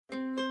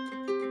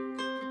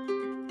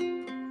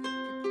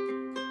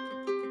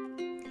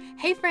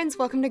Hey friends,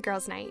 welcome to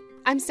Girls Night.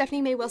 I'm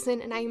Stephanie Mae Wilson,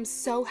 and I am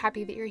so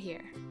happy that you're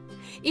here.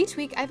 Each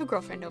week, I have a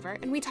girlfriend over,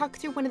 and we talk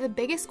through one of the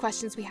biggest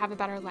questions we have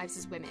about our lives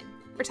as women.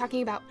 We're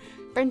talking about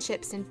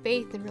friendships and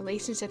faith and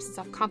relationships and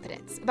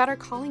self-confidence, about our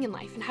calling in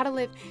life and how to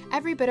live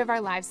every bit of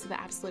our lives to the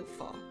absolute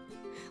full.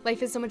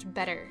 Life is so much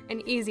better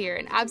and easier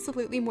and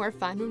absolutely more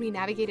fun when we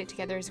navigate it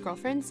together as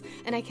girlfriends,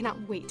 and I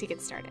cannot wait to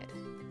get started.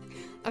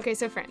 Okay,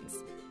 so friends,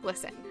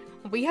 listen.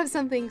 We have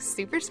something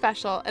super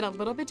special and a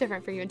little bit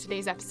different for you in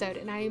today's episode,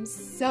 and I am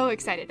so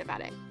excited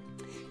about it.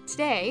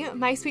 Today,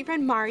 my sweet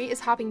friend Mari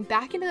is hopping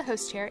back into the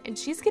host chair, and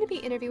she's going to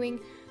be interviewing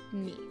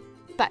me.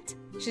 But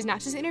she's not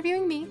just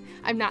interviewing me.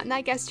 I'm not in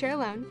that guest chair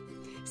alone.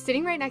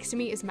 Sitting right next to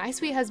me is my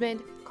sweet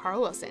husband,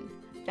 Carl Wilson.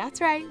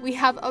 That's right, we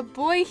have a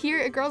boy here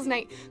at Girls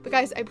Night, but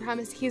guys, I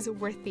promise he's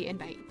worth the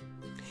invite.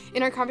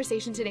 In our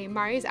conversation today,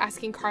 Mari is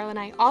asking Carl and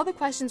I all the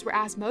questions we're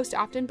asked most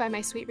often by my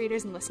sweet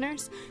readers and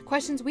listeners,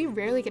 questions we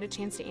rarely get a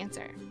chance to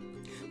answer.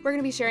 We're going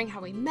to be sharing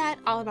how we met,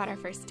 all about our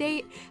first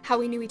date, how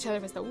we knew each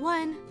other was the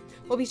one.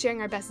 We'll be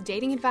sharing our best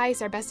dating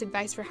advice, our best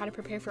advice for how to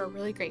prepare for a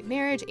really great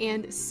marriage,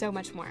 and so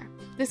much more.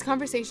 This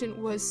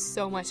conversation was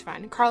so much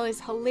fun. Carl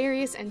is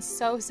hilarious and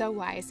so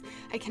wise.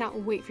 I cannot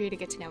wait for you to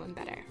get to know him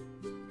better.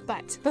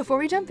 But before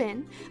we jump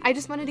in, I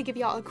just wanted to give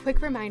you all a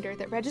quick reminder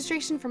that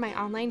registration for my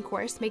online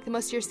course, Make the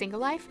Most of Your Single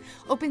Life,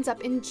 opens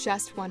up in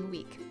just 1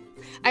 week.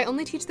 I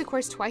only teach the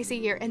course twice a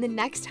year, and the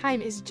next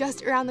time is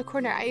just around the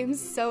corner. I am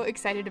so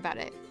excited about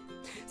it.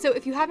 So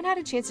if you haven't had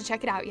a chance to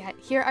check it out yet,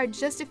 here are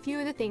just a few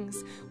of the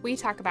things we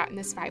talk about in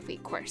this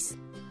 5-week course.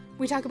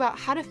 We talk about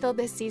how to fill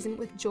this season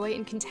with joy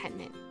and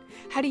contentment,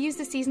 how to use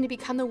the season to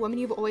become the woman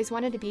you've always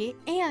wanted to be,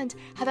 and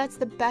how that's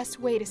the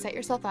best way to set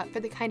yourself up for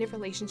the kind of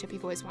relationship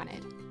you've always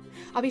wanted.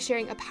 I'll be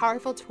sharing a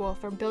powerful tool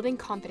for building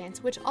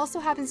confidence, which also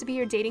happens to be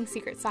your dating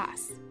secret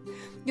sauce.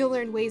 You'll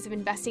learn ways of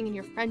investing in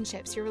your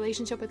friendships, your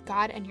relationship with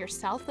God, and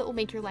yourself that will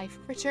make your life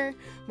richer,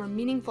 more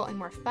meaningful, and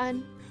more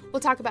fun.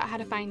 We'll talk about how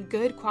to find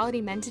good,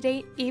 quality men to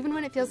date, even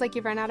when it feels like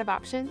you've run out of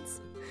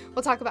options.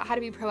 We'll talk about how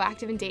to be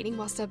proactive in dating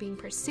while still being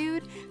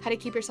pursued, how to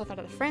keep yourself out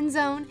of the friend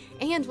zone,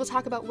 and we'll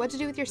talk about what to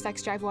do with your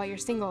sex drive while you're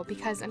single,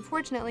 because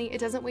unfortunately, it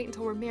doesn't wait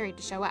until we're married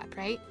to show up,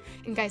 right?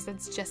 And guys,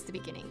 that's just the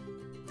beginning.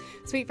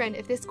 Sweet friend,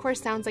 if this course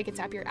sounds like it's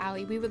up your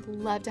alley, we would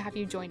love to have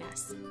you join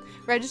us.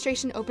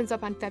 Registration opens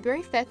up on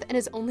February 5th and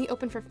is only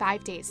open for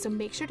 5 days, so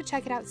make sure to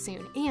check it out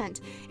soon. And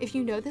if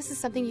you know this is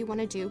something you want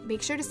to do,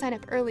 make sure to sign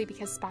up early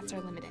because spots are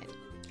limited.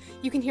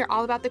 You can hear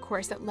all about the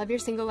course at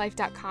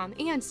loveyoursinglelife.com,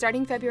 and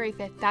starting February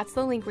 5th, that's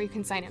the link where you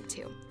can sign up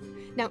too.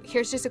 Now,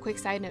 here's just a quick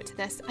side note to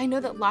this. I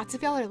know that lots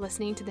of y'all are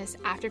listening to this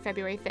after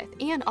February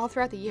 5th and all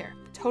throughout the year.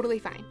 Totally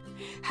fine.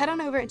 Head on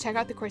over and check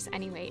out the course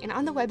anyway, and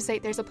on the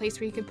website, there's a place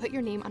where you can put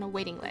your name on a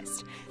waiting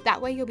list. That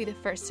way, you'll be the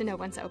first to know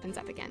once it opens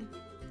up again.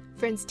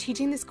 Friends,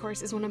 teaching this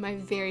course is one of my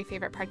very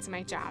favorite parts of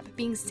my job.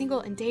 Being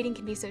single and dating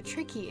can be so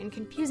tricky and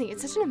confusing.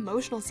 It's such an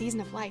emotional season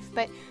of life,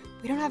 but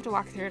we don't have to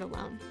walk through it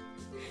alone.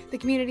 The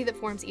community that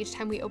forms each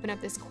time we open up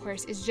this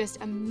course is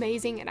just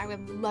amazing, and I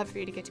would love for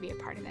you to get to be a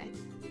part of it.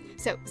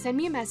 So send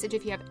me a message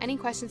if you have any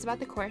questions about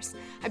the course.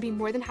 I'd be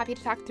more than happy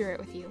to talk through it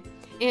with you.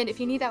 And if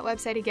you need that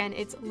website again,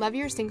 it's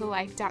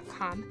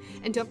loveyoursinglelife.com.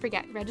 And don't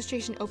forget,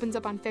 registration opens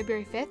up on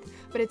February 5th,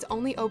 but it's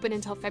only open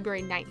until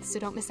February 9th, so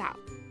don't miss out.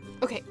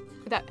 Okay,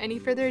 without any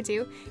further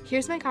ado,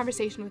 here's my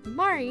conversation with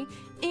Mari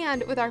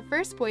and with our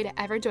first boy to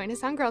ever join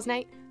us on Girls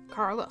Night,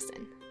 Carl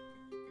Wilson.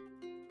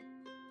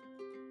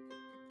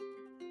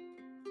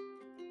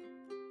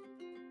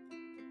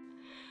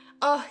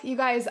 Oh, you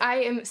guys, I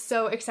am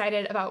so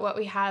excited about what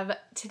we have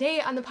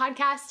today on the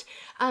podcast.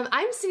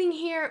 I'm sitting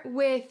here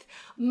with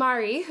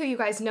Mari, who you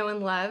guys know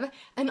and love,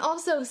 and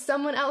also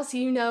someone else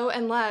you know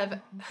and love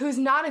who's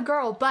not a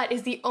girl, but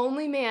is the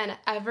only man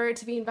ever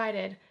to be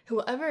invited, who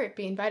will ever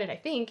be invited, I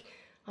think,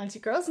 onto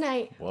Girls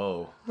Night.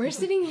 Whoa. We're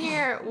sitting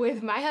here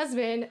with my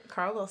husband,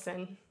 Carl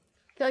Wilson.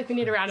 I feel like we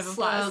need a round of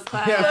applause.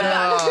 Carl.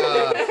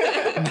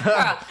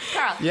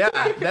 Yeah,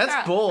 that's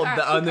Carl, bold.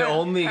 Carl, The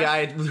only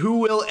guy who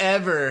will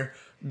ever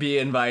be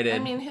invited. I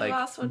mean, who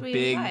else would we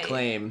big invite?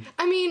 claim.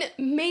 I mean,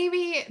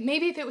 maybe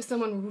if it was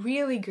someone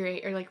really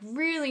great or like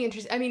really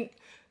interesting, I mean,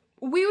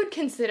 we would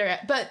consider it,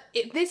 but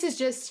this is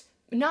just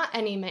not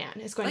any man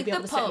is going to be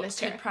able to sit in this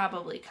chair. The Pope could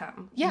probably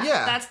come. Yeah.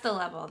 That's the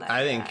level that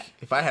I think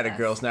if I had a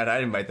girls' night,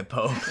 I'd invite the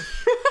Pope.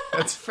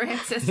 That's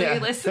Francis, are you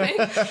listening?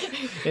 You're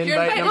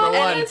Invite invited number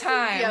one.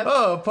 anytime. Yep.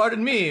 Oh,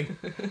 pardon me.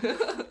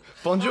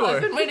 Bonjour.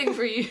 I've been waiting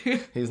for you.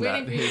 He's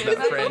not Is he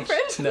French.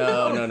 French?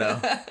 No.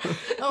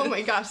 Oh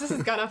my gosh, this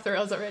has gone off the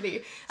rails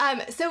already.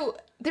 So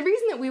the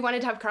reason that we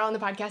wanted to have Carl on the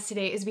podcast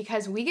today is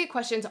because we get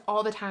questions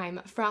all the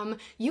time from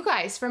you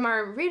guys, from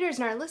our readers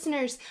and our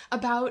listeners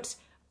about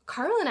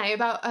Carl and I,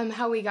 about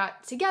how we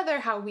got together,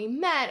 how we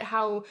met,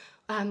 how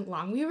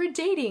long we were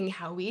dating,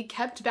 how we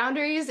kept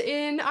boundaries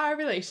in our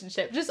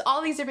relationship, just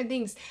all these different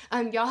things.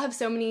 Y'all have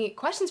so many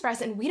questions for us,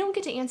 and we don't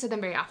get to answer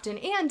them very often.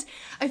 And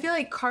I feel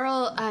like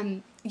Carl,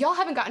 y'all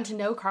haven't gotten to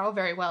know Carl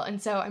very well,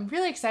 and so I'm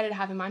really excited to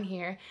have him on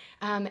here.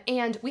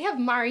 And we have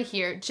Mari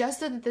here, just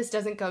so that this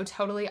doesn't go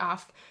totally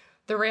off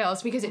the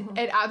rails because it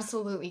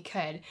absolutely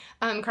could.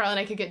 Carl and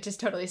I could get just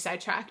totally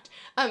sidetracked.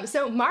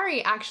 So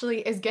Mari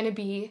actually is going to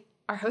be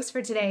our host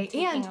for today.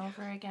 Taking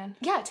over again.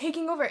 Yeah,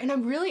 taking over. And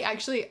I'm really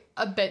actually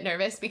a bit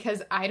nervous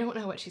because I don't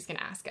know what she's going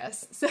to ask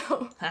us. So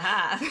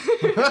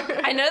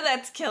I know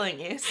that's killing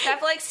you.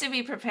 Steph likes to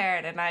be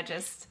prepared, and I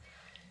just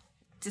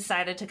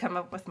decided to come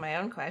up with my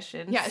own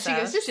questions. yeah, she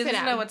goes, just she sit doesn't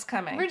down. know what's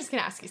coming. We're just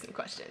going to ask you some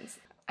questions.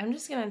 I'm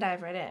just going to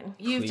dive right in.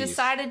 You've Please.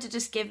 decided to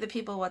just give the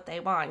people what they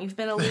want. You've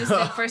been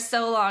elusive for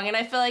so long, and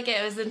I feel like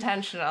it was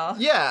intentional.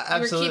 Yeah,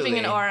 absolutely. You're keeping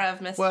an aura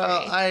of mystery.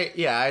 Well,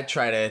 I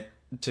try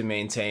to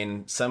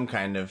maintain some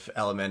kind of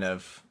element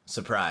of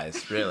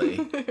surprise, really.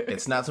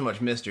 It's not so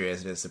much mystery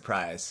as it is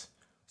surprise.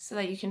 So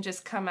that you can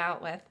just come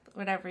out with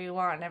whatever you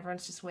want, and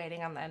everyone's just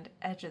waiting on the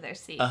edge of their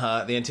seat.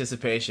 The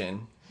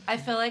anticipation. I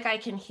feel like I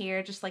can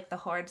hear just like the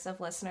hordes of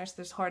listeners.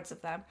 There's hordes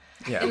of them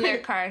Yeah. in their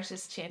cars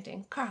just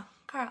chanting, Carl,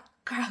 Carl,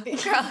 Carl,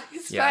 Carl.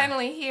 He's Yeah.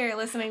 finally here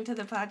listening to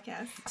the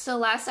podcast. So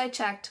last I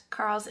checked,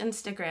 Carl's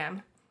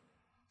Instagram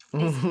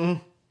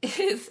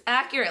is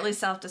accurately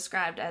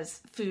self-described as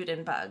food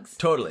and bugs.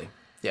 Totally.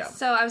 Yeah.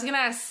 So I was going to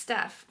ask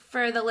Steph,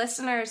 for the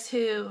listeners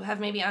who have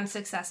maybe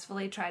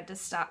unsuccessfully tried to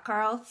stalk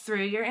Carl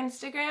through your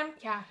Instagram,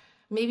 Yeah.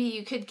 maybe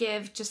you could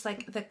give just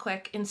like the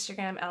quick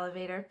Instagram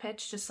elevator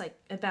pitch, just like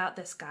about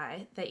this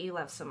guy that you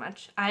love so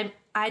much.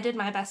 I did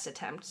my best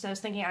attempt, so I was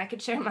thinking I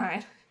could share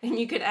mine and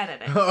you could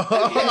edit it.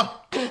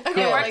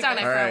 Okay, I worked on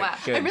it All for a right, while.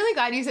 good. I'm really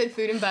glad you said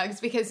food and bugs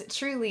because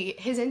truly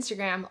his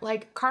Instagram,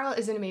 like Carl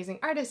is an amazing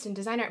artist and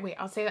designer. Wait,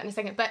 I'll say that in a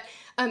second. But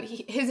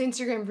his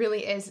Instagram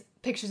really is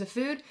pictures of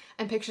food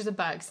and pictures of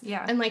bugs.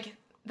 Yeah. And like,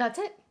 that's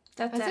it.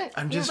 That's it.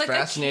 I'm just Like,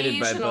 fascinated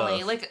by occasionally,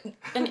 both. like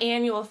an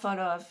annual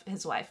photo of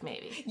his wife,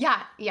 maybe. Yeah.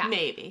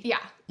 Maybe. Yeah,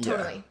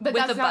 totally. Yeah. But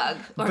With that's a not, bug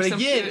or But some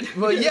again,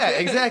 food. well, yeah,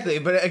 exactly.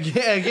 But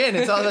again,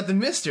 it's all about the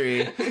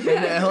mystery and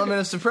the element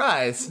of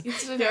surprise.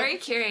 It's very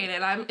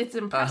curated. It's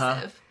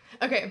impressive.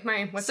 Okay,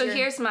 Mari, what's So your...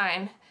 here's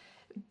mine.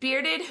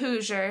 Bearded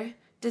Hoosier,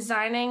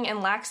 designing and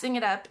laxing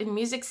it up in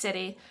Music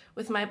City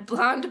with my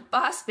blonde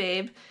boss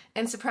babe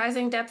and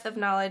surprising depth of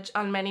knowledge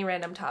on many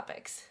random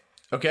topics.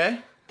 Okay?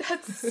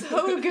 That's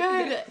so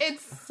good.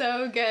 It's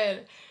so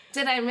good.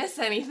 Did I miss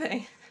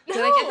anything? Did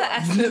I get the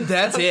essence?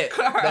 That's it.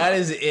 Carl. That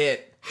is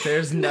it.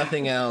 There's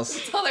nothing else.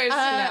 That's all there is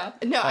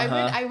to know. No,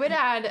 I would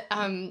add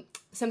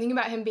something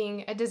about him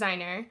being a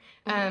designer.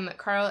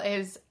 Carl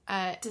is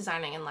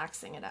Designing and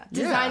laxing it up.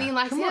 designing, Yeah,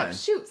 laxing come it up. on.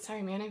 Shoot,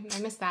 sorry, man, I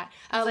missed that.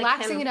 like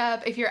Laxing him- it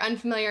up. If you're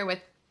unfamiliar with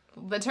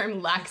the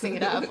term laxing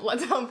it up,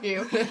 let's help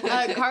you.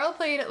 Carl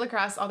played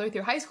lacrosse all the way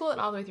through high school and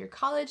all the way through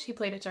college. He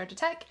played at Georgia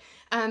Tech.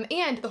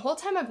 And the whole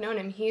time I've known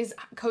him, he's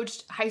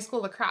coached high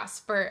school lacrosse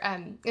for,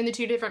 in the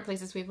two different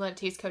places we've lived,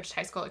 he's coached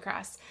high school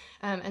lacrosse.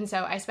 And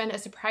so I spend a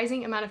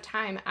surprising amount of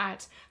time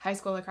at high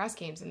school lacrosse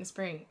games in the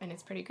spring, and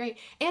it's pretty great.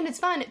 And it's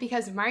fun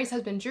because Mari's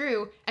husband,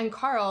 Drew, and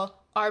Carl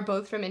are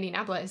both from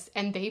Indianapolis,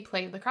 and they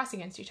played lacrosse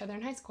against each other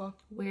in high school.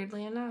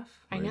 Weirdly enough.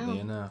 I know. Weirdly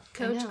enough.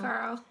 Coach know.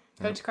 Carl.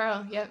 Coach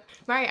Carl, yep.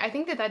 Mari, I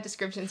think that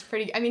description's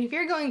pretty... I mean, if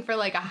you're going for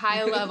like a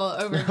high-level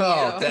overview...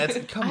 Oh, that's...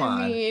 Come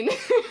on. I mean...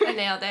 I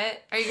nailed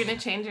it. Are you going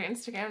to change your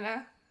Instagram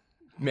now?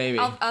 Maybe.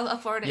 I'll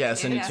forward it Yeah, to you.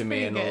 send it to me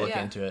pretty and we'll good, look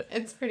yeah. into it.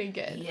 it's pretty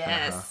good.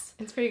 Yes.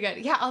 It's pretty good.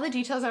 Yeah, all the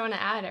details I want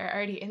to add are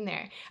already in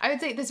there. I would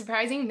say the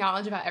surprising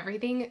knowledge about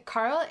everything.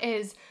 Carl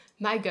is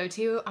my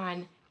go-to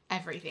on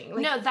everything.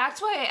 Like, No,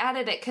 that's why I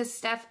added it, because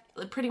Steph,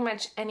 pretty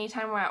much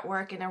anytime we're at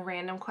work and a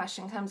random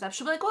question comes up,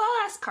 she'll be like, well,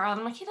 I'll ask Carl. And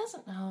I'm like, he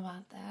doesn't know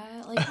about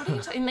that. Like, what are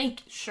you talking?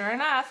 Like, sure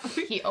enough,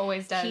 he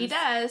always does. he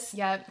does.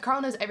 Yeah,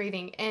 Carl knows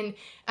everything, and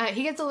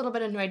he gets a little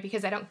bit annoyed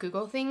because I don't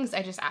Google things.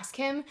 I just ask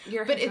him.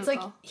 You're but his it's like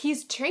Google.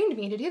 he's trained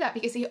me to do that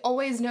because he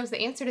always knows the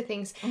answer to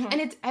things, and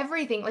it's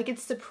everything. Like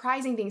it's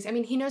surprising things. I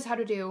mean, he knows how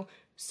to do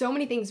so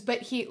many things,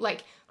 but he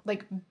like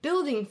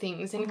building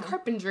things and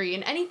carpentry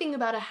and anything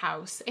about a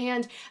house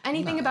and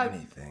anything about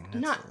anything.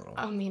 That's not a little...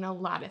 I mean a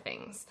lot of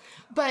things,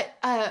 but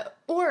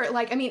or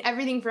like I mean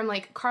everything from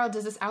like Carl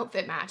does this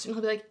outfit match and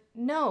he'll be like,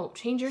 no,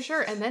 change your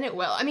shirt and then it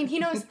will. I mean, he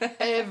knows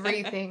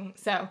everything.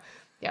 So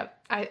yep,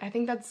 I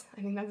think that's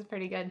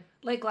pretty good.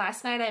 Like,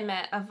 last night I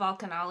met a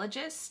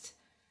volcanologist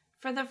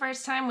for the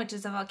first time, which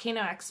is a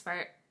volcano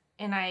expert.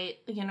 And I,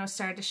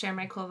 started to share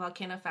my cool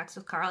volcano facts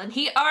with Carl, and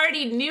he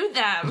already knew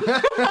them.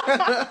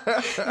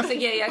 He's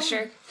like, yeah,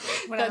 sure.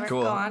 Whatever,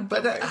 Cool. go on.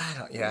 But I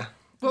don't... Yeah.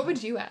 What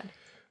would you add?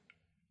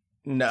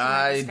 No,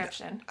 My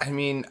description. I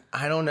mean,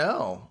 I don't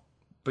know.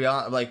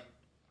 Beyond, like,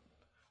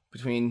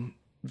 between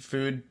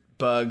food,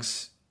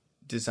 bugs,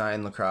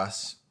 design,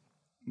 lacrosse,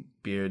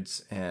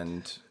 beards,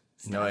 and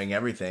knowing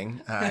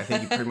everything, I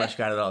think you pretty much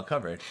got it all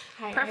covered.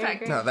 I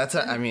Perfect. agree. No,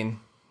 I mean,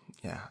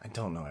 yeah, I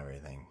don't know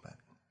everything, but...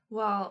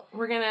 Well,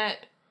 we're going to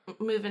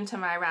move into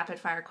my rapid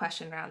fire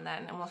question round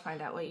then, and we'll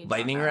find out what you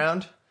Lightning know.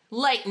 round?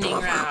 Lightning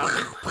round.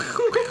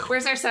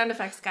 Where's our sound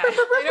effects guy? I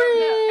don't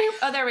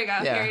know. Oh, there we go.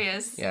 Yeah. Here he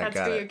is. Yeah, That's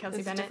got for you, it. Kelsey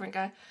It's a Bennett. different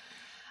guy.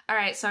 All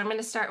right, so I'm going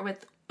to start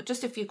with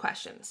just a few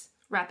questions.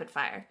 Rapid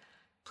fire.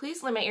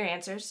 Please limit your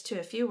answers to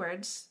a few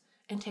words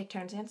and take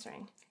turns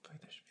answering.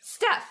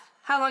 Steph,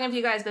 how long have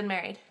you guys been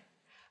married?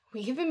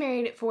 We have been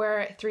married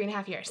for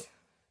 3.5 years.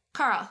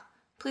 Carl,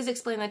 please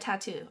explain the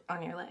tattoo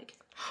on your leg.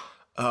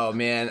 Oh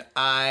man,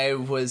 I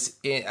don't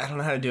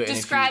know how to do it.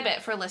 Describe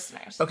it for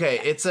listeners. Okay,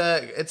 it's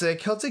a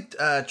Celtic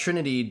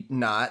Trinity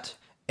knot,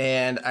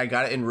 and I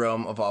got it in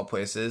Rome of all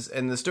places.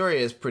 And the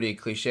story is pretty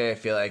cliche. I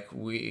feel like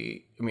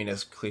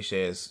as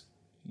cliche as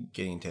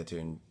getting a tattoo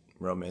in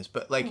Rome is,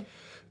 but like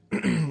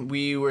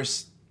we were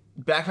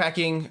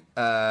backpacking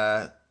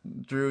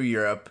through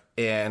Europe,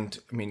 and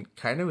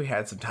kind of we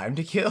had some time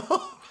to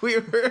kill. We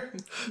were,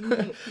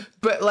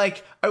 but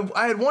like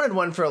I had wanted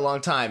one for a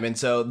long time, and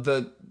so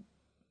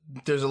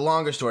there's a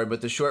longer story,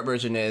 but the short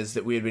version is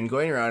that we had been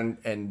going around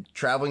and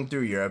traveling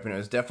through Europe, and it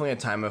was definitely a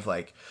time of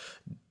like,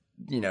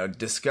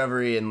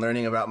 discovery and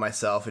learning about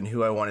myself and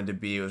who I wanted to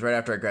be. It was right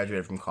after I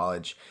graduated from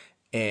college,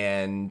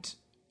 and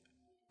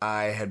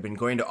I had been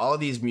going to all of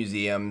these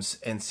museums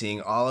and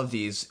seeing all of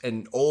these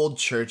and old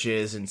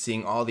churches and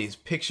seeing all these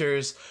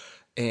pictures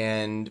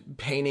and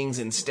paintings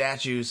and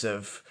statues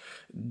of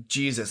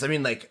Jesus.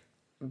 Like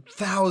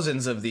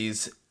thousands of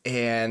these.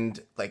 And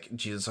like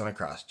Jesus on a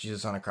cross,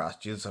 Jesus on a cross,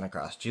 Jesus on a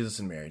cross, Jesus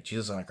and Mary,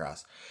 Jesus on a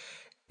cross.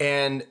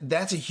 And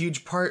that's a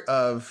huge part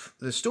of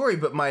the story.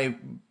 But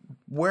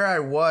where I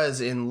was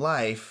in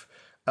life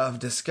of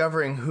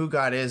discovering who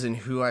God is and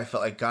who I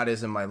felt like God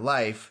is in my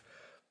life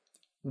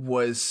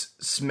was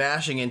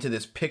smashing into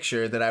this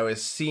picture that I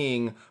was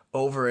seeing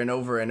over and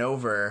over and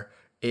over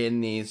in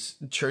these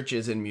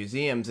churches and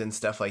museums and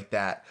stuff like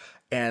that.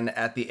 And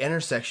at the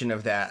intersection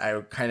of that,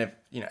 I kind of,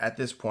 at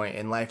this point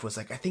in life was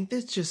like, I think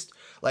this just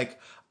like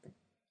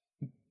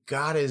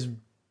God is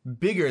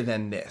bigger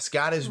than this.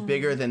 God is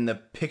bigger than the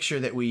picture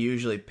that we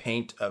usually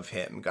paint of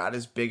him. God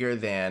is bigger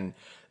than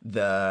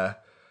the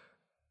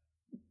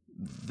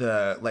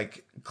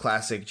like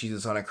classic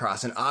Jesus on a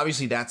cross. And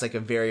obviously that's like a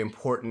very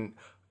important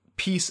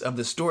piece of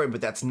the story,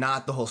 but that's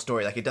not the whole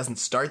story. Like it doesn't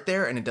start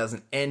there and it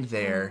doesn't end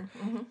there.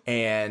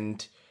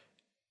 And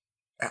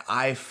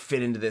I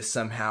fit into this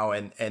somehow,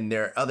 and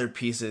there are other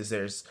pieces.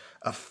 There's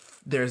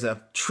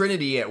a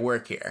Trinity at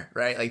work here,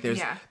 right? Like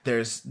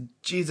there's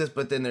Jesus,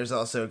 but then there's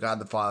also God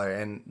the Father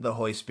and the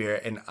Holy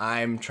Spirit, and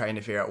I'm trying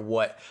to figure out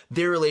what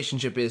their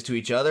relationship is to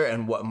each other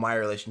and what my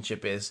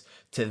relationship is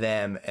to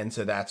them. And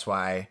so that's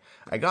why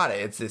I got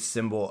it. It's this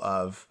symbol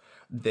of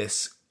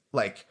this,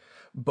 like,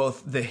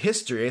 both the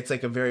history, it's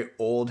like a very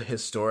old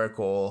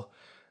historical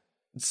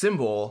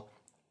symbol,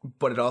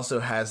 but it also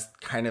has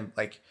kind of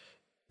like,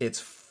 it's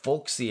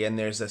folksy, and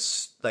there's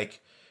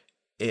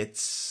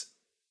it's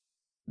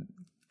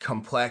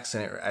complex,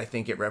 and I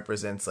think it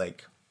represents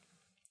like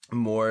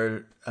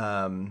more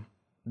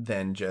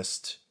than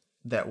just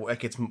that.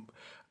 Like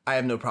I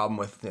have no problem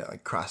with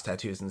like cross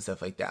tattoos and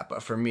stuff like that,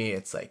 but for me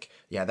it's like,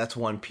 yeah, that's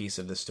one piece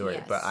of the story.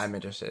 Yes. But I'm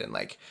interested in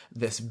like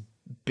this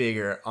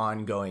bigger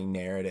ongoing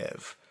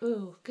narrative.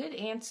 Ooh, good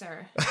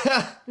answer.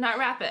 Not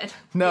rapid.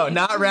 No,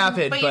 not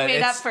rapid, but you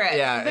made up for it.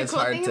 Yeah, the it's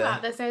cool hard thing to...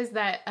 about this is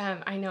that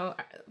I know,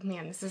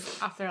 man, this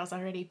is off the rails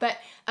already. But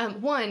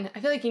one, I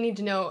feel like you need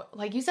to know,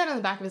 like you said on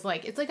the back of his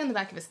leg, it's like on the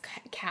back of his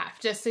calf,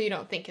 just so you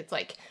don't think it's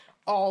like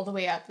all the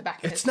way up the back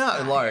of his It's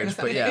not large,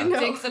 but yeah. It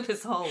takes up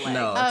his whole leg.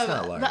 No, it's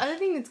not large. The other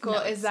thing that's cool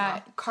is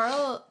that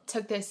Carl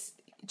took this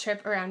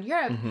trip around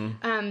Europe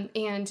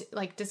and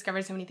like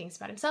discovered so many things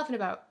about himself and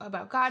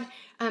about God.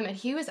 And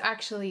he was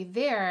actually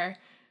there.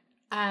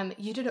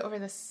 You did it over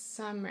the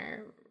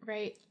summer,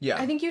 right? Yeah.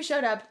 I think you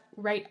showed up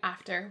right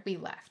after we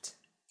left.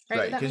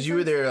 Right, because you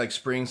were there like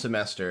spring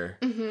semester,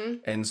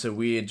 and so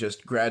we had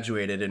just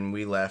graduated and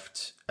we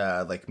left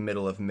like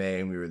middle of May,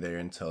 and we were there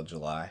until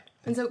July.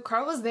 And so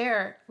Carl was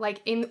there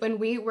like when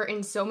we were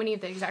in so many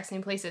of the exact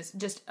same places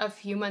just a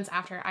few months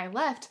after I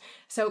left.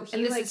 So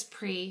he is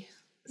pre.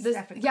 This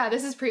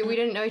is pre. We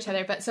didn't know each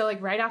other, but so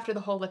like right after the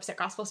whole Lipstick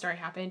Gospel story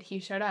happened, he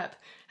showed up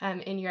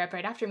in Europe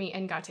right after me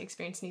and got to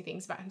experience new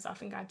things about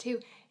himself and God too.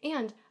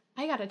 And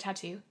I got a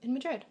tattoo in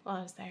Madrid while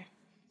I was there.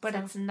 But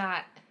it's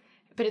not.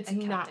 But it's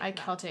not a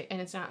Celtic, and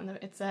it's not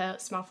it's a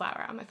small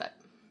flower on my foot.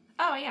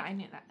 Oh yeah, I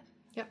knew that.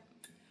 Yep.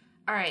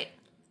 All right,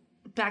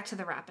 back to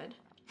the rapid.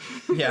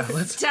 Yeah,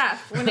 let's.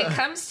 Steph, when it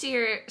comes to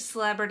your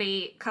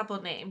celebrity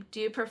couple name, do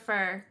you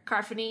prefer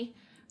Carfany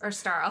or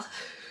Starl?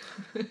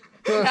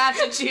 You have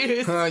to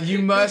choose. You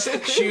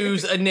must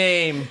choose a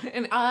name.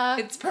 And,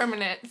 it's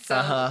permanent,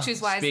 so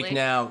choose wisely. Speak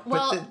now.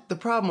 Well, but the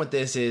problem with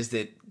this is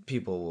that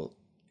people will.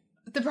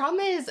 The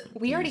problem is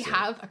we already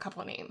have a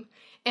couple name,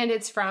 and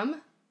it's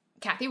from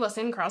Kathy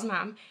Wilson, Carl's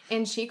mom,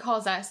 and she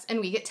calls us, and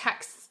we get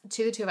texts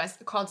to the two of us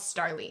called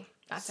Starly.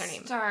 That's our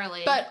name.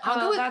 Starly. But I'll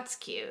go with, that's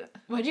cute.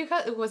 What'd you call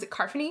it? Was it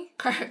Carfany?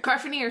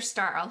 Carfany or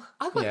Starl?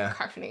 I'll go with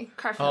Carfany.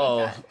 Carfany. Oh,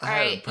 all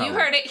right, you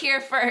heard it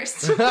here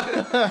first.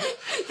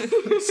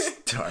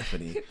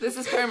 Carfany. This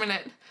is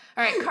permanent.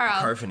 All right,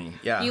 Carl. Carfany,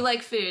 yeah. You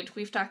like food.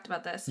 We've talked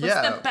about this. What's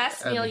the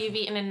best meal you've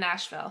eaten in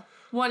Nashville?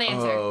 One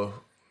answer. Oh,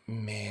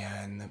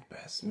 man, the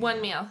best meal.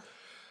 One meal.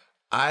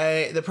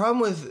 The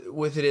problem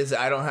with it is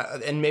I don't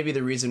have, and maybe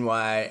the reason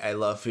why I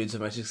love food so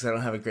much is because I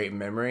don't have a great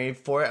memory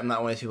for it. I'm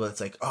not one of those people that's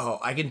like, oh,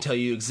 I can tell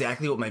you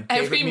exactly what my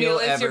favorite Every meal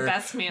is ever, your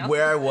best meal.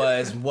 where I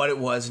was, what it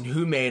was, and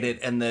who made it,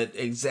 and the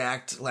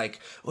exact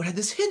like what had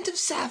this hint of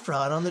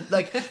saffron on the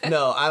like.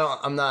 No,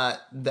 I'm not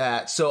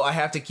that. So I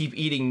have to keep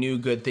eating new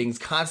good things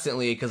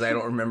constantly because I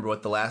don't remember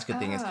what the last good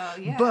thing is.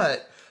 Yeah.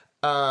 But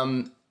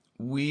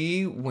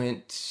we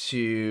went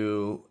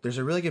to, there's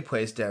a really good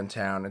place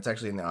downtown. It's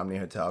actually in the Omni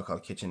Hotel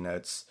called Kitchen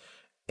Notes.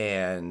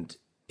 And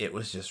it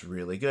was just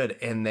really good.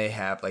 And they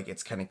have like,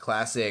 it's kind of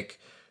classic,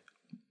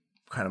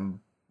 kind of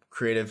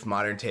creative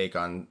modern take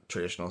on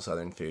traditional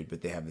Southern food,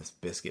 but they have this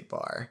biscuit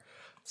bar.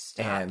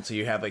 Stop. And so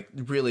you have like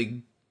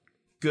really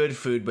good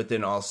food, but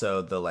then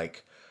also the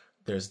like,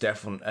 there's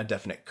a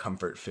definite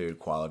comfort food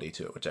quality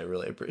to it, which I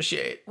really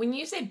appreciate. When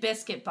you say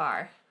biscuit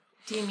bar,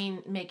 do you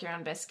mean make your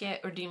own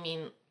biscuit, or do you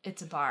mean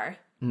it's a bar?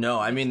 No,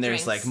 I mean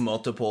there's drinks like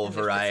multiple and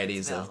there's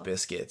varieties biscuits of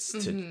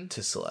biscuits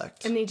to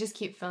select. And they just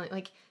keep filling,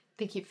 like,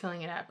 they keep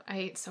filling it up. I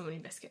ate so many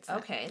biscuits.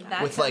 Okay,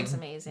 that With sounds like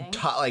amazing.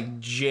 like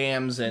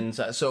jams and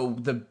so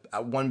the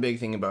one big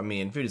thing about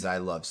me and food is I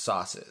love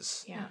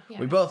sauces. Yeah.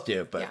 We both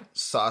do, but Yeah.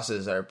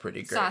 sauces are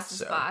pretty great. Sauce is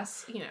so.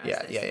 boss, you know. as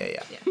Yeah, they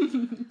yeah, say.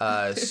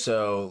 yeah.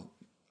 So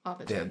All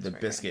the the times the we're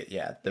biscuit,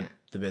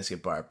 the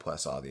biscuit bar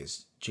plus all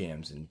these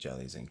jams and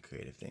jellies and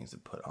creative things to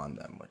put on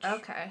them. Which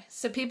Okay,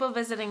 so people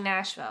visiting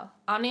Nashville,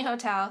 Omni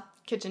Hotel,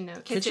 Kitchen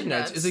Notes. Kitchen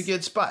Notes is a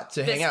good spot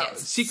to hang out.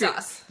 Biscuits,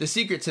 sauce. The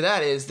secret to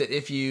that is that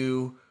if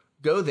you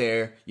go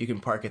there, you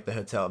can park at the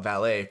hotel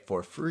valet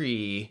for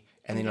free,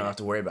 and then you don't have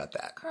to worry about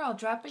that. Girl,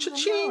 dropping the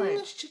Cha-ching.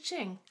 knowledge.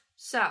 Cha-ching.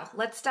 So,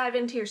 let's dive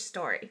into your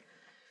story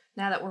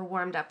now that we're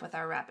warmed up with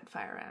our rapid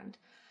fire round.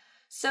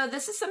 So,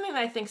 this is something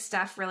that I think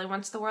Steph really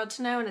wants the world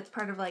to know, and it's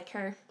part of like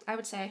her, I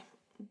would say,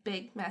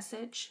 big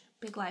message,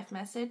 big life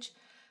message.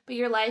 But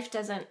your life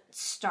doesn't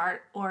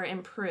start or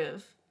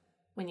improve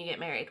when you get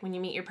married, when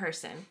you meet your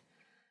person,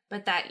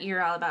 but that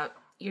you're all about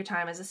your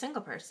time as a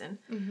single person.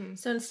 Mm-hmm.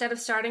 So, instead of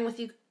starting with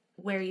you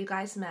where you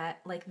guys met,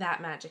 like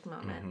that magic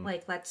moment,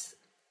 like let's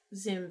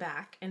zoom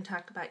back and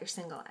talk about your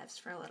single lives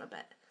for a little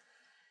bit.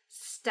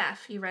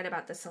 Steph, you write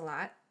about this a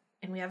lot,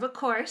 and we have a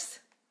course,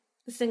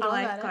 the Single All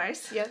Life about it.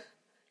 course. Yep.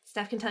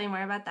 Steph can tell you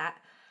more about that.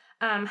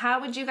 How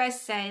would you guys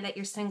say that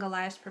your single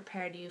lives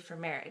prepared you for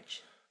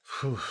marriage?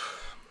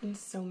 In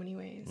so many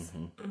ways.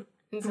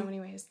 In so many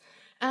ways.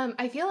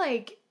 I feel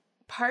like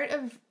part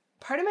of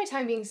my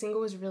time being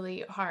single was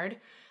really hard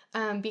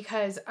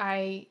because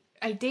I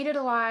dated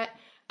a lot,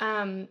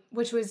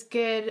 which was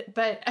good,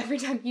 but every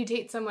time you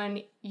date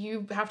someone,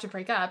 you have to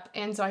break up.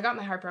 And so I got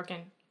my heart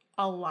broken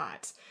a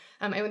lot.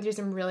 I went through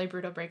some really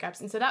brutal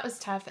breakups, and so that was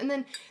tough. And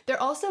then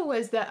there also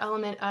was the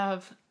element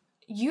of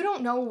you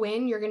don't know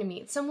when you're going to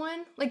meet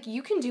someone. Like,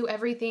 you can do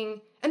everything,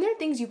 and there are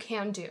things you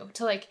can do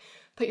to, like,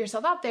 put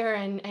yourself out there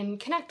and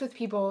connect with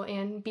people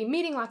and be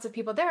meeting lots of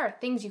people. There are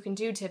things you can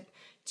do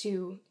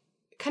to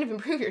kind of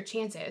improve your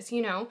chances,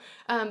 you know?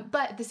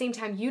 But at the same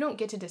time, you don't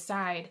get to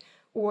decide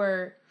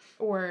or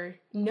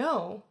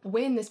know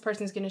when this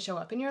person's going to show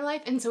up in your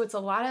life. And so it's a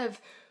lot of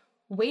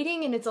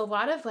waiting, and it's a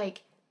lot of,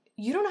 like,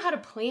 you don't know how to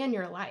plan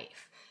your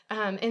life.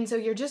 And so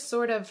you're just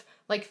sort of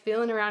like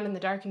feeling around in the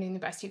dark and doing the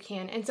best you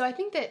can. And so I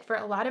think that for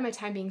a lot of my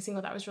time being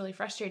single, that was really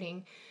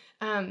frustrating,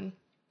 and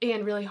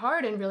really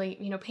hard and really,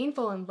 you know,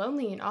 painful and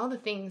lonely and all the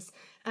things.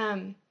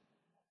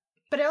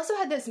 But I also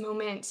had this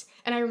moment,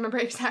 and I remember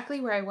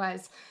exactly where I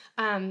was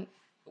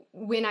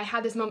when I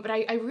had this moment, but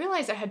I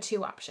realized I had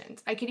two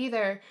options. I could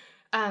either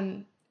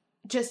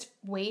just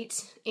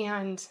wait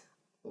and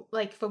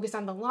like focus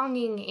on the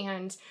longing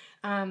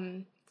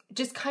and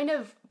just kind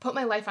of put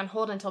my life on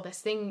hold until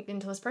this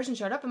person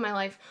showed up in my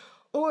life,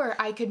 or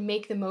I could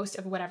make the most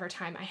of whatever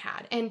time I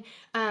had. And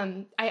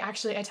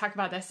I talk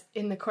about this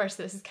in the course,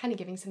 so this is kind of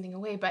giving something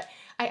away, but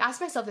I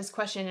asked myself this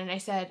question, and I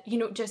said, you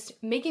know,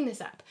 just making this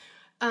up,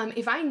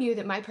 if I knew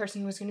that my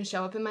person was going to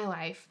show up in my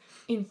life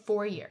in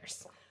 4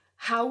 years,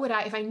 how would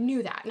I, if I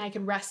knew that and I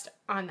could rest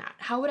on that,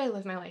 how would I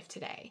live my life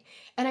today?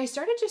 And I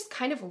started just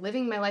kind of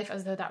living my life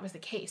as though that was the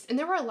case. And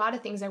there were a lot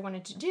of things I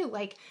wanted to do.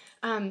 Like,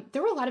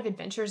 there were a lot of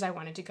adventures I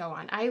wanted to go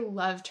on. I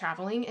love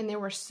traveling, and there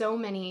were so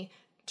many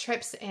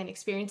trips and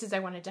experiences I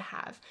wanted to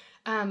have.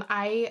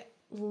 I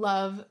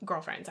love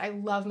girlfriends. I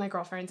love my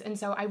girlfriends. And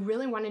so I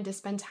really wanted to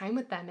spend time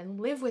with them and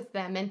live with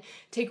them and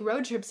take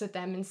road trips with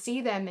them and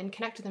see them and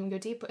connect with them and go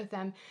deep with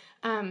them.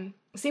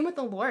 Same with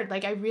the Lord.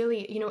 Like, I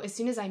really, you know, as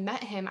soon as I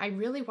met him, I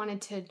really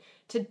wanted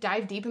to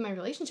dive deep in my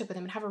relationship with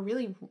him and have a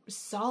really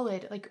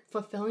solid, like,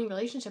 fulfilling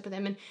relationship with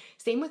him. And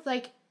same with,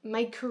 like,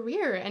 my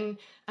career. And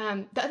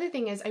the other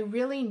thing is, I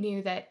really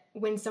knew that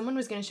when someone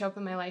was going to show up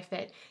in my life,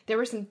 that there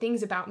were some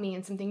things about me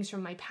and some things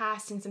from my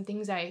past and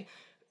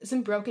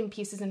some broken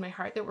pieces in my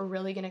heart that were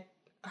really going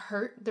to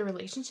hurt the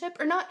relationship,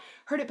 or not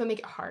hurt it, but make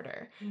it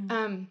harder.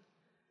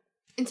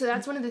 And so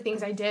that's one of the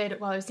things I did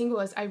while I was single,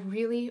 was I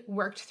really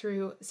worked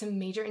through some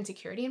major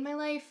insecurity in my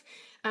life.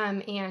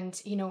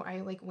 And, you know, I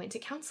like went to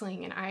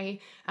counseling, and I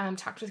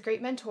talked with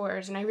great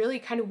mentors, and I really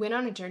kind of went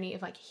on a journey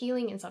of like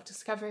healing and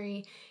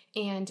self-discovery.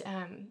 And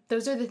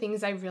those are the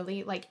things I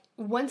really like.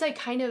 Once I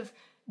kind of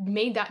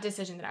made that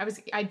decision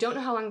that I don't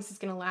know how long this is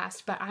going to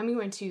last, but I'm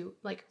going to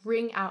like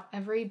wring out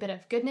every bit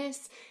of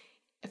goodness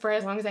for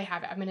as long as I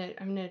have it. I'm going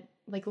to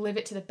like live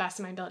it to the best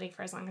of my ability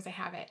for as long as I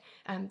have it.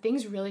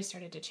 Things really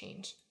started to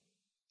change.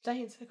 Did I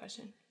answer the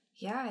question?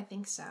 Yeah, I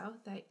think so.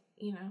 That,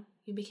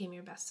 you became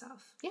your best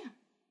self. Yeah.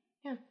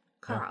 Yeah.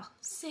 Carl,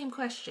 same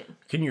question.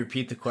 Can you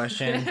repeat the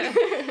question?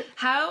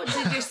 How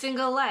did your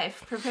single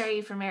life prepare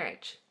you for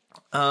marriage?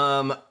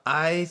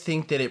 I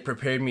think that it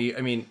prepared me.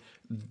 I mean,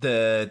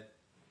 the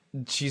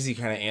cheesy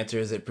kind of answer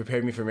is it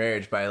prepared me for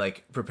marriage by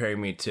like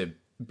preparing me to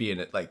be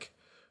like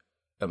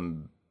a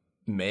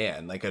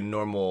man, like a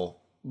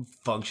normal,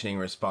 functioning,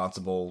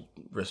 responsible,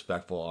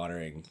 respectful,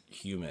 honoring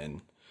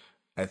human.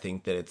 I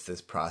think that it's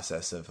this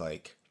process of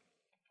like,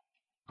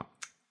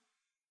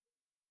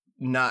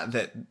 not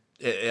that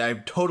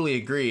I totally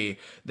agree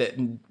that,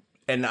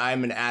 and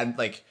I'm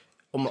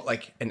almost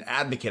like an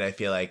advocate, I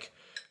feel like,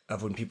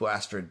 of when people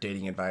ask for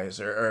dating advice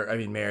or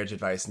marriage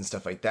advice and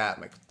stuff like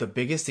that. Like the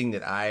biggest thing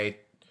that I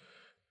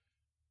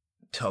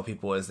tell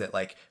people is that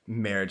like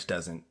marriage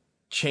doesn't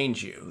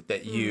change you,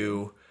 that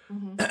you,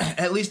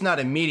 at least not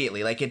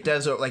immediately, like it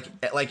does,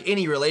 like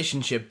any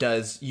relationship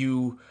does,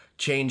 you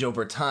change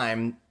over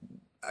time,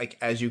 like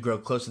as you grow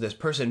close to this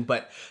person,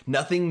 but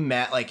nothing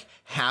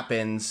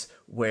happens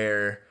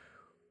where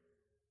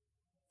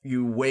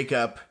you wake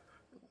up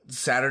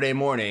Saturday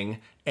morning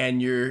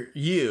and you're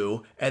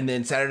you, and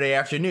then Saturday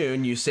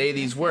afternoon you say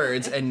these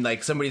words and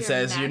like somebody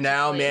says you're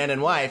now man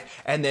and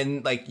wife, and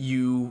then like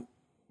you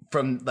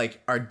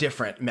are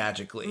different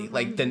magically.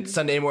 Like then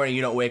Sunday morning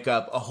you don't wake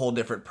up a whole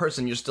different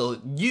person. You're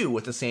still you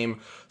with the same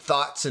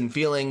thoughts and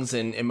feelings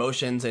and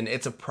emotions, and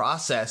it's a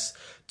process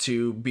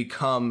to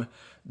become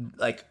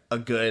like a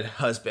good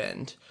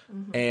husband.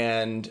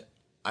 And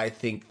I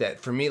think that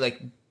for me,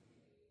 like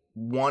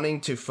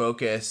wanting to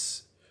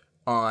focus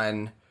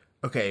on,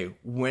 okay,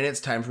 when it's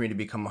time for me to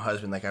become a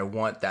husband, like I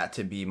want that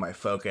to be my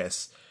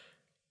focus.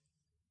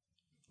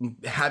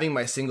 Having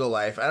my single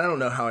life, I don't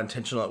know how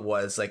intentional it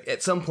was. Like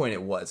at some point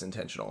it was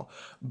intentional,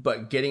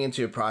 but getting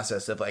into a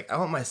process of like, I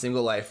want my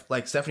single life,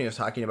 like Stephanie was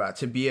talking about,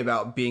 to be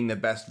about being the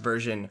best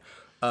version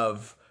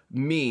of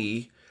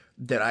me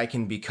that I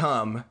can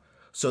become,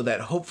 so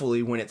that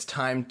hopefully when it's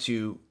time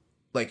to,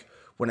 like,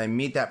 when I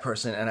meet that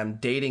person and I'm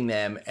dating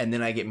them and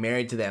then I get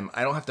married to them,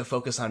 I don't have to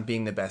focus on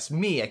being the best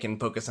me. I can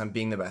focus on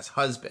being the best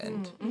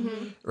husband,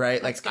 right?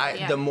 That's like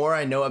good, the more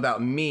I know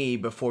about me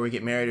before we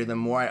get married, or the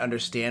more I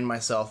understand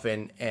myself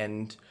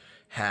and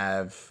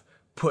have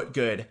put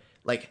good,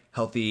 like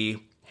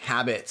healthy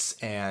habits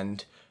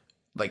and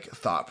like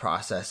thought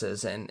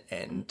processes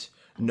and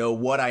know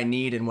what I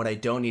need and what I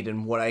don't need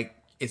and what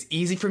it's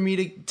easy for me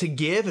to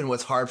give and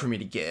what's hard for me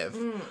to give.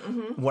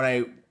 When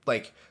I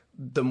like,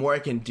 the more I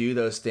can do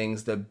those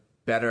things, the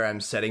better I'm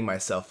setting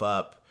myself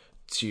up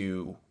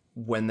to,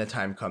 when the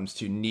time comes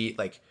to need,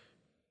 like,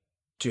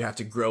 to have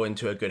to grow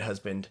into a good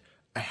husband,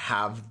 I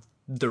have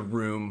the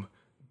room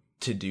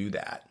to do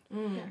that.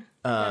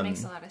 That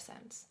makes a lot of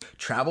sense.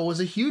 Travel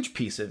was a huge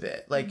piece of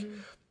it. Like,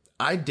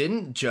 I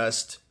didn't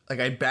just,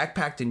 like, I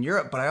backpacked in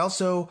Europe, but I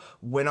also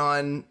went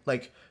on,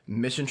 like,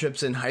 mission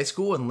trips in high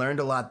school and learned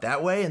a lot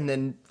that way. And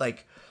then,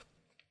 like,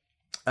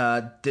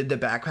 did the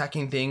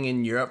backpacking thing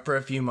in Europe for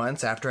a few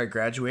months after I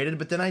graduated.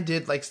 But then I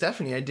did, like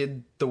Stephanie, I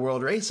did the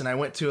world race and I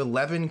went to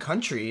 11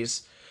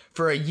 countries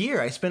for a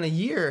year. I spent a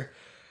year,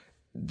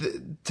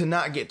 to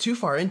not get too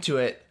far into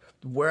it,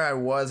 where I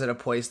was at a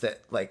place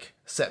that like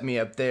set me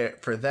up there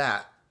for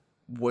that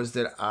was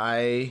that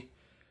I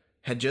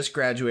had just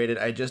graduated.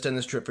 I had just done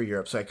this trip for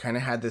Europe. So I kind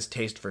of had this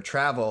taste for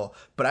travel,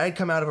 but I had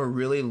come out of a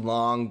really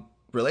long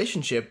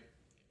relationship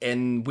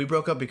and we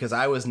broke up because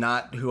I was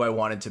not who I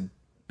wanted to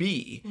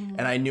be.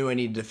 And I knew I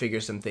needed to figure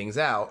some things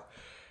out.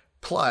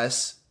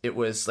 Plus it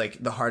was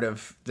like the heart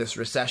of this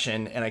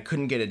recession and I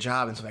couldn't get a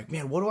job. And so I'm like,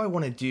 man, what do I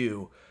want to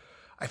do?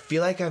 I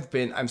feel like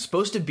I'm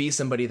supposed to be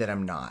somebody that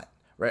I'm not,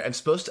 right?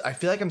 I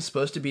feel like I'm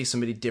supposed to be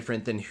somebody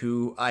different than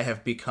who I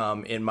have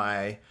become in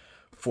my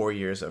 4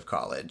 years of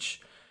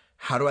college.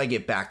 How do I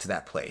get back to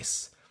that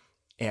place?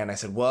 And I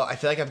said, well, I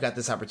feel like I've got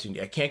this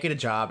opportunity. I can't get a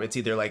job. It's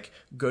either like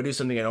go do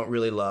something I don't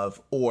really love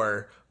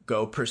or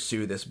go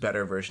pursue this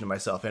better version of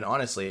myself. And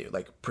honestly,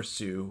 like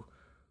pursue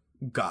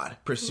God,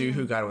 pursue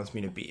who God wants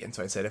me to be. And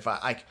so I said, if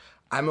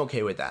I'm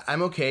okay with that.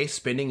 I'm okay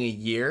spending a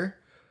year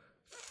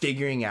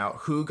figuring out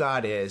who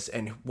God is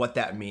and what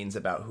that means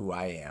about who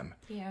I am.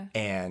 Yeah.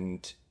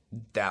 And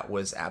that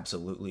was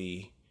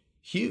absolutely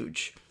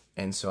huge.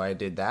 And so I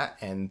did that.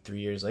 And 3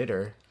 years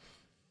later,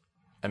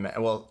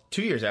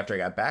 2 years after I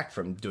got back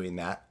from doing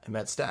that, I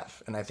met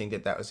Steph. And I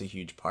think that was a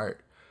huge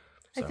part.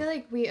 So. I feel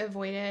like we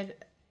avoided,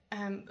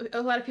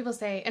 a lot of people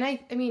say, and I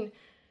mean,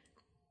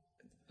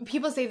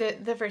 people say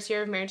that the first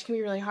year of marriage can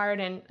be really hard.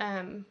 And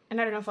I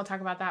don't know if we'll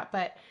talk about that,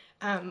 but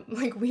I feel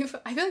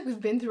like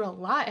we've been through a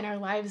lot in our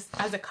lives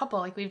as a couple.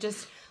 Like we've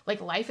just,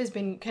 like life has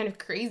been kind of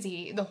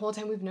crazy the whole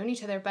time we've known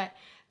each other. But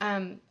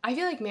I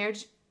feel like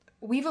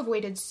we've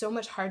avoided so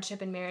much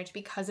hardship in marriage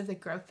because of the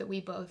growth that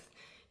we both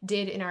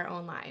did in our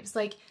own lives.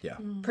 Like Yeah.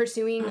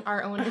 pursuing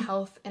our own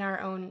health and our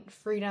own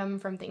freedom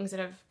from things that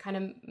have kind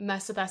of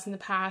messed with us in the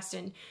past,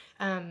 and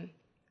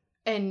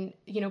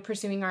you know,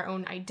 pursuing our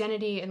own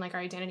identity and like our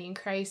identity in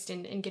Christ,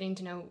 and getting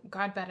to know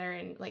God better,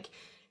 and like,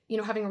 you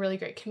know, having a really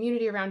great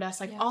community around us,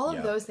 like all of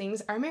Yeah. those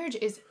things, our marriage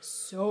is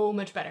so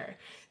much better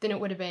than it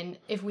would have been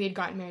if we had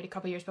gotten married a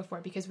couple years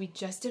before, because we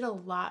just did a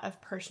lot of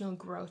personal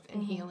growth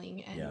and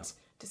healing and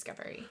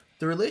discovery.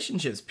 The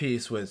relationships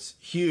piece was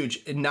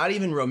huge, and not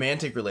even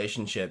romantic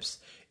relationships.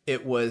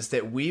 It was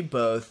that we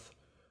both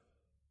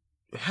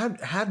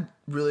had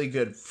really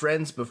good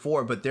friends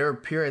before, but there are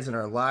periods in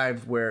our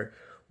lives where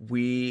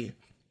we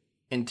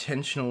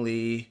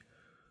intentionally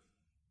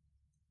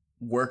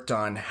worked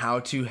on how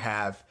to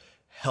have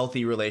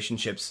healthy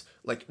relationships,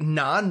 like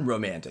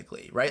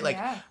non-romantically, right? Like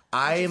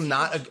I am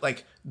not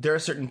like, there are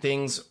certain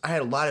things. I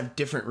had a lot of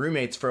different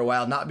roommates for a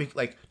while,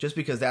 just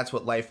because that's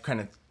what life kind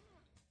of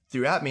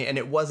threw at me, and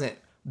it wasn't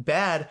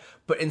bad,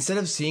 but instead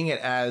of seeing it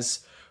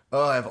as,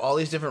 oh, I have all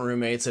these different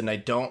roommates and I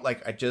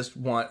just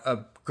want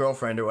a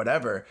girlfriend or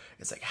whatever,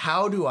 it's like,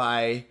 how do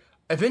I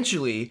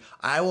eventually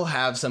I will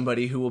have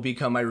somebody who will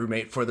become my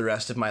roommate for the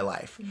rest of my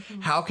life.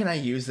 How can I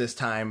use this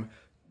time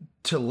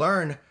to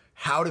learn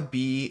how to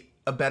be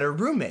a better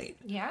roommate?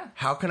 Yeah.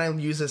 How can I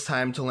use this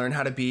time to learn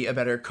how to be a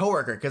better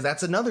coworker? Because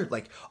that's another,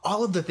 like,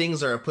 all of the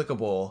things are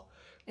applicable.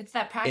 It's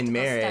that practical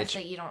marriage.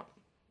 stuff that you don't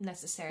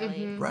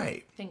necessarily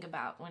Right. think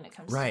about when it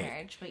comes Right. to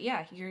marriage. But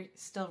yeah, you're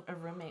still a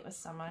roommate with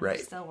someone. Right.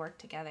 You still work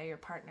together. You're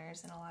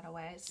partners in a lot of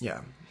ways.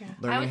 Yeah. I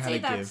Learning would how say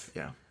to that's- give.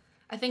 Yeah.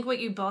 I think what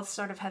you both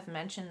sort of have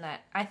mentioned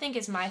that I think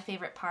is my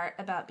favorite part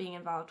about being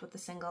involved with the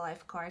Single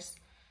Life course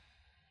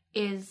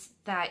is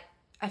that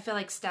I feel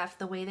like, Steph,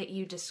 the way that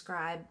you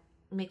describe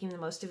making the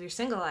most of your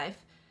single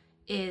life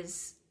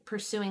is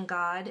pursuing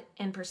God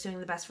and pursuing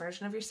the best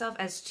version of yourself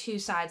as two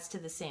sides to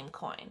the same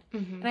coin.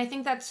 And I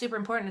think that's super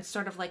important. It's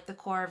sort of like the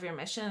core of your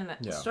mission,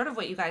 and it's sort of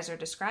what you guys are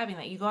describing,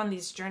 that you go on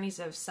these journeys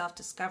of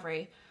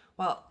self-discovery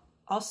while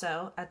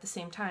also at the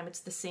same time it's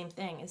the same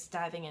thing, is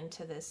diving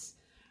into this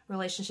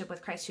relationship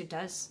with Christ, who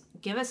does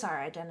give us our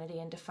identity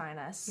and define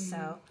us.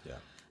 So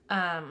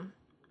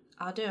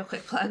I'll do a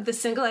quick plug. The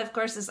Single Life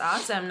course is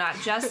awesome, not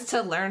just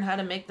to learn how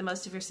to make the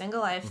most of your single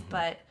life,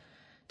 but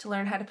to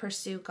learn how to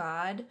pursue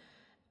God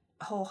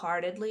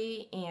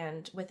wholeheartedly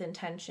and with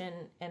intention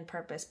and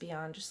purpose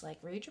beyond just like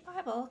read your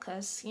Bible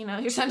because, you know,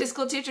 your Sunday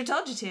school teacher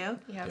told you to.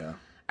 Yeah. Yeah.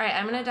 All right,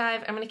 I'm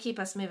going to keep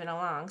us moving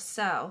along.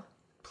 So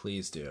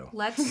Please do.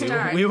 let's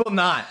start. We will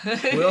not.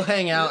 We'll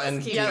hang out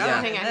and keep going.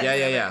 Hang out.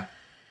 Yeah.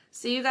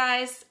 So you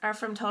guys are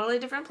from totally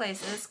different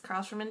places.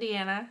 Carl's from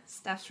Indiana.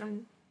 Steph's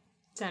from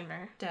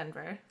Denver.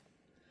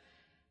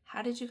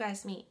 How did you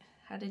guys meet?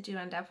 How did you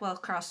end up? Well,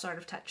 Carl sort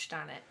of touched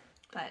on it,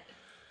 but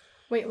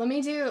Wait, let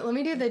me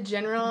do the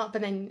general,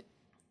 but then,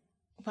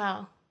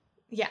 well,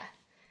 yeah.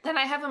 then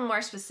I have a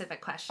more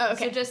specific question. Oh,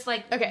 okay. So just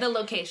like the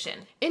location.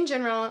 In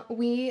general,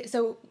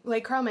 so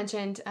like Carl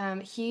mentioned,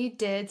 he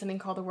did something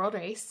called the World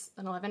Race,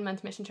 an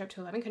 11-month mission trip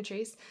to 11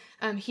 countries.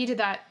 He did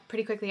that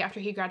pretty quickly after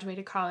he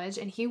graduated college,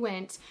 and he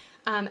went,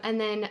 and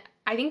then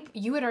I think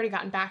you had already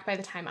gotten back by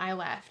the time I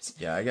left.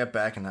 Yeah, I got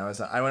back and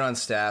I went on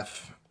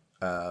staff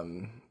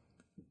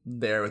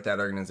there with that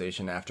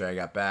organization after I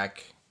got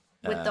back.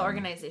 With the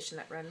organization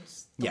that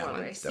runs the World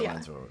Race. That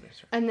runs the World Race.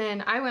 And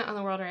then I went on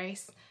the World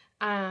Race,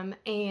 and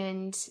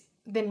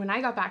then when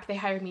I got back, they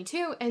hired me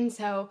too. And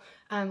so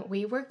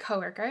we were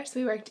coworkers.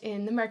 We worked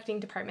in the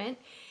marketing department.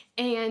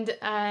 And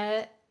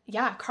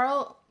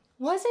Carl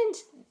wasn't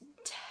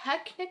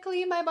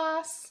technically my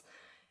boss.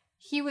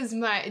 He was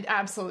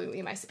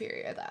absolutely my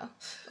superior, though.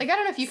 Like, I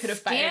don't know if you could have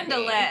fired me.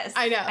 Scandalous.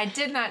 I know. I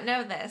did not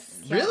know this.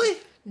 Really?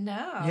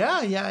 No.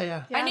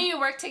 Yeah. I knew you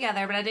worked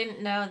together, but I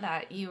didn't know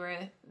that you were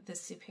the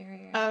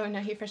superior. Oh, no,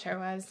 he for sure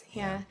was.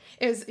 Yeah.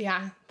 It was,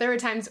 there were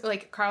times,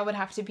 like, Carl would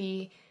have to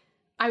be,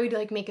 I would,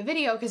 like, make a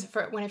video, because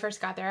when I first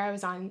got there, I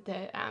was on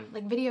the,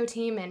 video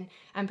team, and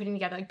I'm putting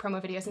together, like,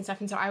 promo videos and stuff,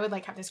 and so I would,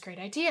 like, have this great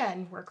idea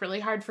and work really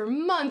hard for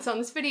months on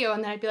this video,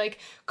 and then I'd be like,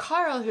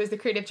 Carl, who's the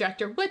creative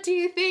director, what do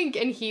you think?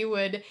 And he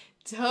would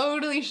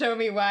totally show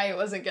me why it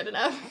wasn't good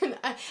enough,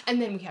 and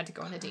then we had to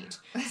go on a date.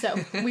 So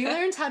we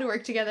learned how to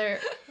work together.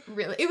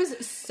 Really, it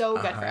was so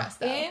good for us,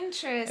 though.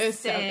 Interesting. It was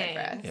so good for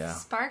us. Yeah.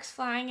 Sparks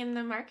flying in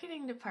the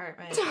marketing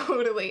department.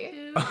 Totally.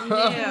 Who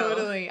knew?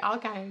 Totally. All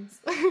kinds.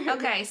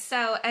 Okay,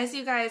 so as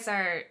you guys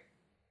are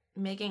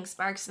making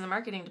sparks in the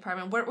marketing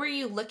department, what were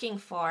you looking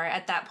for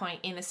at that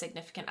point in a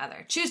significant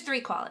other? Choose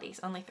 3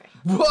 qualities. Only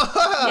 3.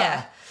 Whoa!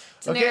 Yeah.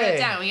 To narrow Okay. it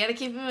down, we got to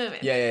keep it moving.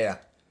 Yeah.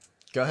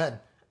 Go ahead.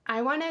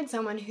 I wanted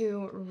someone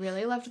who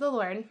really loved the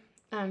Lord.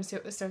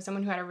 So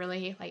someone who had a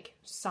really, like,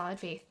 solid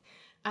faith.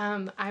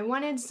 I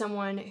wanted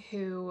someone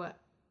who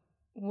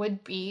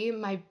would be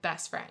my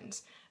best friend.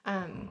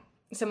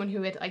 Someone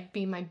who would, like,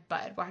 be my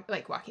bud,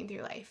 walking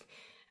through life.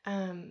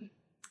 And,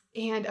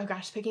 oh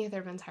gosh, picking a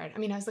third one's hard. I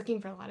mean, I was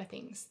looking for a lot of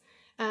things.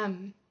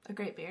 A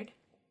great beard.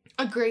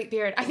 A great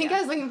beard. I think I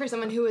was looking for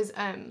someone who was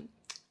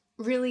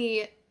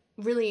really,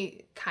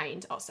 really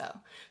kind also.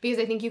 Because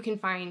I think you can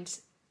find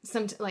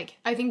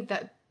I think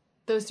that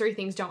those three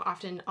things don't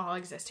often all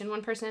exist in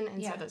one person.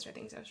 And Yeah. so those are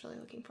things I was really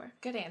looking for.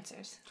 Good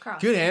answers. Carl,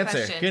 Good answer.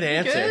 question. Good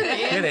answer.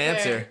 Good Good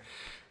answer.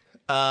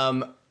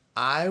 answer.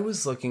 I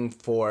was looking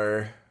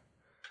for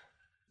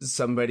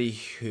somebody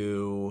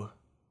who.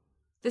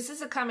 This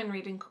is a common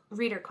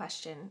reader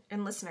question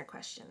and listener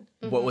question.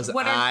 What was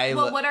What I?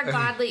 are what are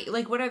godly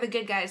what are the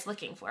good guys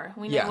looking for?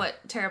 We know Yeah.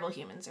 what terrible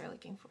humans are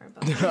looking for.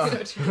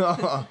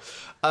 But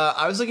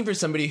I was looking for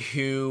somebody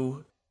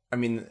who. I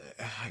mean,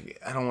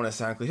 I don't want to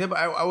sound cliche, but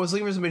I was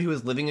looking for somebody who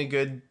was living a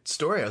good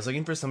story. I was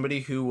looking for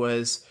somebody who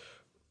was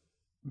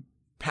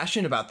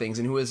passionate about things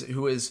and who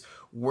was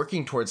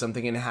working towards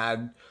something and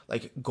had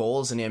like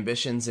goals and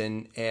ambitions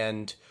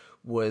and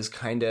was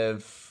kind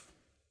of.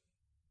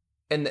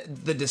 And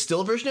the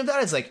distilled version of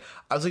that is like,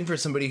 I was looking for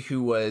somebody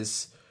who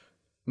was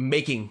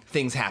making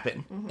things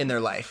happen in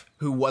their life,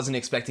 who wasn't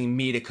expecting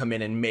me to come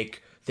in and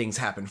make things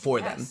happen for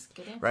Yes, them.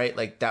 good answer. Right?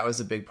 Like that was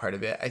a big part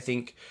of it. I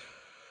think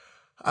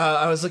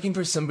I was looking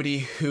for somebody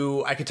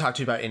who I could talk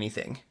to about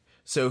anything.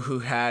 So who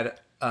had,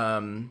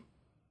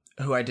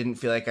 who I didn't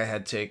feel like I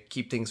had to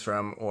keep things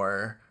from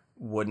or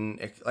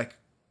wouldn't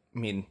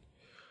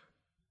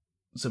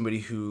somebody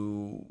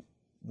who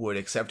would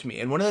accept me.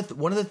 And one of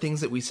the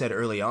things that we said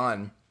early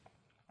on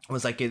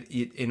was like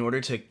in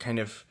order to kind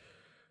of,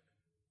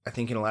 I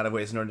think in a lot of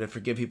ways, in order to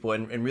forgive people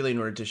and really in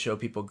order to show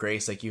people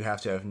grace, like you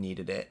have to have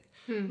needed it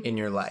in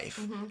your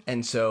life.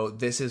 And so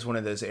this is one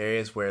of those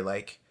areas where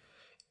like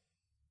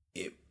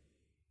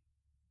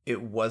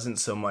it wasn't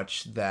so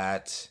much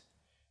that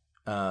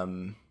I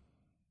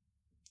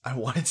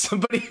wanted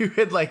somebody who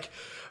had like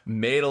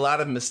made a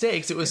lot of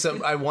mistakes. It was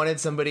I wanted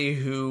somebody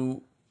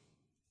who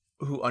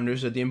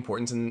understood the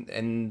importance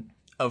and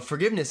of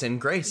forgiveness and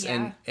grace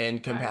and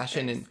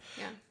compassion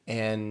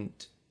and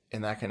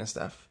that kind of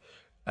stuff,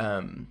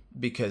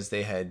 because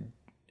they had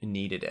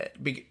needed it.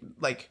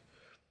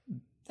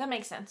 that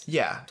makes sense.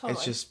 Yeah, Totally.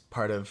 it's just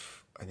part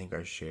of I think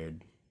our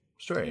shared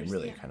story and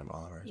really kind of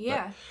all of ours.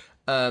 Yeah.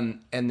 But,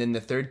 and then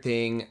the third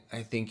thing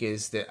I think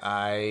is that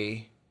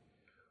I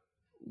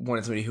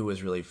wanted somebody who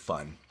was really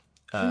fun,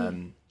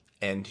 and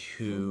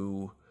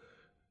who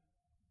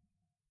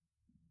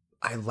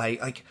I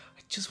I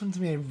just wanted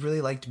somebody I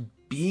really liked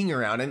being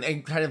around,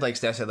 and kind of like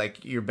Steph said,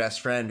 like your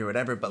best friend or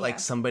whatever, but like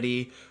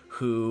somebody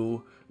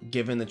who,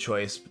 given the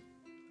choice,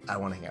 I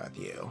want to hang out with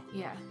you.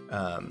 Yeah.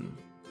 I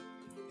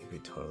think we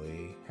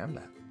totally have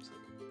that.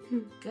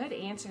 So. Good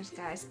answers,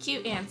 guys.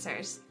 Cute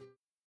answers.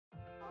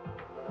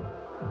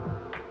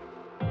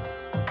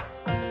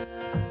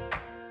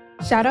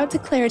 Shout out to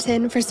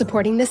Claritin for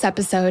supporting this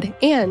episode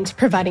and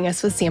providing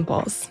us with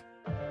samples.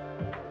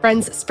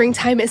 Friends,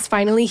 springtime is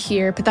finally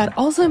here, but that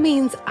also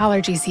means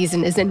allergy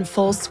season is in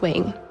full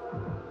swing.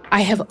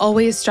 I have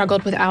always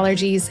struggled with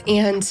allergies,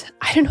 and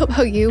I don't know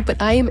about you,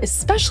 but I am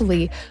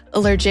especially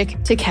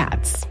allergic to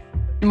cats.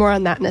 More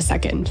on that in a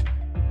second.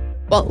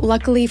 Well,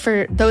 luckily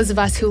for those of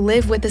us who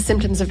live with the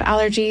symptoms of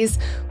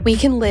allergies, we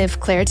can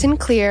live Claritin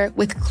Clear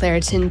with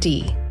Claritin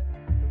D.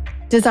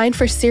 Designed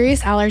for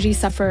serious allergy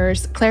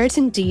sufferers,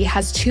 Claritin D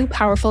has 2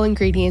 powerful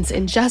ingredients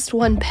in just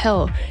one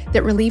pill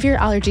that relieve your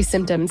allergy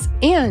symptoms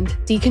and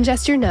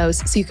decongest your nose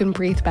so you can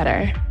breathe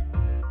better.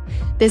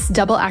 This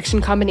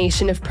double-action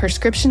combination of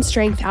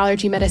prescription-strength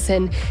allergy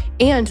medicine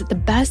and the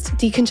best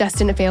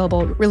decongestant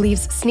available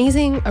relieves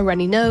sneezing, a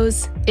runny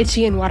nose,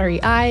 itchy and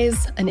watery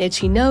eyes, an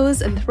itchy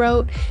nose and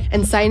throat,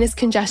 and sinus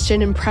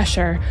congestion and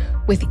pressure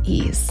with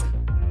ease.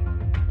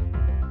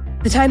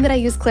 The time that I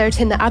use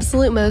Claritin the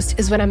absolute most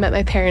is when I'm at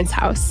my parents'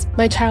 house,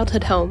 my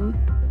childhood home.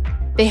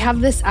 They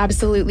have this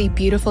absolutely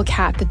beautiful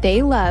cat that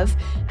they love,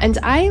 and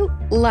I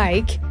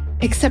like,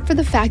 except for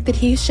the fact that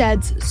he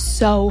sheds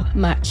so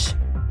much.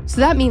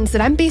 So that means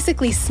that I'm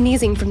basically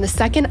sneezing from the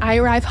second I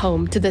arrive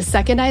home to the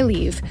second I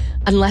leave,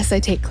 unless I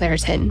take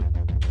Claritin.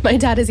 My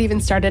dad has even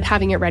started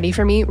having it ready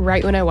for me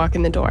right when I walk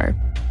in the door.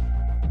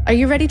 Are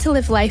you ready to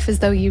live life as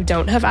though you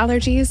don't have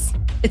allergies?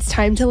 It's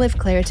time to live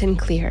Claritin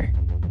Clear.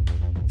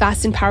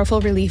 Fast and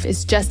powerful relief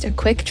is just a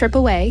quick trip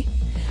away.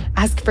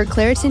 Ask for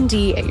Claritin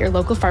D at your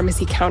local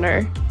pharmacy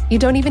counter. You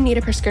don't even need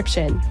a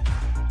prescription.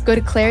 Go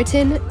to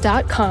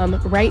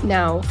Claritin.com right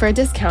now for a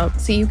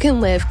discount so you can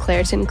live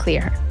Claritin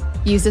Clear.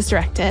 Use as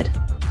directed.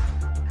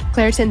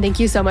 Claritin, thank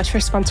you so much for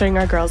sponsoring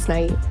our girls'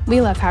 night. We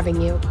love having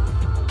you.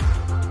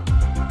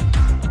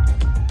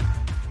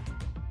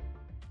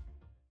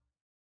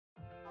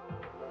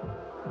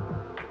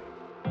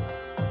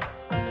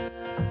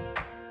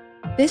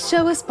 This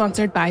show is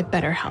sponsored by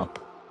BetterHelp.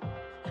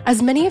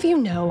 As many of you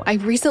know, I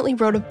recently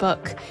wrote a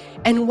book,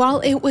 and while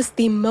it was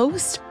the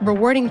most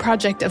rewarding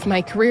project of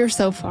my career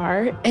so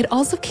far, it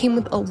also came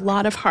with a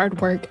lot of hard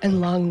work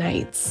and long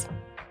nights.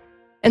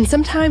 And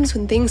sometimes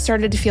when things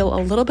started to feel a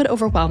little bit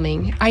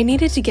overwhelming, I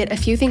needed to get a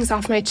few things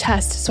off my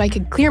chest so I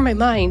could clear my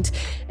mind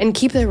and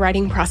keep the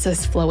writing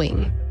process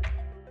flowing.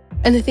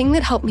 And the thing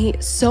that helped me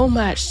so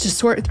much to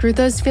sort through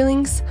those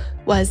feelings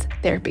was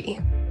therapy.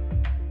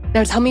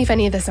 Now tell me if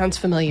any of this sounds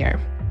familiar.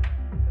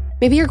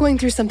 Maybe you're going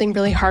through something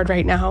really hard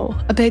right now,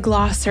 a big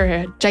loss or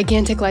a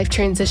gigantic life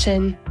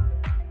transition.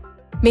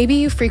 Maybe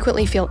you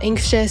frequently feel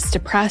anxious,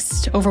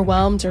 depressed,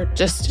 overwhelmed, or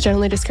just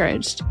generally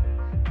discouraged.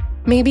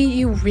 Maybe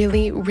you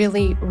really,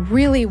 really,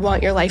 really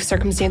want your life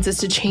circumstances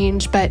to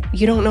change, but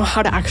you don't know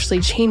how to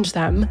actually change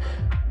them.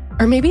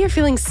 Or maybe you're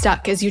feeling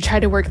stuck as you try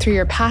to work through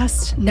your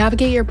past,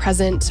 navigate your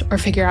present, or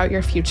figure out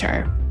your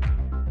future.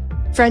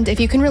 Friend, if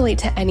you can relate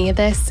to any of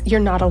this,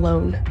 you're not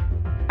alone.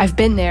 I've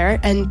been there,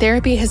 and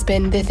therapy has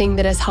been the thing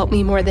that has helped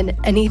me more than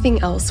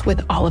anything else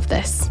with all of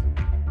this.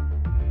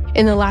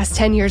 In the last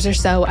 10 years or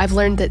so, I've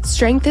learned that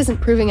strength isn't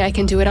proving I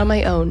can do it on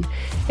my own.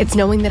 It's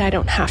knowing that I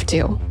don't have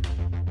to.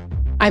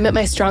 I'm at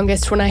my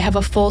strongest when I have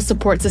a full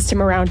support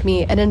system around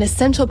me, and an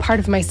essential part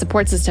of my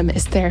support system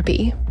is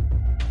therapy.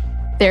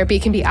 Therapy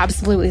can be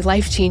absolutely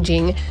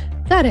life-changing.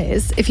 That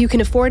is, if you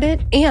can afford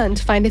it and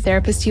find a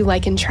therapist you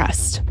like and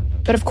trust.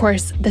 But of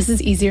course, this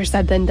is easier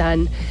said than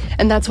done,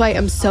 and that's why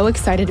I'm so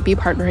excited to be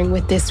partnering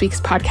with this week's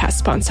podcast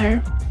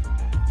sponsor.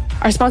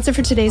 Our sponsor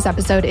for today's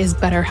episode is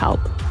BetterHelp.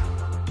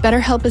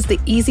 BetterHelp is the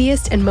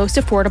easiest and most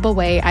affordable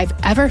way I've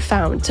ever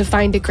found to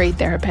find a great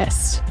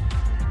therapist.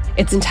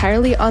 It's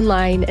entirely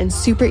online and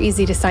super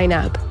easy to sign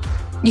up.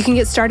 You can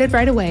get started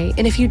right away,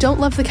 and if you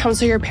don't love the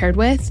counselor you're paired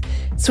with,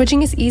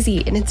 switching is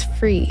easy and it's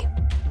free.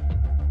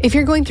 If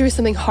you're going through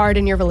something hard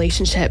in your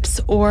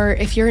relationships, or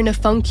if you're in a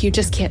funk you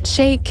just can't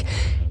shake,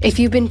 if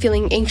you've been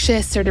feeling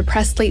anxious or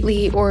depressed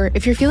lately, or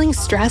if you're feeling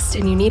stressed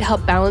and you need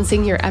help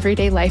balancing your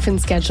everyday life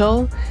and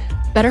schedule,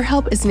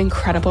 BetterHelp is an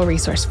incredible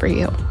resource for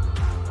you.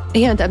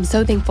 And I'm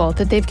so thankful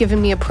that they've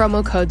given me a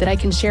promo code that I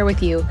can share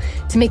with you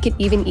to make it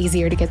even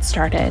easier to get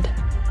started.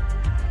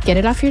 Get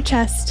it off your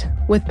chest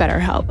with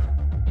BetterHelp.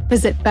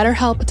 Visit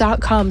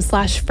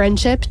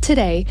betterhelp.com/friendship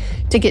today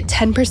to get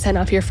 10%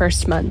 off your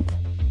first month.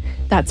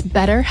 That's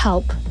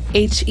BetterHelp,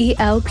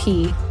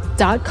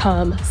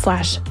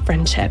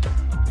 HELP.com/friendship.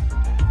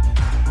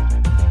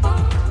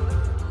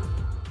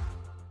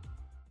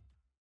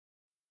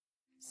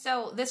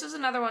 So this was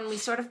another one we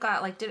sort of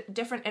got like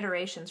different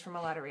iterations from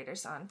a lot of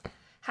readers on.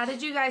 How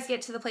did you guys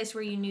get to the place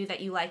where you knew that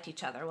you liked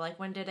each other? Like,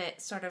 when did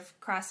it sort of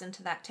cross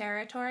into that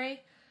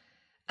territory?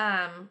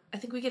 I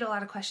think we get a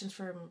lot of questions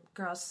from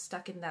girls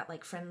stuck in that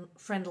like friend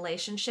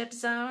relationship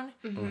zone.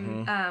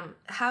 Mm-hmm.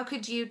 How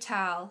could you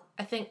tell?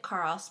 I think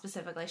Carl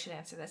specifically should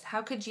answer this.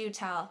 How could you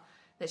tell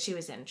that she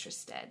was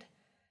interested?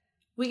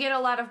 We get a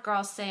lot of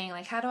girls saying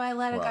like, "How do I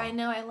let a guy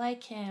know I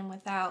like him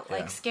without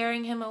like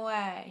scaring him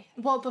away?"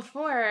 Well,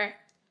 before,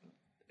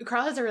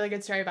 Carl has a really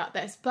good story about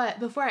this, but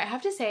before, I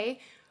have to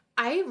say,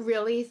 I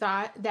really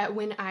thought that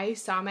when I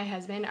saw my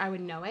husband, I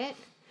would know it.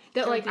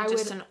 That like I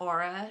just would an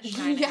aura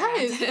shining.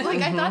 Yes, like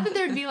I thought that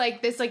there would be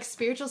like this like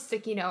spiritual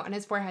sticky note on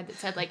his forehead that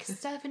said like,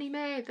 "Stephanie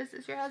May, this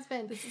is your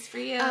husband. This is for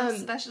you.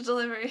 Special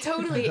delivery."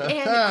 Totally.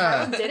 And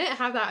Carl didn't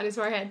have that on his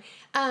forehead.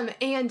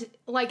 And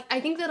like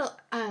I think that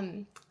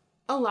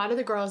a lot of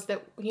the girls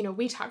that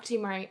we talk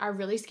to are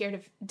really scared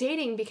of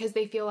dating because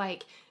they feel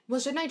like, well,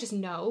 shouldn't I just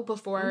know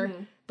before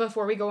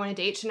we go on a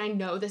date? Shouldn't I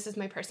know this is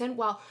my person?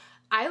 Well,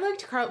 I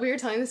looked Carl. We were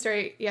telling the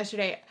story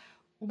yesterday.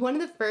 One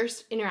of the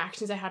first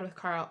interactions I had with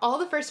Carl, all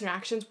the first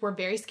interactions were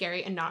very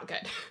scary and not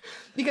good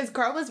because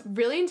Carl was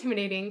really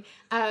intimidating.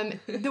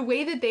 The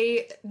way that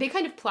they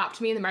kind of plopped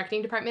me in the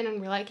marketing department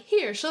and were like,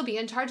 "Here, she'll be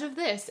in charge of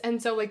this."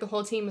 And so like the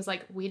whole team was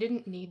like, "We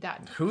didn't need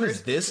that." Who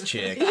is this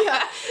chick?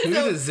 Yeah. Who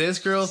does this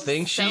girl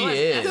think she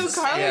is? So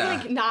Carl was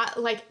like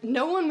not like,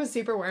 no one was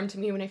super warm to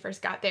me when I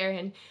first got there,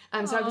 and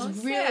so I was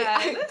really.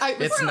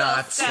 It's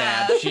not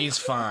sad. She's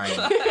fine.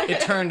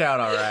 It turned out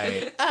all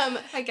right. I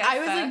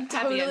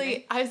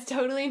was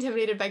totally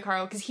intimidated by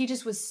Carl because he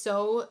just was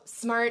so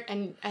smart,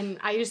 and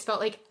I just felt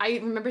like I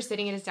remember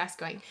sitting at his desk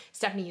going,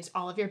 "Stephanie, use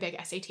all of your big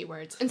SAT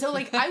words." And so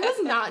like I was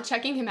not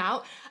checking him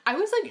out. I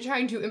was like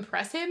trying to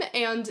impress him,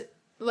 and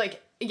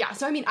like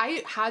so I mean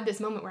I had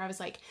this moment where I was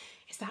like,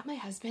 "Is that my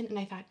husband?" And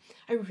I thought,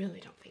 I really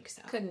don't think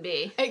so. Couldn't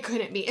be. It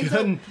couldn't be. And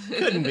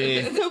couldn't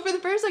be. So for the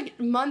first like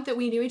month that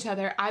we knew each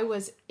other, I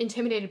was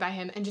intimidated by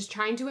him and just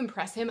trying to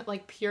impress him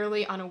like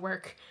purely on a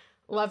work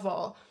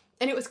level.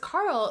 And it was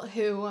Carl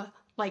who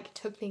like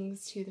took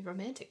things to the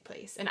romantic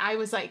place, and I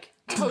was like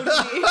totally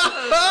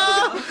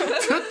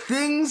took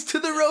things to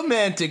the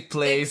romantic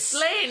place.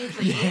 Explain,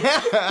 please.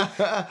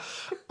 Yeah.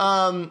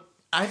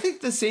 I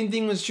think the same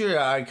thing was true.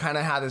 I kind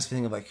of had this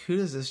feeling of like, who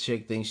does this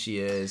chick think she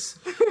is?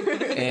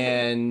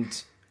 And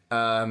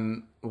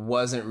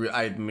was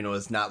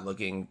not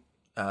looking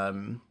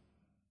to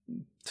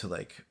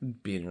like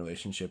be in a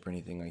relationship or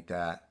anything like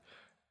that.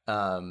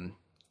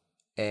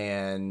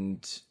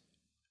 And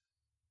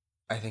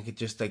I think it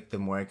just like the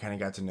more I kind of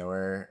got to know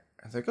her,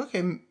 I was like,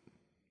 okay,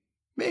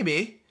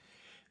 maybe.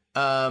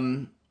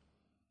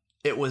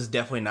 It was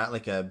definitely not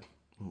like a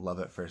love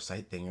at first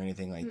sight thing or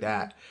anything like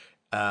that.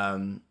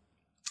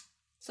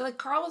 So like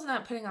Carl was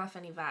not putting off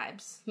any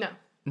vibes.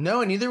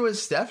 No, and neither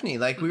was Stephanie.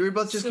 Like we were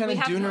both just kind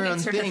of doing our own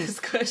thing. We were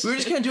just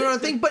kind of doing our own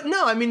thing. But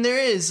no, I mean there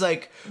is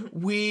like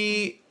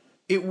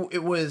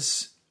it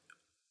was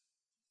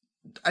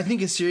I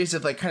think, a series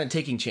of like kind of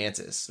taking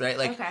chances, right?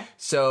 Like, Okay.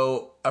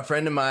 so a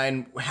friend of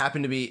mine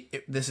happened to be,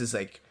 this is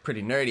like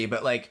pretty nerdy,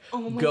 but like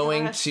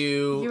going gosh. to,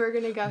 You were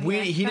gonna go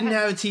here. he Go didn't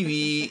ahead. have a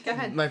TV. Go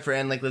ahead. My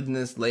friend like lived in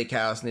this lake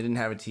house and they didn't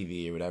have a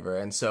TV or whatever.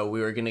 And so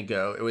we were going to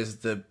go, it was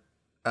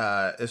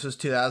this was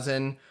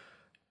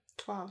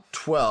 2012.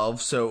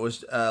 12. So it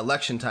was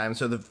election time.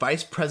 So the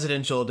vice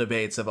presidential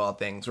debates of all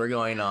things were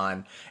going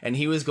on. And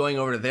he was going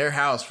over to their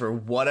house for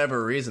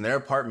whatever reason, their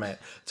apartment,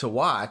 to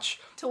watch.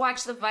 To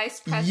watch the vice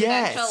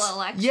presidential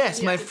election.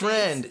 Yes, my debates.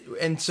 friend.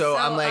 And so,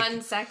 I'm like,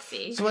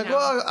 unsexy. so I'm like,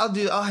 well,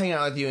 I'll hang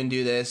out with you and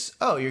do this.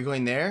 Oh, you're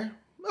going there?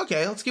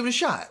 Okay, let's give it a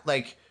shot.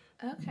 Like,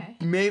 Okay.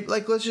 maybe,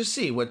 like, let's just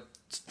see what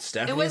It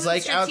Stephanie's wasn't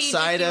like strategic.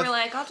 outside You of. were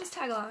like, I'll just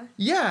tag along.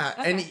 Yeah,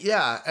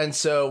 and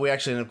so we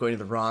actually ended up going to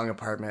the wrong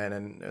apartment,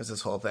 and it was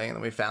this whole thing, and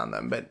then we found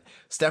them. But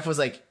Steph was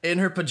like in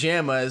her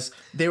pajamas.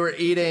 They were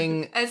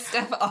eating. As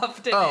Steph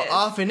often Oh, is.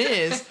 often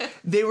is.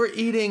 They were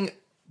eating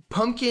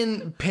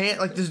pumpkin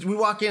we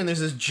walk in and there's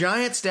this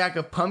giant stack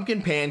of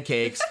pumpkin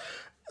pancakes.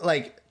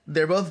 Like,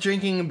 they're both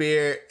drinking a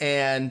beer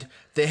and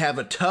they have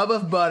a tub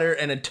of butter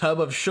and a tub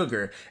of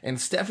sugar. And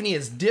Stephanie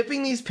is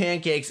dipping these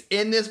pancakes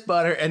in this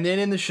butter and then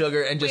in the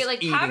sugar and just Wait,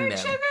 like eating powdered them.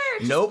 sugar or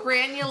just Nope.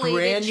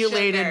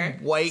 granulated sugar?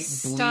 white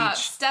Stop.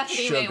 bleach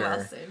Stephanie Mae sugar.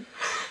 Wilson.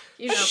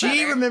 You know She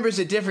better. remembers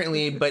it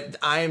differently, but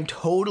I am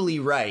totally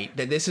right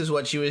that this is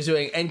what she was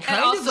doing, and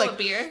kind also of like a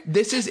beer?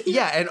 This is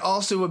and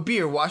also a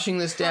beer. Washing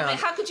this down. Wait,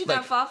 how could you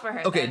not fall for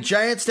her? Okay, then?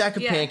 giant stack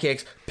of Yeah.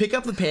 pancakes. Pick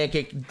up the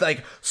pancake,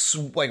 like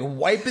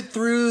wipe it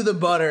through the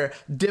butter,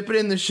 dip it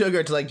in the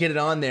sugar to like get it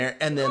on there,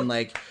 and then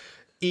like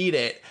eat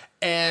it.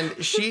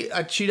 And she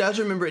does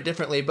remember it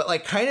differently, but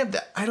like kind of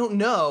I don't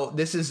know.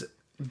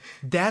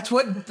 That's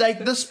what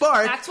like the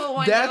spark. That's what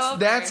won you over.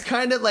 That's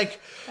kind of like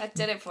That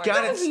did it for got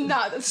you. it That's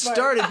not the spark.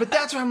 started. But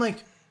that's where I'm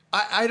like.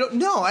 I don't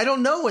know. I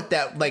don't know what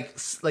that like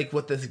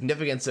what the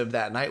significance of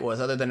that night was,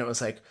 other than it was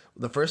like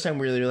the first time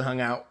we really hung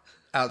out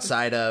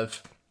outside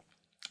of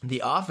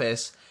the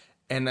office,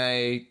 and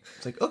I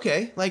was like,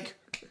 okay, like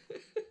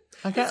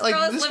I got like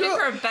girl is living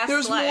her best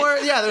There's life. more.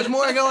 Yeah, there's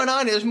more going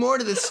on. There's more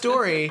to this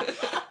story,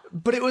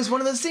 but it was one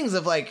of those things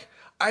of like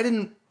I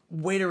didn't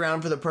wait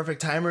around for the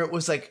perfect time, or it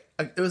was like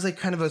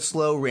kind of a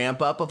slow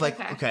ramp up of like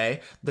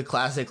okay, the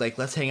classic like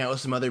let's hang out with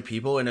some other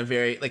people in a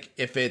very like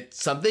if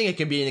it's something it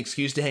can be an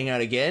excuse to hang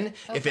out again.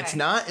 If it's Okay.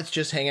 not, it's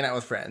just hanging out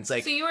with friends.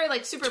 Like So you were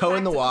like super toe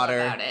in the practical water.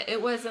 about it.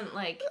 It wasn't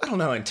like I don't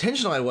know how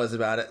intentional I was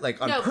about it,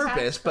 like on no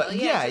purpose, practical.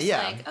 but yeah.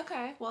 just like,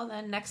 okay, well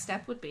then next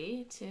step would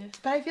be to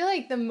But I feel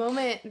like the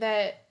moment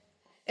that,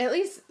 at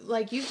least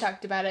like you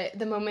talked about it,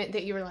 the moment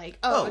that you were like,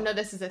 oh, no,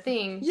 this is a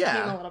thing,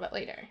 Yeah. came a little bit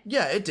later.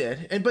 Yeah, it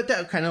did, but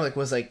that kind of like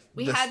was like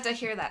we the, had to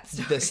hear that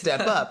story. the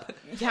step up.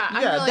 Yeah,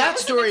 I'm Yeah, really, that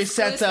It's an story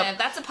sets up. exclusive.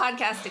 That's a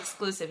podcast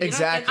exclusive. You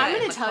Exactly. Don't I'm get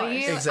gonna that tell in the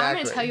you. course. I'm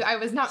Exactly. gonna tell you. I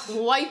was not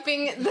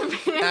wiping the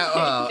pancakes. If you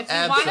want a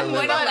absolutely.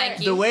 boy to like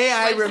you, The way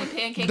I slice some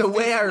pancakes the through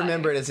way I some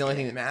remember butter. it is the only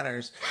thing that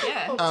matters.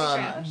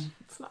 Yeah.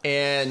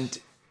 And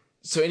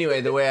so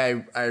anyway, the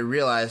way I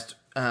realized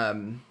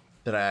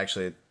that I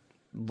actually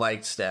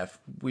liked Steph,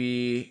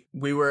 we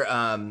were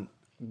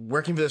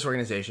working for this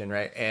organization,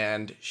 right?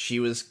 And she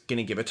was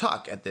gonna give a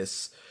talk at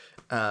this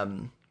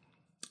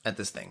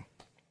thing.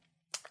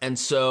 And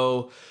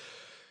so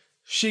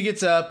she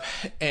gets up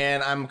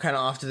and I'm kind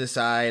of off to the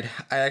side.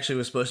 I actually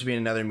was supposed to be in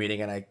another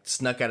meeting and I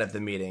snuck out of the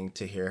meeting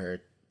to hear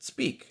her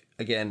speak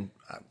again,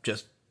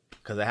 just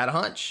because I had a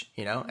hunch,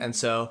 you know? And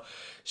so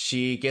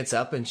she gets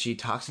up and she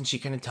talks and she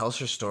kind of tells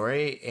her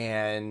story,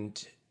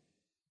 and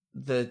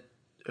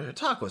her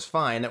talk was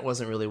fine. It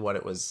wasn't really what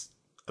it was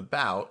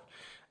about.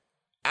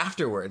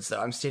 Afterwards,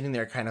 though, I'm standing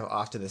there kind of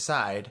off to the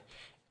side,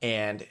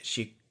 and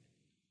she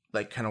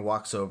like kind of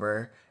walks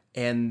over,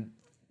 and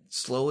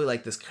slowly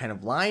like this kind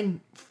of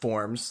line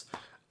forms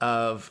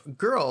of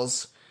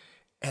girls,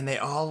 and they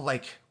all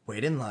like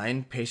wait in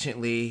line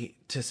patiently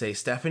to say,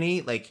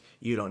 Stephanie, like,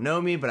 you don't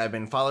know me, but I've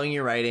been following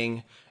your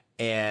writing,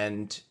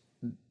 and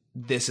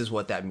this is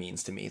what that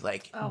means to me.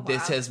 Like,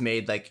 this has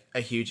made like a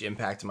huge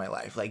impact in my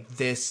life. Like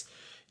this,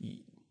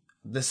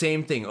 the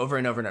same thing over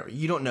and over and over.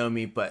 You don't know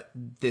me, but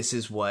this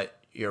is what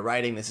you're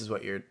writing. This is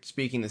what you're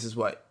speaking. This is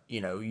what,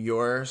 you know,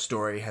 your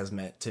story has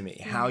meant to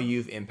me, how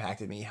you've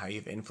impacted me, how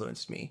you've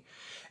influenced me.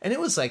 And it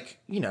was like,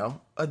 you know,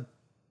 a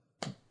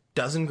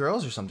dozen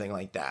girls or something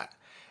like that.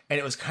 And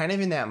it was kind of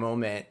in that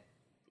moment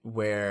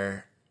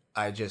where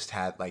I just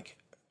had like,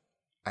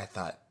 I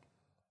thought,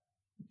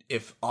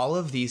 if all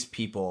of these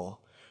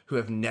people who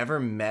have never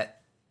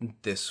met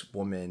this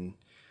woman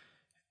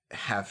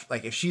have,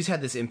 like, if she's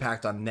had this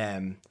impact on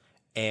them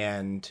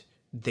and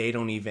they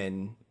don't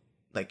even,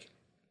 like,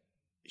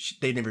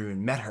 they never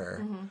even met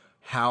her,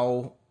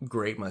 how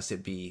great must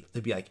it be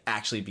to be, like,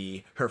 actually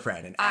be her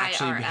friend and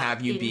actually IRL,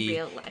 have you in be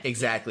real life.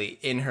 exactly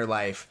in her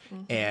life.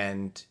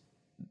 And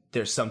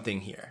there's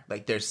something here.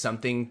 Like, there's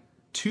something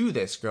to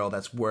this girl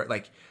that's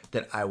like,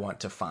 that I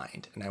want to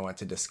find and I want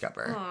to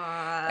discover.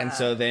 And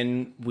so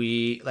then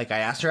I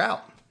asked her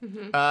out.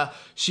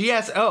 She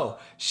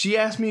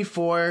asked me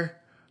for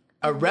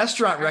a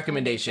restaurant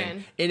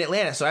recommendation in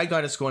Atlanta. So I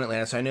got to school in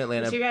Atlanta, so I knew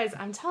Atlanta. But you guys,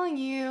 I'm telling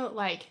you,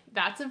 like,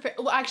 that's a...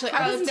 Well, actually,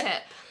 Pro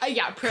tip.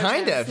 Pro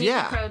kind tip. of, Sneaky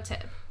yeah. pro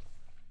tip.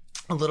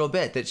 A little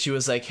bit, that she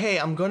was like, hey,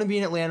 I'm going to be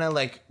in Atlanta.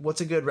 Like,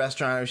 what's a good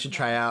restaurant we should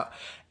try out?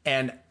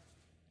 And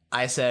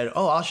I said,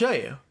 oh, I'll show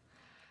you.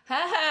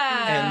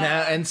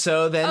 And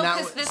so then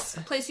because this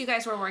place you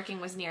guys were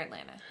working was near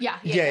Atlanta. Yeah.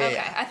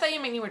 Okay. I thought you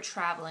meant you were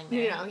traveling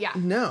there.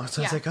 No,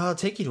 so I was like, oh, I'll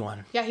take you to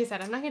one. Yeah, he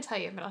said, I'm not going to tell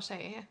you, but I'll show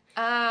you.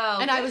 Oh.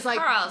 And I was like,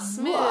 Carl,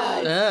 smooth.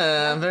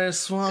 Yeah, very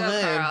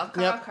suave.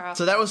 Carl.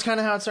 So that was kind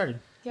of how it started.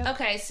 Yep.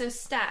 Okay, so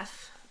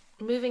Steph,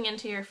 moving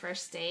into your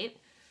first date,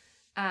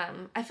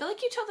 I feel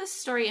like you told this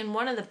story in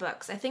one of the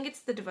books. I think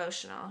it's the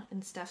devotional,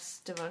 in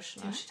Steph's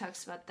devotional. She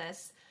talks about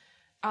this.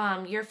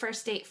 Your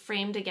first date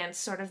framed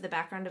against sort of the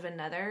background of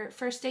another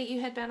first date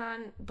you had been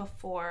on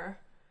before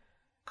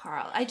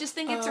Carl. I just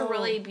think it's a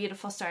really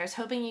beautiful story. I was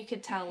hoping you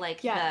could tell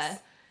like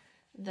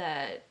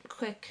the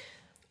quick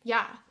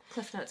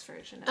Cliff Notes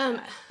version of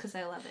that, because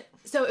I love it.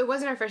 So it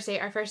wasn't our first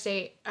date. Our first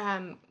date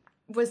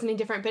wasn't any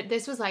different, but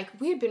this was like,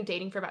 we had been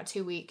dating for about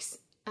 2 weeks.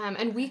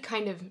 And we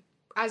kind of,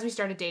 as we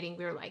started dating,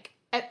 we were like,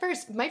 at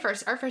first,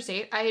 our first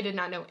date, I did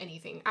not know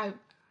anything.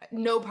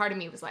 No part of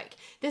me was like,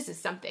 this is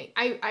something.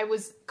 I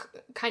was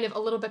kind of a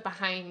little bit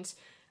behind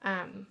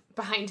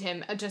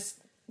him. I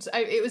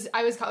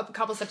was a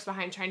couple steps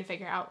behind, trying to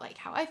figure out like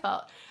how I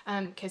felt,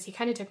 because he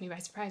kind of took me by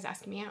surprise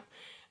asking me out.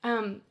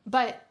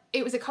 But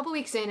it was a couple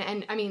weeks in,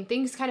 and I mean,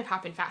 things kind of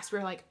happened fast. We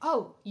were like,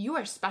 oh, you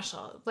are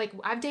special. Like,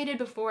 I've dated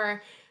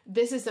before.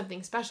 This is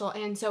something special.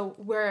 And so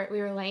we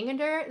were laying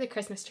under the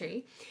Christmas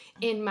tree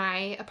in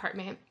my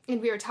apartment,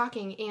 and we were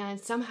talking, and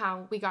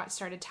somehow we got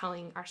started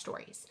telling our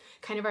stories,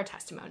 kind of our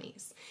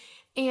testimonies.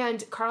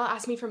 And Carl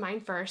asked me for mine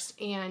first,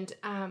 and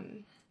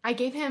I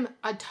gave him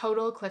a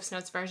total Cliff's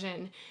Notes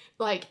version,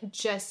 like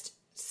just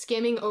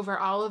skimming over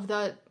all of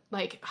the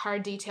like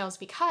hard details,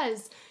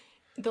 because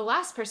the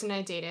last person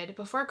I dated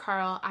before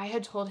Carl, I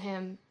had told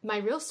him my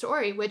real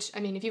story, which, I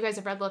mean, if you guys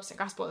have read Lipstick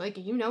Gospel, like,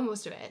 you know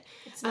most of it.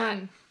 It's not.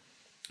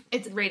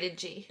 It's rated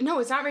G. No,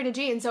 it's not rated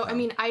G. And so, I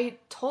mean, I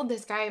told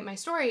this guy my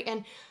story,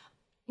 and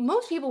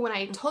most people, when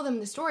I told them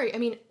the story, I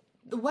mean,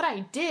 what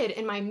I did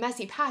in my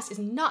messy past is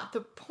not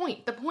the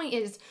point. The point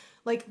is,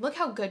 like, look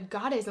how good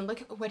God is, and look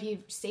what he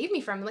saved me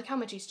from, and look how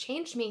much he's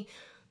changed me.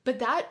 But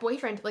that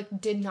boyfriend,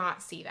 like, did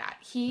not see that.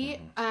 He,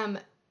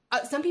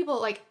 some people,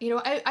 like, you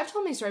know, I've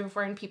told my story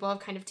before, and people have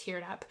kind of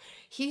teared up.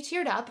 He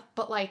teared up,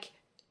 but, like,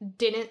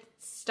 didn't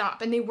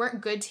stop. And they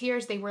weren't good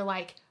tears. They were,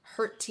 like,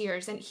 hurt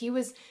tears. And he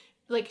was,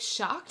 like,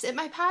 shocked at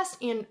my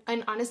past, and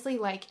honestly,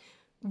 like,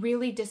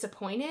 really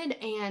disappointed.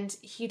 And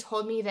he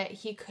told me that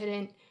he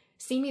couldn't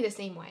see me the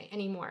same way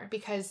anymore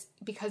because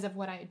of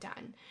what I had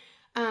done.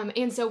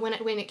 And so when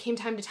it came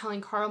time to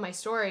telling Carl my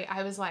story,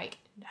 I was like,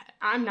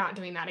 I'm not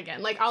doing that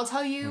again. Like, I'll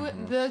tell you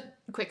the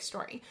quick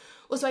story.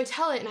 Well, so I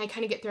tell it, and I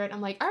kind of get through it.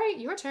 I'm like, all right,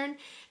 your turn.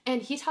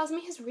 And he tells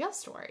me his real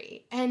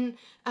story, and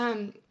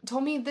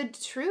told me the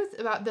truth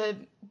about the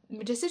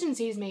decisions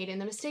he's made and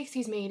the mistakes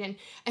he's made.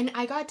 And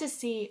I got to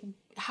see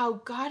how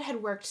God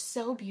had worked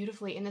so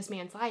beautifully in this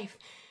man's life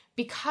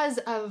because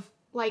of,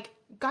 like,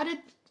 God had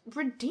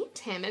redeemed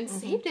him and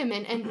saved him,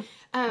 and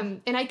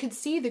I could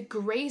see the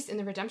grace and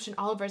the redemption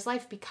all over his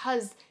life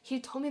because he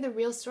told me the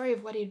real story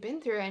of what he'd been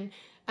through.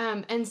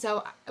 And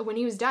so when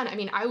he was done, I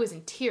mean, I was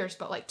in tears,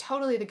 but, like,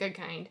 totally the good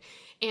kind.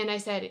 And I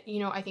said, you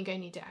know, I think I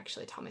need to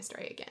actually tell my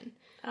story again.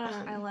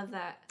 I love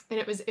that. And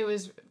it was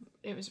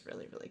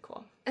really, really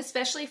cool.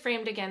 Especially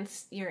framed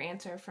against your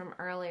answer from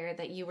earlier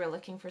that you were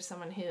looking for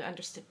someone who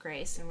understood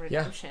grace and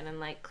redemption,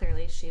 and, like,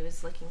 clearly she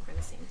was looking for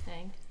the same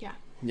thing. Yeah.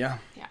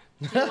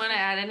 Do you want to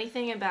add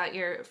anything about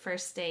your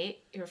first date,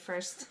 your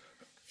first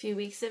few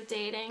weeks of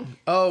dating?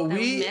 Oh,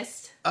 we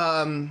missed.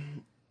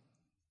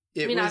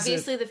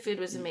 Obviously the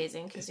food was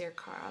amazing because you're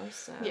Carl,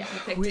 so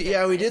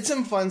we did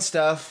some fun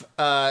stuff.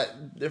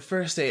 The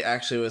first date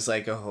actually was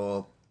like a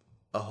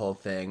whole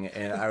thing,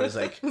 and I was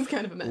like, it was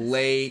kind of a mess.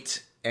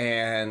 Late,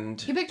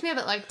 and he picked me up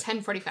at like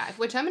 10:45,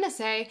 which I'm gonna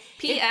say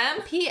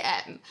PM.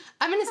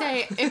 I'm gonna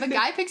say if a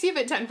guy picks you up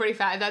at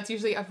 10:45, that's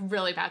usually a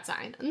really bad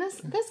sign. In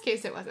this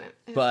case, it wasn't.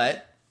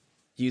 But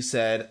you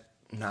said,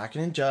 I'm not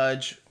gonna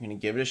judge. I'm gonna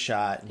give it a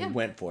shot, and you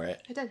went for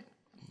it. I did.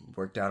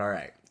 Worked out all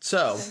right.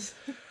 So.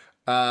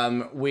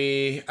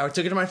 I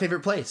took it to my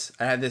favorite place.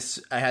 I had this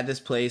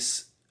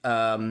place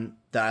that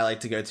I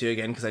like to go to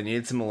again because I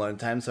needed some alone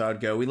time. So I would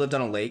go. We lived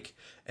on a lake,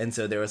 and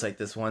so there was like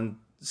this one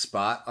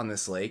spot on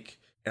this lake,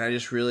 and I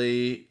just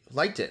really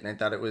liked it, and I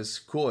thought it was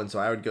cool. And so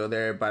I would go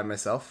there by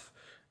myself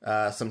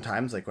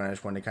sometimes, like when I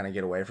just wanted to kind of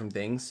get away from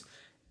things,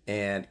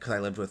 and because I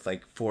lived with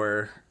like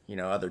 4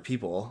 other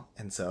people,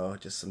 and so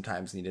just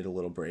sometimes needed a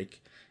little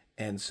break.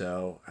 And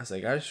so I was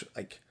like,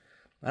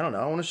 I don't know,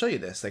 I want to show you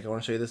this. Like, I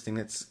want to show you this thing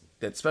that's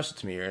special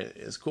to me or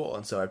is cool.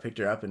 And so I picked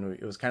her up, and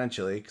it was kind of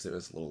chilly because it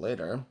was a little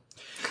later.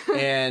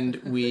 And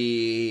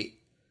we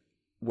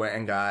went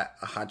and got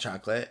a hot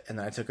chocolate, and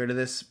then I took her to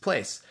this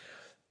place.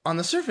 on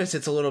the surface,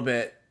 it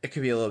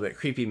could be a little bit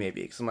creepy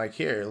maybe. Because I'm like,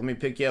 here, let me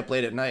pick you up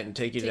late at night and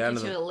take you down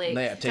to the lake.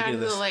 Yeah, Down to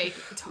the lake.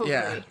 Totally.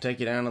 Yeah, take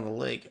you down to the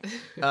lake.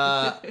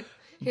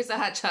 Here's a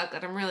hot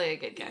chocolate. I'm really a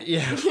good guy.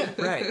 Yeah,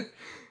 right.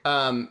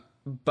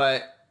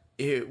 But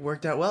it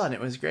worked out well and it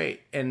was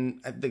great.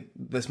 And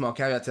the small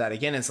caveat to that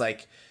again is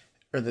like,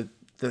 or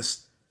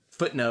this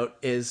footnote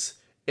is,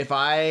 if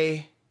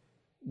I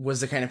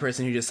was the kind of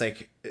person who just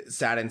like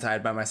sat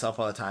inside by myself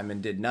all the time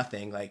and did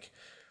nothing, like,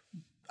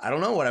 I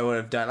don't know what I would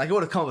have done. Like, I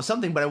would have come up with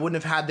something, but I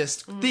wouldn't have had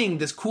this thing,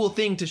 this cool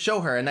thing to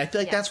show her. And I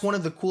feel like that's one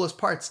of the coolest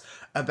parts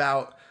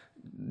about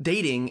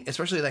dating,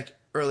 especially like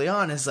early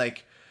on, is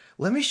like,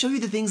 let me show you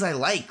the things I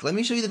like. Let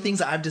me show you the things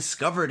that I've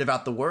discovered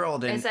about the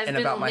world and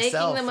about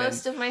myself. Making the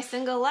most of my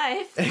single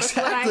life.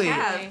 Exactly. Look what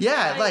I have.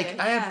 Yeah, like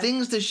I have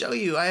things to show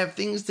you. I have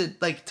things to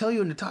like tell you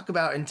and to talk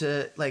about and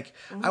to like,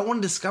 I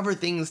want to discover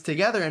things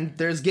together, and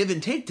there's give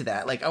and take to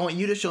that. Like, I want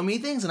you to show me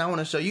things and I want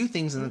to show you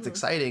things, and it's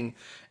exciting.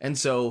 And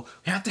so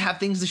we have to have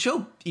things to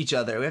show each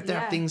other. We have to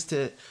have things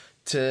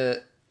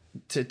to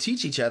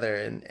teach each other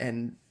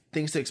and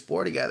things to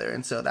explore together.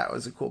 And so that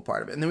was a cool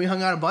part of it. And then we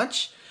hung out a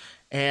bunch,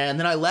 and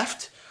then I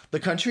left the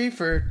country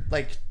for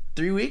like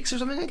 3 weeks or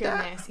something like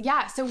that.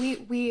 Yeah, so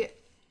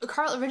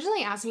Carl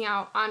originally asked me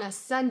out on a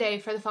Sunday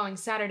for the following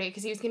Saturday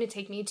because he was going to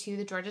take me to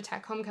the Georgia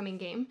Tech homecoming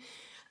game.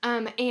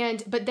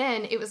 But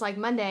then it was like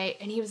Monday,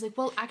 and he was like,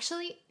 well,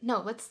 actually, no,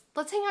 let's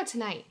hang out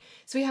tonight.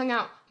 So we hung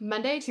out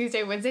Monday,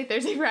 Tuesday, Wednesday,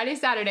 Thursday, Friday,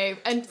 Saturday.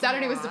 And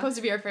Saturday was supposed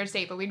to be our first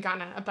date, but we'd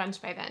gone on a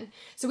bunch by then.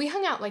 So we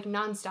hung out like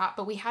nonstop,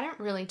 but we hadn't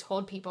really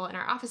told people in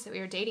our office that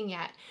we were dating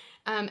yet.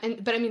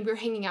 But I mean, we were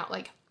hanging out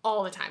like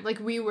all the time. Like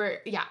we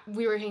were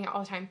hanging out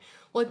all the time.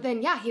 Well,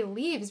 then, he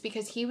leaves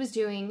because he was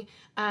doing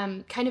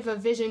kind of a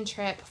vision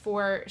trip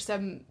for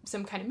some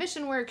kind of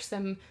mission work,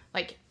 some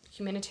like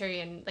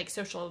humanitarian, like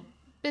social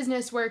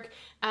business work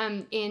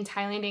in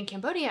Thailand and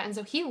Cambodia. And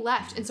so he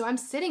left. And so I'm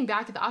sitting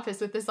back at the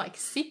office with this like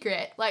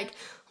secret, like,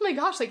 oh my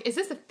gosh, like, is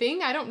this a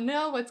thing? I don't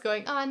know what's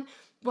going on.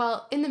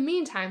 Well, in the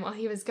meantime, while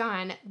he was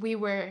gone, we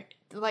were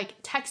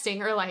like texting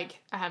or like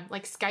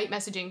Skype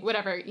messaging,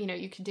 whatever,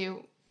 you could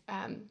do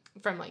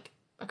from like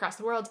across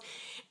the world.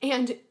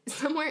 And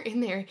somewhere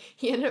in there,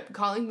 he ended up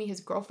calling me his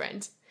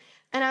girlfriend.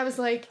 And I was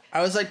like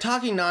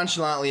talking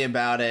nonchalantly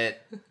about it.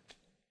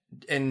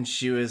 And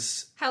she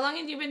was... How long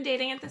had you been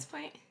dating at this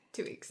point?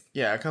 2 weeks.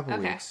 Yeah, a couple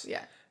weeks.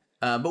 Yeah.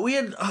 But we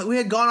had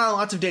gone on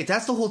lots of dates.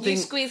 That's the whole thing.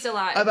 You squeezed a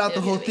lot about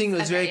the whole thing. It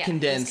was very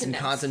condensed and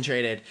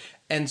concentrated.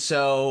 And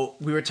so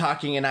we were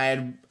talking,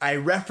 and I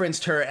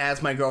referenced her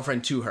as my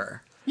girlfriend to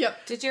her.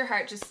 Yep. Did your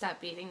heart just stop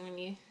beating when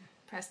you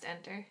pressed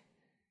enter?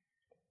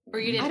 Or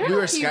you didn't? We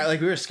were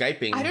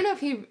Skyping. I don't know if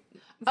he...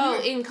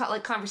 in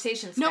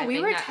conversations. No, we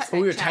were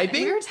typing.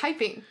 We were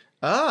typing.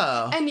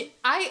 Oh. And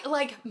I,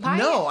 like,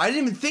 No, I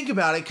didn't even think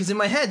about it, because in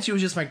my head, she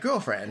was just my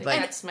girlfriend. Like,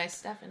 that's my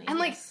Stephanie. And,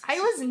 like,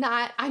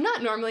 I'm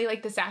not normally,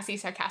 like, the sassy,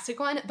 sarcastic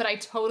one, but I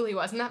totally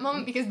was in that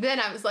moment, because then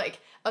I was like,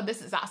 oh,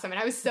 this is awesome. And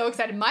I was so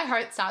excited. My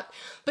heart stopped.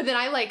 But then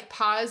I, like,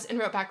 paused and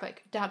wrote back,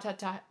 like, ...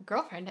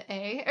 girlfriend,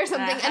 eh? Or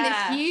something. And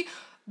then he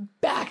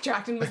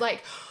backtracked and was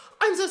like...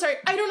 I'm so sorry.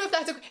 I don't know if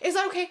that's okay. Is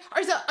that okay?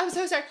 I'm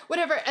so sorry.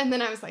 Whatever. And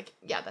then I was like,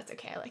 yeah, that's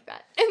okay. I like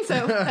that. And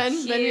so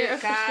then we're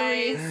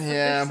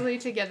officially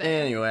together.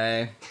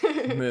 Anyway,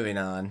 moving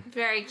on.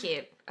 Very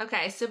cute.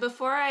 Okay, so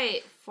before I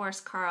force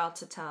Carl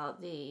to tell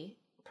the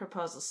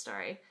proposal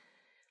story,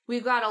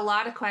 we've got a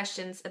lot of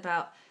questions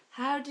about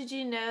how did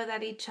you know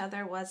that each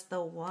other was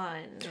the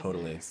one?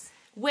 Totally.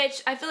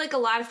 Which I feel like a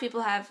lot of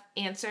people have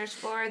answers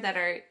for that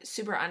are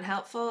super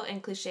unhelpful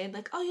and cliched,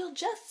 like, oh, you'll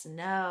just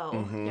know.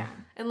 Mm-hmm. Yeah.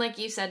 And like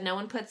you said, no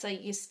one puts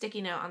a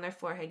sticky note on their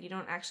forehead. You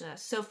don't actually know.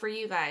 So for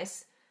you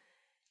guys,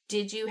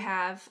 did you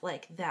have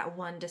like that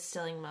one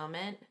distilling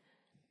moment?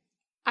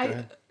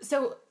 I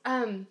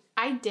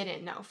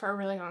didn't know for a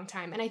really long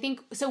time. And I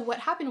think, so what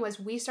happened was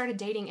we started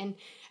dating and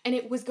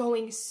it was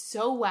going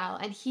so well.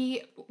 And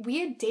we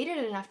had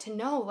dated enough to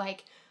know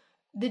like,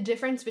 the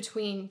difference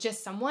between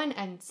just someone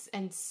and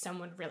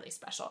someone really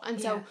special.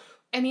 And so,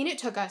 I mean, it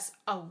took us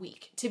a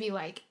week to be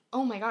like,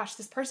 oh my gosh,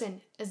 this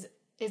person is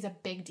a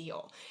big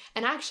deal.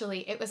 And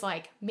actually, it was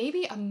like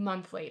maybe a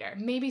month later,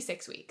 maybe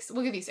 6 weeks.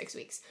 We'll give you 6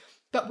 weeks.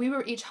 But we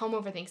were each home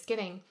over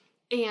Thanksgiving,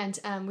 and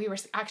we were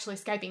actually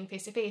Skyping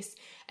face to face.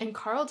 And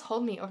Carl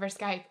told me over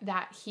Skype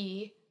that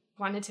he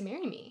wanted to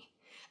marry me.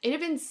 It had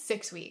been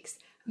 6 weeks.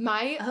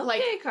 My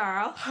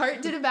Carl.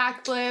 heart did a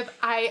backflip.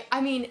 I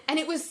mean, and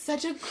it was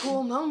such a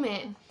cool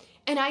moment.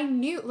 And I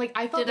knew, like,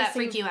 I felt. Did that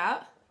freak you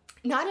out?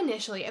 Not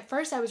initially. At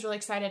first, I was really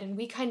excited, and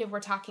we kind of were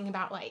talking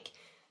about like,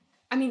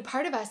 I mean,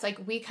 part of us, like,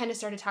 we kind of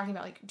started talking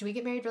about like, do we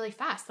get married really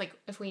fast? Like,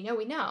 if we know,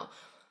 we know.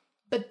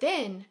 But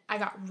then I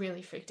got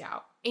really freaked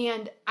out,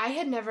 and I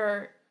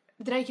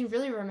can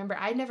really remember,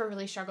 I'd never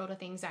really struggled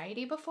with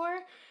anxiety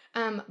before,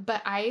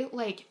 but I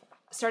like.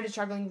 Started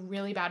struggling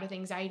really bad with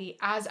anxiety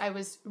as I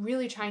was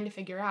really trying to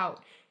figure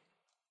out,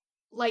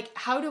 like,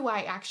 how do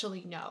I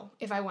actually know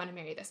if I want to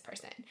marry this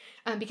person?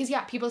 Because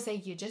people say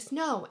you just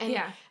know,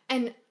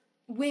 and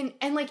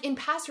like in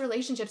past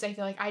relationships, I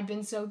feel like I'd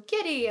been so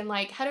giddy and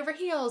like head over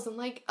heels and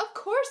like, of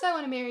course I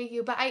want to marry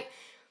you. But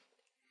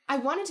I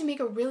wanted to make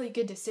a really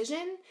good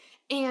decision,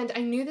 and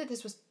I knew that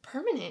this was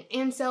permanent.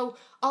 And so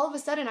all of a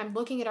sudden I'm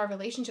looking at our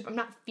relationship. I'm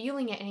not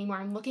feeling it anymore.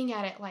 I'm looking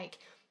at it like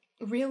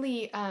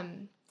really,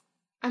 I'm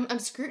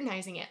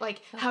scrutinizing it.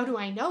 Like, how do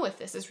I know if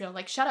this is real?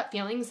 Like, shut up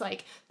feelings.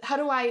 Like, how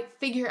do I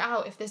figure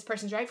out if this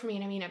person's right for me?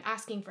 And I mean, I'm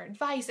asking for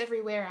advice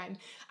everywhere.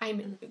 I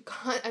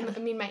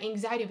mean, my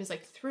anxiety was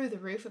like through the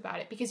roof about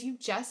it, because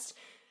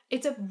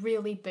it's a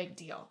really big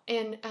deal.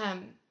 And,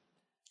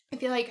 I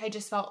feel like I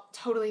just felt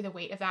totally the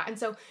weight of that. And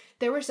so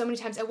there were so many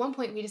times, at one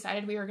point we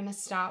decided we were going to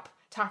stop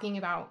talking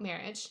about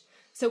marriage.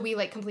 So we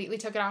like completely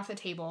took it off the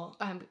table.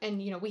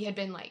 And you know, we had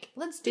been like,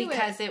 let's do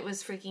because it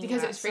was freaking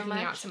because it was freaking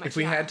me out so much. If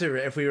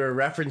we were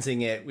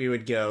referencing it, we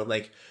would go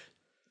like,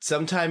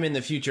 sometime in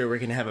the future we're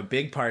gonna have a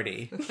big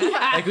party.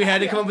 Like we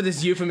had to come up with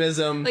this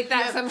euphemism like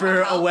that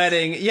for a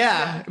wedding.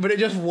 Yeah, but it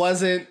just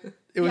wasn't.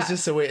 It was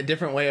just a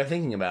different way of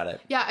thinking about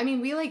it. Yeah, I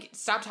mean, we like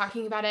stopped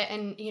talking about it,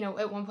 and you know,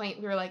 at one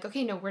point we were like,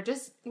 okay, no, we're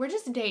just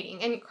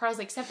dating. And Carl's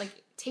like, Steph,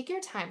 like, take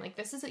your time. Like,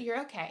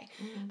 you're okay.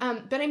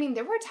 But I mean,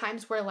 there were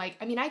times where like,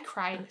 I mean, I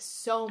cried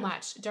so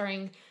much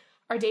during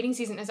our dating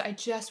season as I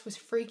just was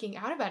freaking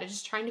out about it,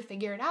 just trying to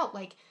figure it out.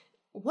 Like,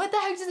 what the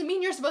heck does it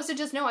mean you're supposed to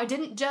just know? I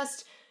didn't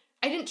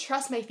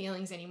trust my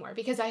feelings anymore,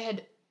 because I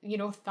had, you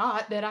know,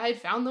 thought that I had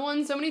found the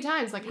one so many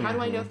times. Like, how do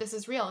I know if this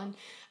is real?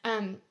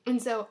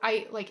 And so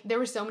I, like, there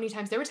were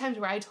times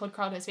where I told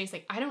Carl to his face,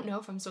 like, I don't know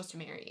if I'm supposed to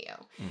marry you.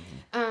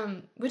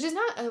 Which is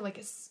not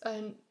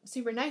a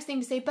super nice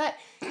thing to say, but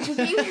the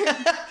thing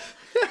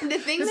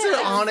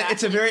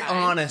it's a very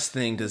honest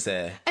thing to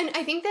say. And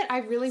I think that I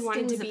really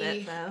wanted to be,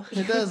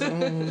 it does.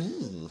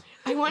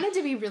 I wanted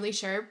to be really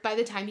sure. By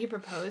the time he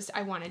proposed,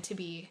 I wanted to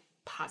be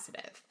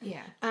positive.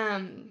 Yeah.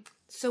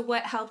 So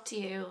what helped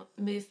you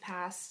move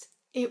past?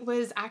 It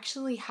was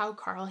actually how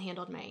Carl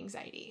handled my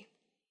anxiety,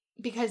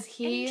 because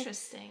he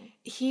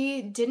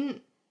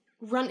didn't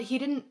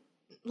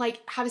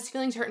like have his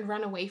feelings hurt and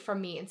run away from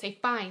me and say,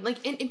 fine.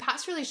 Like in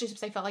past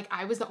relationships, I felt like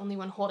I was the only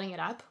one holding it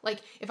up.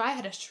 Like if I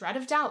had a shred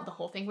of doubt, the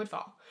whole thing would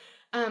fall.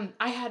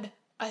 I had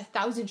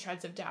 1,000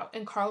 shreds of doubt,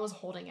 and Carl was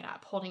holding it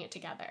up, holding it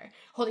together,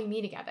 holding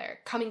me together,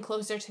 coming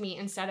closer to me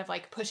instead of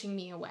like pushing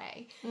me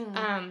away.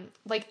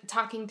 Like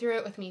talking through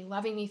it with me,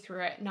 loving me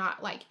through it,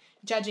 not like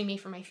judging me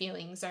for my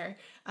feelings, or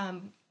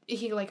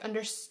he like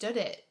understood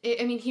it.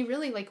 I mean, he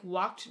really like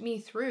walked me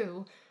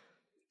through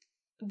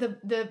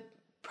the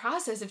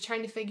process of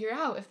trying to figure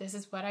out if this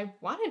is what I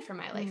wanted for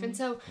my life. And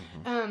so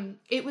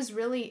it was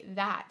really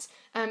that.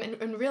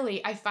 And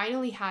really, I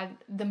finally had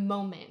the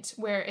moment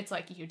where it's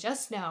like, you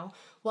just know.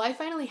 Well, I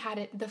finally had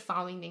it the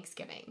following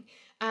Thanksgiving.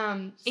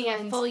 And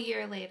a full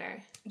year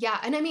later. Yeah.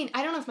 And I mean,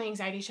 I don't know if my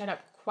anxiety showed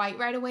up quite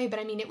right away, but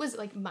I mean, it was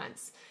like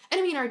months.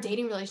 And I mean, our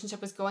dating relationship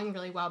was going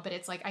really well, but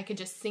it's like I could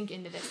just sink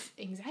into this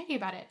anxiety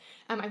about it.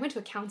 I went to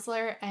a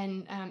counselor,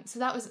 and so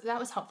that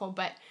was helpful.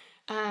 But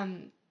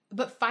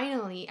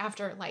finally,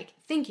 after like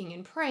thinking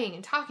and praying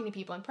and talking to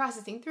people and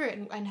processing through it,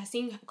 and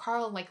seeing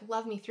Carl like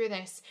love me through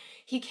this,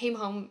 he came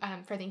home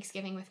for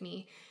Thanksgiving with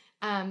me,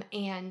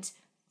 and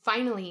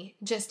finally,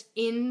 just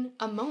in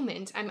a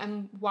moment,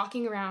 I'm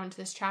walking around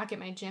this track at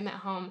my gym at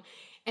home,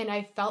 and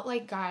I felt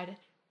like God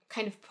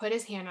kind of put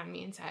his hand on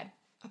me and said,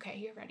 okay,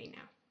 you're ready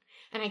now.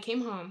 And I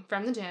came home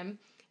from the gym,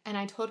 and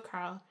I told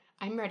Carl,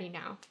 I'm ready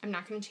now. I'm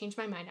not going to change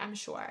my mind, I'm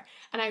sure.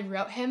 And I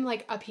wrote him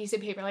like a piece of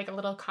paper, like a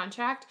little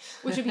contract,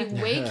 which would be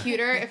way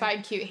cuter if I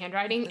had cute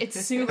handwriting. It's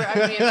super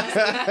ugly and messy.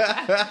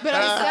 But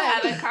I said,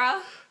 have it,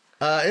 Carl?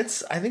 I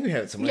think we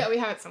have it somewhere. Yeah, we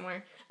have it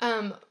somewhere.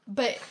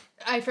 But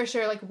I for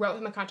sure like wrote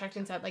him a contract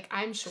and said, like,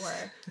 I'm sure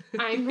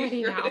I'm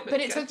ready now.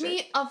 But it took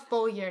me a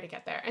full year to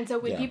get there. And so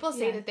when people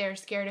say that they're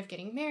scared of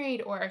getting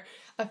married or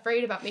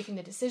afraid about making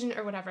the decision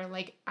or whatever,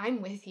 like,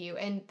 I'm with you.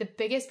 And the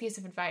biggest piece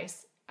of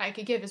advice I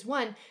could give is,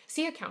 one,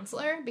 see a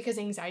counselor, because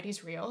anxiety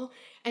is real.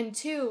 And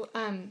two,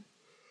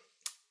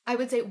 I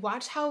would say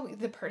watch how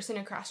the person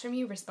across from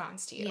you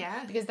responds to you.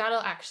 Yeah. Because that'll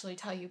actually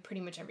tell you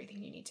pretty much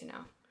everything you need to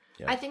know.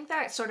 Yeah. I think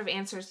that sort of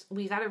answers,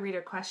 we got a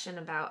reader question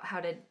about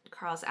how did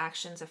Carl's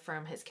actions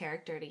affirm his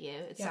character to you.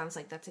 It sounds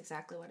like that's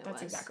exactly what it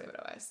was. That's exactly what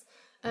it was.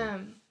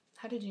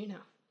 How did you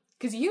know?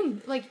 Because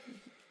you, like,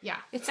 yeah.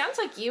 It sounds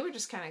like you were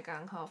just kind of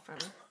gung-ho from...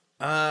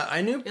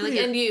 I knew pretty... You're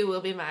like, and you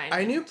will be mine.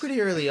 I knew pretty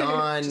early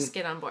on... Just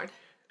get on board.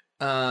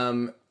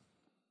 I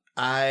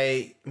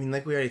mean,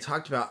 like we already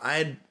talked about, I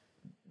had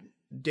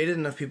dated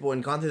enough people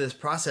and gone through this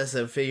process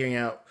of figuring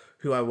out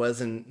who I was,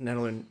 and not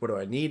only what do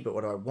I need, but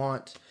what do I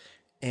want,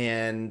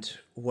 and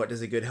what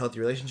does a good, healthy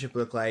relationship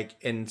look like.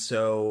 And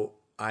so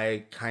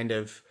I kind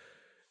of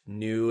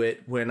knew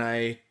it when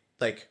I,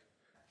 like,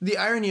 the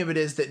irony of it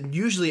is that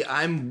usually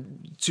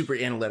I'm super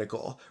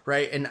analytical,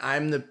 right? And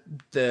I'm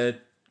the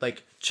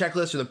like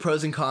checklist or the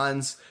pros and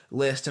cons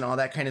list and all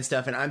that kind of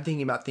stuff. And I'm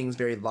thinking about things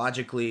very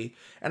logically.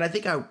 And I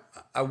think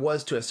I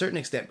was to a certain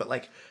extent, but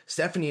like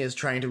Stephanie is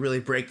trying to really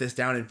break this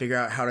down and figure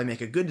out how to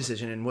make a good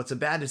decision and what's a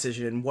bad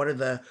decision and what are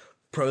the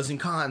pros and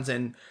cons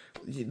and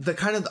the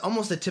kind of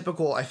almost the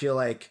typical, I feel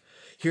like,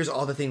 here's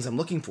all the things I'm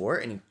looking for,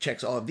 and he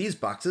checks all of these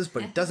boxes,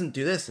 but it doesn't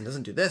do this and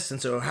doesn't do this.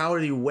 And so how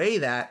do you weigh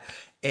that?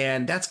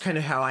 And that's kind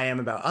of how I am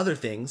about other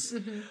things,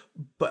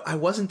 but I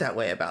wasn't that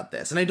way about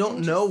this. And I don't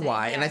know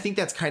why. Yeah. And I think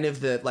that's kind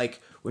of the,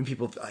 like, when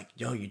people feel like,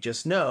 yo, you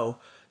just know.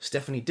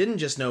 Stephanie didn't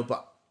just know,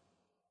 but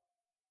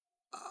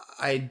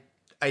I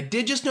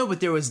did just know,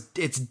 but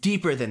it's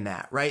deeper than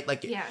that, right?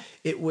 Like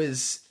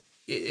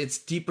it's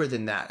deeper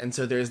than that. And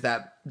so there's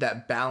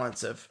that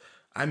balance of,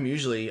 I would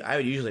usually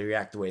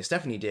react the way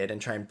Stephanie did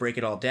and try and break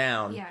it all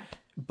down. Yeah.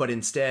 But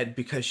instead,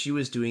 because she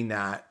was doing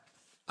that,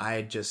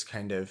 I just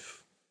kind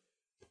of,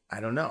 I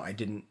don't know. I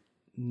didn't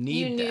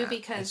need that. You knew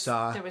because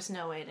there was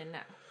no way to know.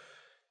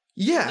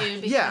 Yeah. You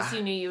knew because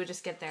you knew you would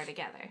just get there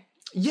together.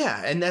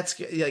 Yeah. And that's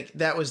like,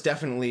 that was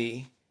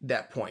definitely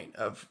that point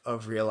of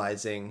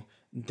realizing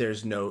there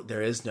is no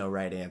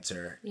right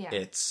answer. Yeah.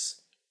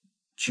 It's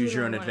choose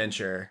your own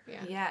adventure.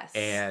 Yeah. Yes.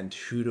 And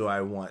who do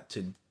I want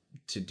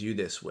to do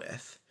this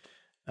with?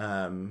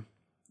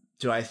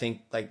 Do I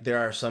think, like, there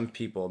are some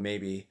people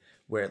maybe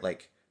where,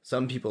 like,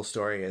 some people's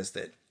story is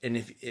that, and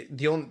if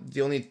the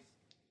only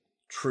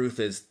truth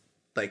is,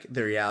 like,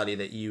 the reality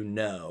that, you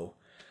know,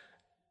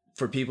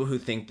 for people who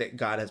think that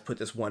God has put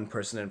this one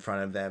person in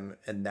front of them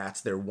and that's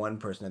their one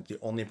person, that's the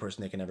only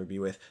person they can ever be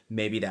with,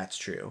 maybe that's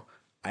true.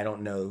 I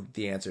don't know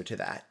the answer to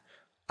that.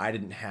 I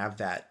didn't have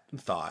that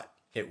thought.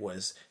 It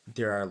was,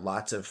 there are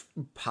lots of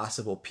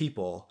possible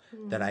people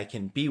that I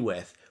can be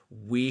with.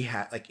 We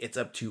have, like, it's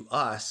up to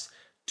us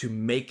to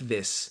make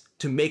this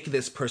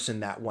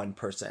person that one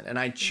person. And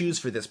I choose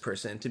for this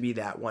person to be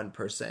that one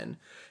person.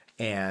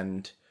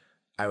 And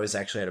I was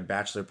actually at a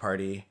bachelor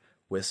party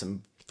with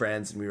some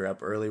friends, and we were up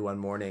early one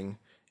morning,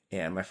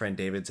 and my friend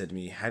David said to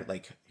me,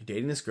 you're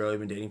dating this girl,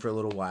 you've been dating for a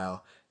little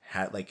while,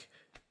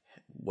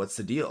 what's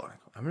the deal?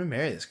 I'm going to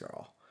marry this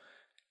girl.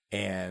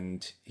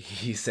 And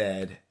he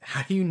said,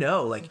 how do you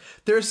know? Like,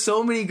 there are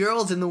so many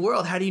girls in the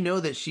world. How do you know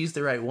that she's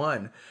the right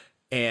one?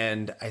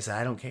 And I said,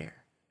 I don't care.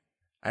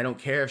 I don't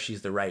care if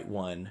she's the right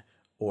one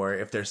or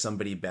if there's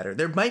somebody better.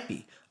 There might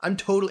be. I'm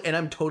totally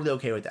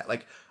okay with that.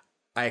 Like,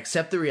 I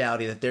accept the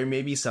reality that there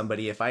may be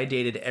somebody, if I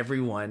dated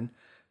everyone,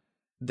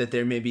 that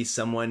there may be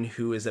someone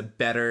who is a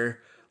better,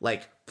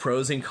 like,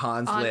 pros and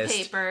cons on list.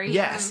 On paper,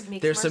 yes.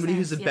 There's somebody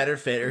who's a better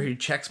fit or who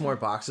checks more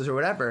boxes or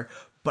whatever,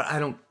 but I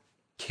don't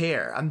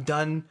care. I'm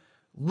done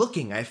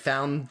looking. I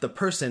found the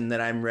person that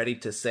I'm ready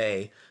to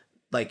say,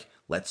 like,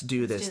 let's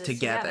do this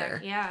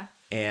together. Yeah.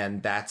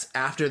 And that's,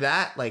 after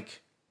that,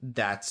 like,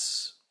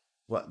 that's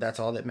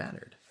all that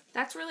mattered.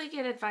 That's really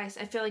good advice.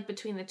 I feel like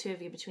between the two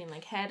of you, between,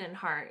 like, head and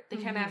heart, they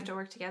kind of have to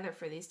work together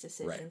for these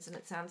decisions. Right. And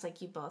it sounds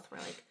like you both were,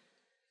 like,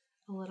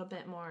 a little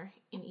bit more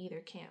in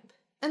either camp.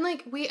 And,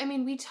 like,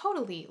 we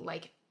totally,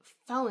 like,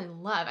 fell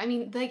in love. I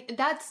mean, like,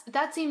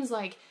 that seems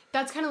like,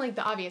 that's kind of, like,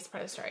 the obvious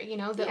part of the story, you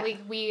know? That, like,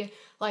 we,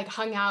 like,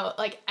 hung out,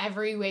 like,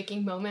 every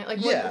waking moment.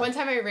 Like, one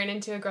time I ran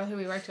into a girl who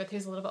we worked with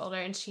who's a little bit older,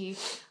 and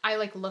I,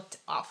 like, looked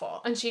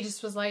awful. And she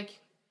just was like,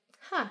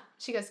 huh.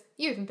 She goes,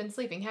 you haven't been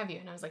sleeping, have you?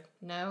 And I was like,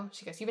 no.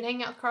 She goes, you've been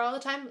hanging out with Carl all the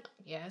time?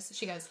 Yes.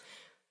 She goes,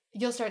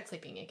 you'll start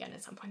sleeping again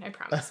at some point, I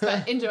promise,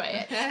 but enjoy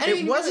it. And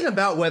it wasn't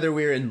about whether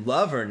we were in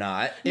love or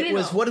not. It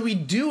was, what do we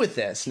do with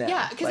this now?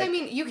 Yeah, because, like, I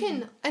mean, you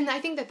can, and I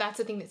think that's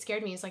the thing that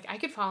scared me, is, like, I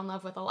could fall in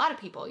love with a lot of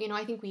people. You know,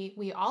 I think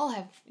we all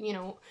have, you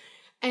know,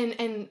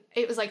 and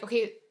it was like,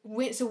 okay,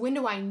 when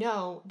do I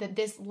know that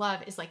this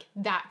love is, like,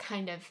 that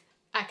kind of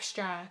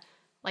extra,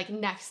 like,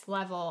 next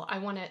level? I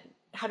want to,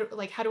 how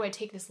do I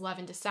take this love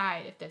and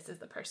decide if this is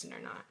the person or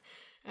not?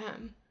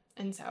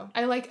 And so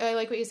I like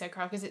what you said,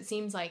 Carl, because it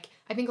seems like,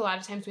 I think a lot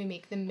of times we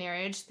make the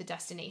marriage the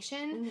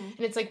destination. And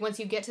it's like, once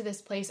you get to this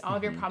place, all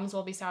of your problems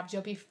will be solved.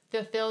 You'll be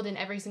fulfilled in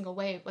every single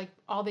way. Like,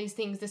 all these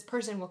things, this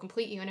person will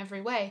complete you in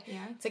every way.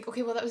 Yeah. It's like,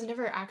 okay, well, that was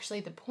never actually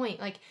the point.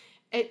 Like,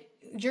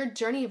 your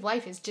journey of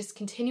life is just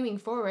continuing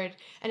forward.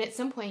 And at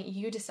some point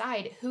you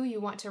decide who you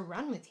want to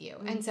run with you.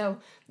 And so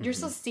you're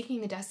still seeking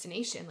the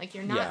destination. Like,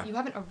 you're not, you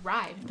haven't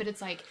arrived, but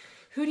it's like,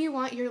 who do you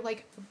want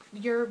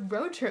your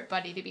road trip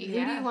buddy to be?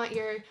 Who do you want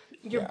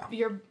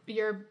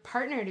your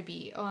partner to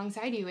be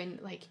alongside you? And,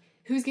 like,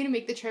 who's going to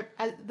make the trip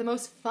the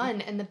most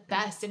fun and the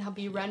best and help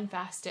you run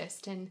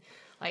fastest and,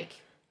 like,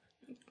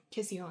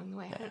 kiss you along the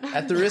way? I don't know.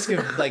 At the risk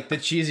of, like, the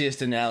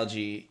cheesiest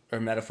analogy or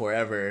metaphor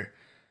ever,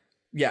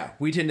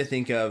 we tend to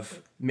think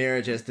of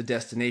marriage as the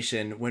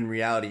destination when in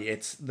reality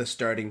it's the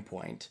starting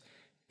point.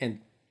 And,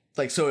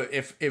 like, so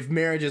if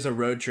marriage is a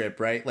road trip,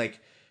 right? Like,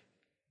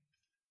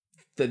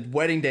 the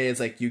wedding day is,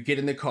 like, you get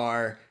in the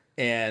car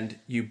and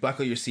you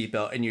buckle your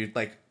seatbelt and you,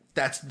 like,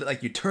 that's,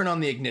 like, you turn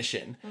on the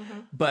ignition.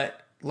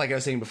 But, like I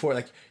was saying before,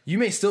 like, you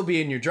may still be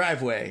in your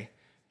driveway.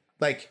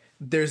 Like,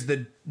 there's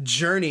the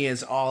journey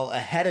is all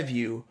ahead of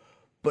you,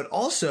 but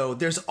also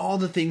there's all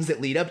the things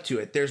that lead up to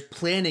it. There's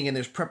planning and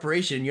there's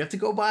preparation. You have to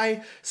go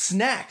buy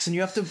snacks and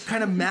you have to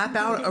kind of map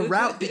out a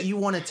route that you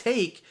want to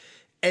take.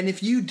 And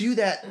if you do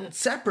that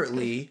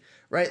separately,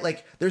 right?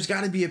 Like, there's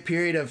got to be a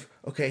period of,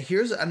 okay,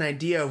 here's an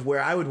idea of where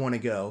I would want to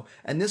go.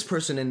 And this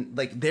person in,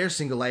 like, their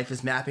single life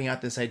is mapping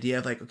out this idea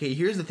of, like, okay,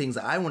 here's the things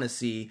that I want to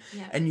see.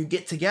 Yeah. And you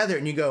get together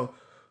and you go,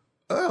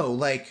 oh,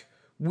 like,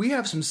 we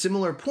have some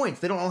similar points.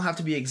 They don't all have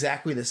to be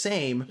exactly the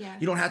same. Yeah.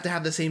 You don't have to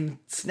have the same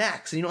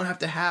snacks, and you don't have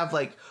to have,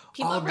 like,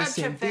 People all of the road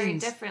same trip very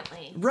things.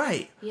 differently.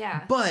 Right.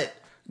 Yeah. But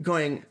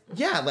going,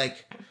 yeah,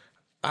 like,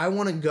 I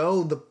want to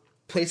go the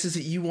places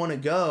that you want to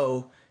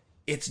go.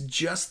 It's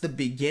just the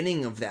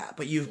beginning of that.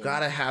 But you've got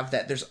to have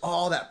that. There's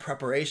all that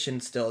preparation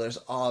still. There's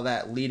all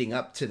that leading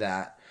up to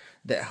that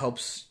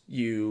helps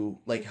you,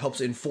 like,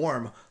 helps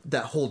inform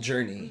that whole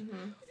journey.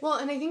 Mm-hmm. Well,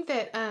 and I think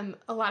that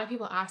a lot of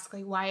people ask,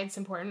 like, why it's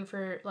important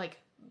for, like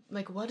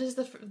what is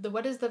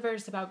the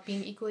verse about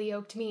being equally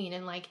yoked mean,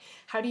 and like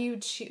how do you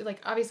choose, like,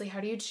 obviously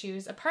how do you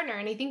choose a partner?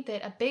 And I think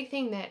that a big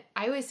thing that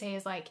I always say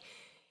is, like,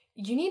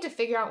 you need to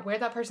figure out where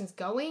that person's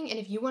going and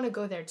if you want to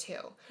go there too.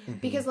 Mm-hmm.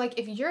 Because, like,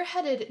 if you're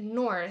headed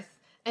north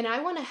and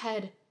I want to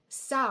head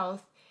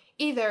south,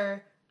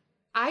 either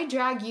I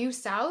drag you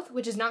south,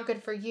 which is not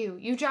good for you.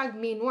 You drag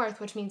me north,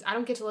 which means I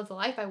don't get to live the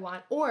life I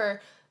want,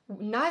 or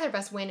neither of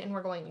us win and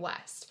we're going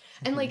west.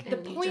 And, like, the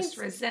you points, just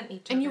resent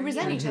each other. and you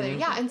resent each other.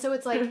 Yeah. And so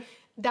it's like,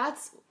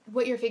 that's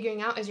what you're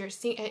figuring out as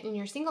in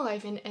your single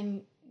life.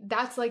 And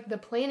that's, like, the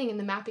planning and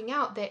the mapping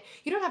out, that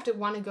you don't have to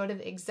want to go to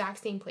the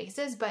exact same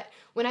places. But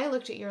when I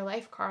looked at your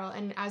life, Carl,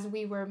 and as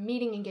we were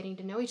meeting and getting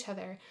to know each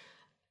other,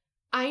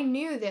 I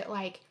knew that,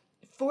 like,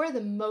 for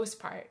the most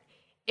part,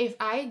 if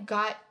I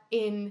got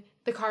in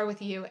the car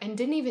with you and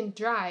didn't even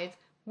drive,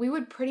 we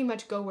would pretty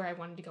much go where I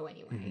wanted to go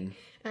anyway.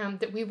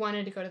 That we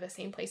wanted to go to the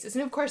same places.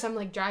 And of course I'm,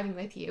 like, driving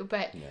with you,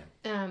 but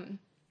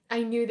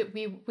I knew that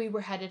we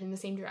were headed in the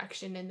same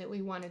direction and that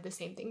we wanted the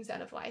same things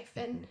out of life.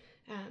 And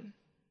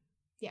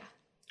yeah.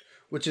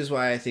 Which is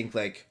why I think,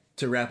 like,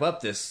 to wrap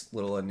up this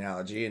little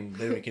analogy, and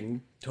then we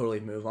can totally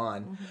move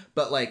on,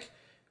 but, like,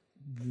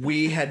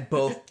 we had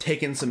both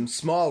taken some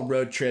small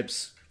road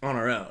trips on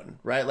our own,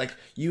 right? Like,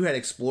 you had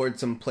explored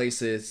some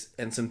places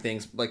and some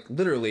things, like,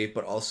 literally,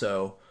 but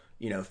also,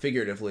 you know,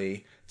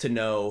 figuratively, to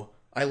know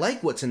I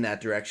like what's in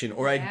that direction,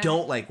 or I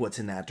don't like what's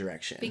in that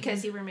direction.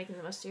 Because you were making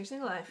the most of your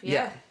single life.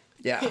 Yeah.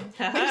 I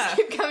just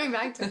keep coming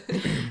back to it.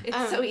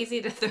 It's so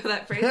easy to throw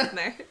that phrase in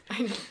there.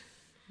 I know.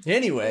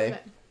 Anyway.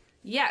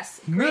 Yes.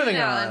 Great Moving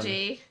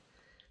analogy.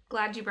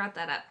 Glad you brought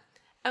that up.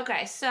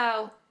 Okay,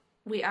 so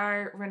we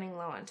are running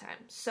low on time.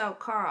 So,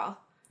 Carl.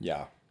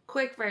 Yeah.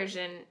 Quick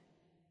version.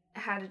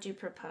 How did you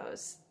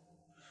propose?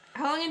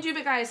 How long had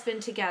you guys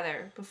been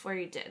together before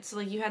you did? So,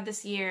 like, you had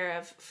this year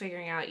of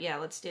figuring out,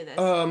 let's do this.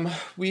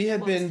 We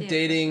had been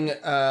dating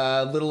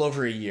a little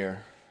over a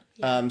year.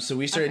 Yeah. So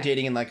we started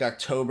dating in, like,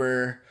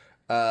 October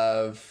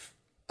of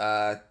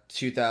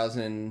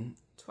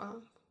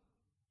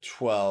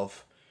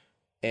 2012,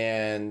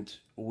 and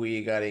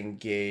we got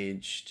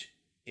engaged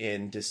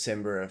in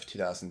December of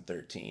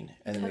 2013,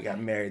 and then we got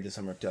married the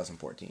summer of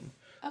 2014.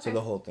 Okay. So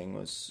the whole thing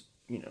was,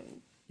 you know,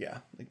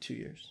 like 2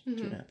 years,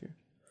 2.5 years.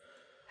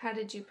 How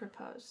did you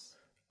propose?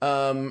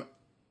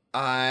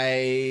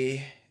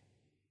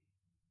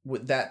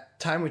 With that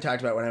time we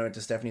talked about when I went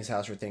to Stephanie's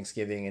house for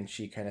Thanksgiving, and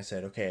she kind of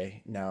said,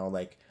 okay, now,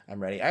 like,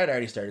 I'm ready. I had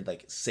already started,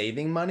 like,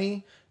 saving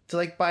money to,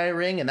 like, buy a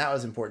ring, and that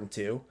was important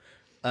too,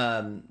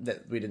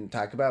 that we didn't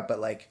talk about, but,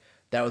 like,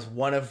 that was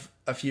one of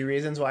a few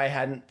reasons why I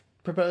hadn't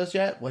proposed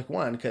yet. Like,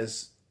 one,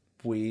 because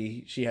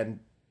she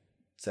hadn't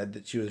said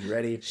that she was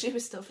ready. She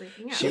was still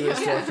freaking out. She was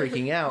still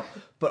freaking out,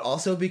 but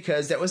also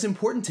because that was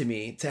important to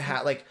me to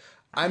have, like,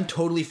 I'm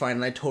totally fine,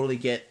 and I totally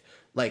get,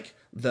 like,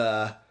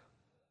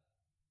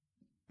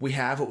 we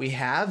have what we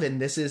have,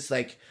 and this is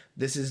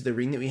the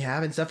ring that we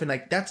have and stuff, and,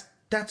 like, that's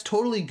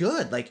totally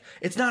good. Like,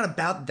 it's not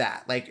about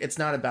that. Like, it's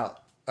not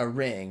about a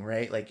ring,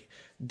 right? Like,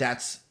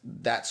 that's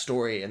that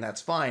story, and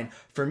that's fine.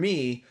 For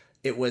me,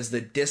 it was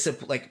the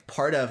discipline, like,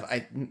 part of,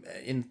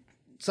 in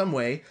some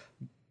way,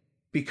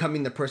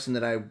 becoming the person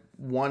that I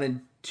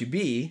wanted to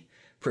be,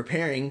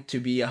 preparing to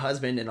be a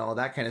husband and all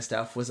that kind of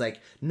stuff, was like,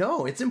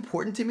 no, it's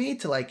important to me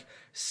to, like,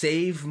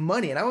 save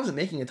money. And I wasn't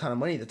making a ton of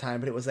money at the time,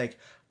 but it was like,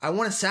 I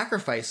want to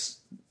sacrifice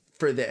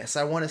for this.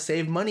 I want to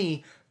save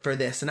money for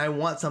this. And I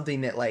want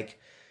something that, like,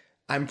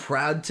 I'm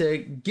proud to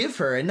give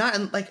her, and not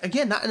in, like,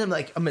 again, not in,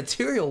 like, a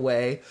material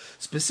way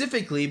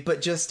specifically,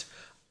 but just,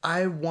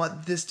 I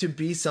want this to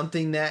be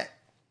something that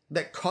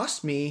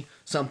cost me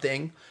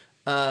something,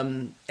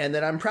 and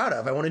that I'm proud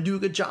of. I want to do a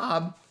good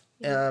job.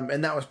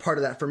 And that was part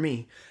of that for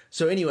me.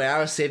 So anyway, I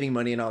was saving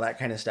money and all that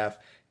kind of stuff.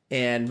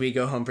 And we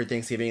go home for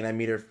Thanksgiving, and I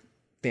meet her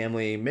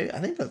family. Maybe, I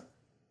think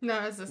No,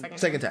 it was the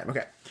second time.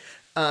 Okay.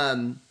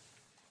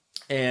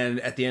 And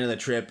at the end of the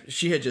trip,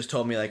 she had just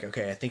told me, like,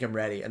 okay, I think I'm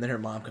ready. And then her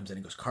mom comes in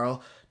and goes,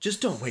 Carl, just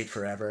don't wait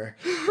forever.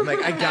 I'm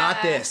like, I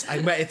got this.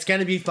 It's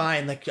going to be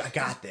fine. Like, I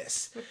got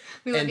this.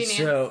 And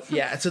so,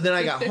 so then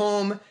I got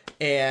home,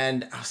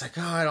 and I was like,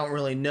 oh, I don't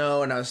really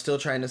know. And I was still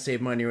trying to save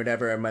money or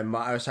whatever. And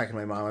I was talking to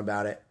my mom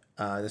about it.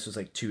 This was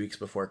like 2 weeks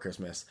before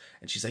Christmas,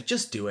 and she's like,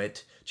 just do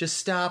it. Just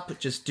stop.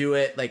 Just do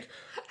it. Like,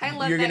 I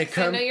love that,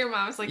 because I know your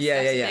mom's, like,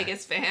 Steph's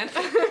biggest fan.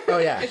 Oh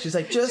yeah. She's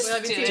like, just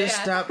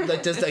stop.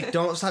 Like, just, like,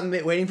 don't stop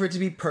waiting for it to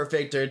be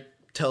perfect or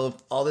till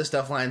all this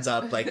stuff lines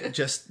up. Like,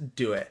 just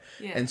do it.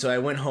 Yeah. And so I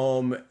went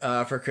home,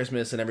 for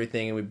Christmas and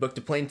everything, and we booked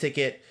a plane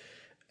ticket,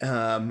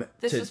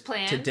 This was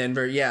planned? to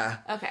Denver. Yeah.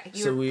 Okay.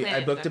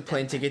 I booked a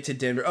plane ticket to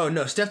Denver. Oh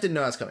no, Steph didn't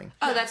know I was coming.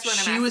 Oh, that's what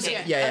I'm asking.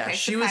 Yeah.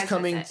 She was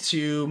coming visit.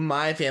 to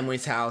my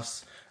family's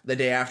house the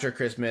day after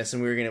Christmas,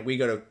 and we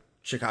go to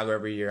Chicago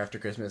every year after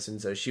Christmas,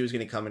 and so she was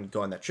going to come and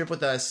go on that trip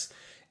with us.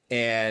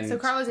 And So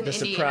Carl was in the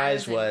Indy,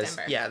 surprise and I was in was,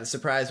 Denver. yeah, the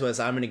surprise was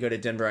I'm going to go to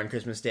Denver on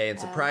Christmas Day and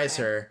surprise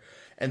her.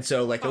 And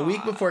so, like, a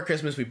week before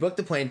Christmas, we booked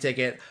the plane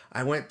ticket.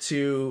 I went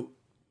to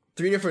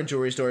 3 different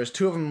jewelry stores.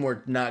 2 of them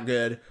were not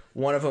good.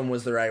 One of them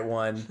was the right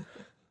one.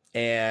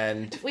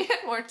 And If we had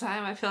more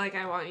time, I feel like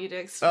I want you to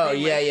explain. oh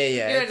yeah.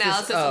 Your It's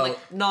analysis just- of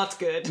like not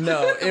good.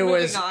 No, it Moving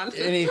was. on.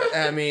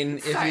 I mean,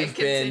 if Sorry, you've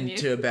been continue.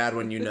 to a bad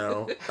one, you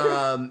know.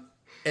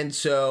 And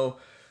so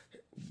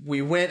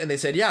we went, and they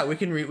said, "Yeah, we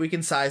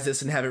can size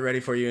this and have it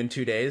ready for you in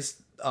 2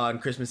 days on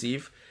Christmas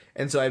Eve."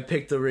 And so I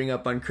picked the ring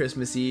up on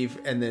Christmas Eve,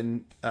 and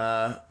then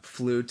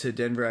flew to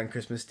Denver on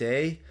Christmas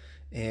Day.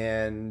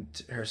 And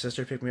her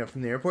sister picked me up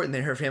from the airport, and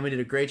then her family did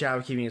a great job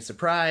of keeping it a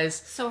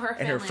surprise. So her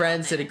and her family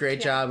friends all did a knew.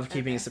 great job of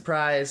keeping it a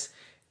surprise.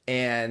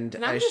 And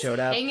And I'm I just showed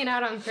up. hanging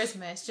out on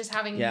Christmas, just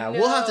having Yeah, no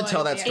we'll have to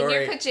tell that idea. story.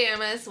 In your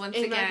pajamas once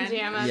In again. my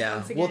pajamas. Yeah,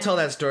 once we'll again. tell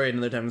that story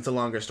another time. It's a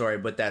longer story,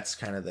 but that's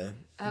kind of the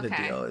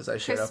Okay. deal. Is I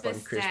showed up on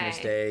Christmas Christmas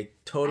Day. Day, I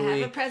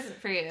totally have a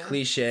present for you.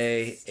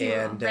 cliche,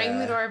 and Rang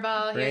the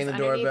doorbell. rang He the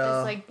was underneath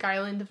doorbell. this like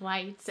garland of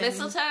lights. And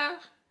Mistletoe?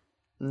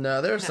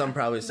 no, there was some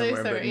probably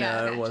somewhere, There's but some- yeah,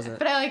 no, it gotcha. wasn't.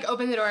 But I like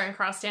opened the door and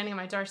Carl's standing on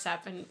my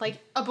doorstep, and like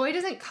a boy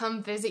doesn't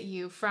come visit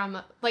you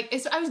from like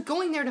I was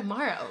going there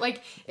tomorrow.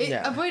 Like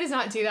Yeah. a boy does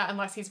not do that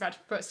unless he's about to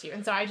propose to you.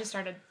 And so I just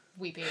started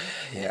weeping.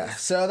 Yeah,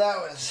 so that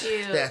was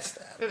Cute. that's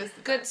that. It was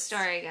the Good best.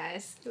 story,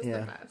 guys. It was Yeah.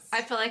 the best.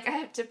 I feel like I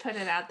have to put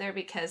it out there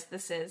because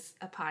this is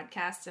a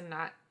podcast and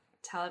not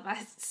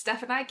televised.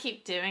 Steph and I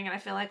keep doing, and I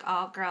feel like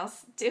all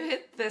girls do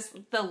it.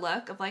 The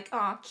look of like,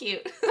 oh,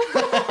 cute.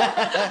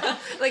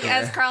 Like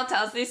as Carl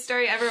tells these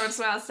story, everyone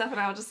smiles. Steph and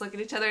I will just look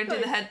at each other and do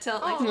the head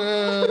tilt, like,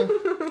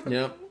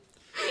 Yep.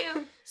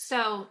 cute.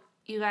 So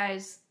you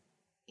guys,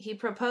 he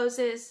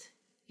proposes.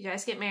 You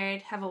guys get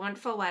married, have a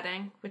wonderful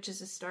wedding, which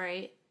is a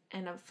story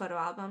and a photo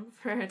album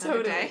for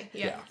another day.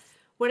 Yeah.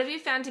 What have you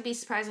found to be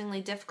surprisingly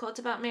difficult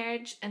about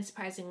marriage and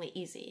surprisingly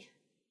easy?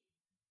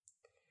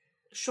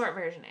 Short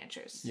version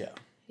answers. Yeah.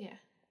 Yeah.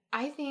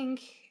 I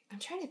think I'm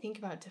trying to think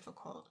about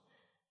difficult.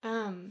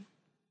 I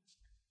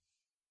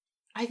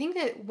think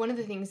that one of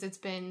the things that's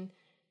been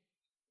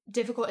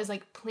difficult is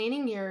like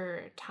planning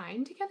your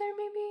time together,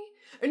 maybe,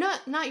 or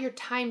not your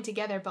time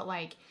together, but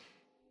like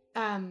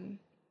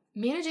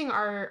managing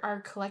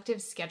our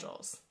collective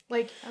schedules.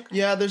 Like,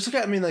 Yeah, there's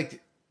I mean,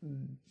 like,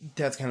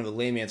 that's kind of the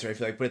lame answer, I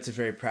feel like, but it's a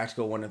very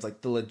practical one of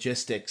like the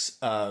logistics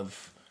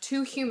of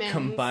 2 humans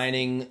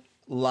combining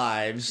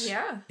lives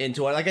Yeah.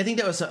 into one. Like, I think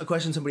that was a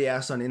question somebody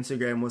asked on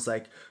Instagram was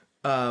like,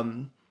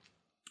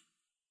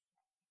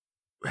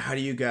 how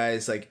do you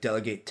guys like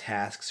delegate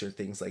tasks or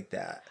things like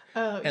that?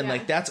 Oh, And yeah.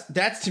 like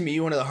that's to me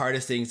one of the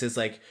hardest things is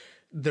like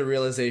the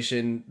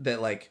realization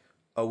that like,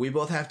 oh, we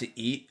both have to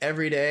eat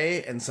every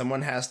day and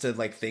someone has to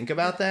like think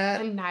about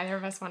that. and neither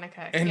of us want to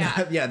cook. And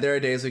yeah. yeah, there are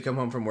days we come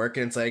home from work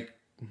and it's like,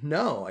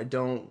 no, I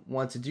don't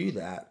want to do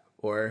that.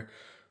 Or,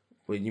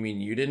 well, you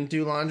mean you didn't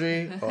do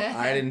laundry? Oh,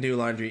 I didn't do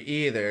laundry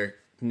either.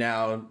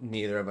 Now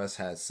neither of us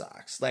has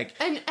socks. Like,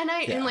 And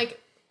Yeah. like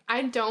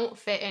I don't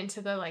fit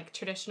into the like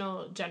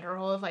traditional gender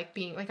role of like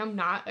being like I'm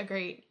not a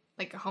great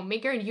like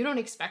homemaker, and you don't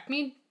expect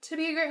me to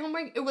be a great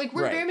homemaker. Like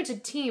we're Right. very much a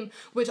team,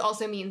 which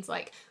also means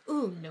like,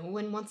 ooh, no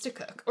one wants to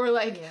cook, or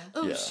like,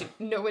 oh Yeah. shoot,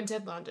 no one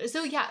did laundry.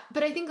 So yeah,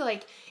 but I think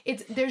like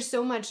there's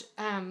so much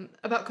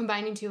about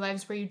combining 2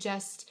 lives where you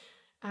just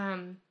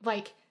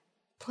like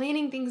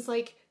planning things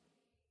like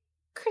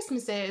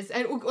Christmases,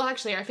 and well,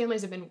 actually, our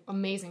families have been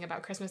amazing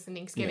about Christmas and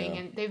Thanksgiving,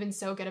 Yeah. and they've been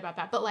so good about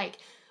that. But like,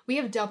 we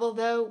have double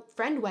the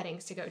friend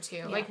weddings to go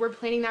to. Like, we're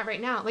planning that right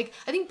now. Like,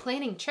 I think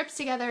planning trips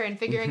together and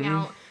figuring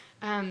out,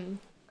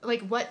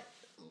 like what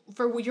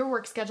for your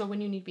work schedule when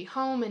you need to be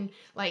home, and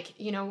like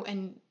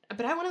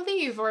but I want to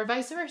leave, or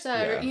vice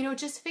versa, Yeah. or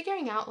just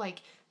figuring out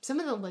like some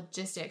of the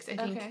logistics. I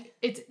think Okay.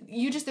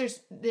 it's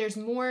there's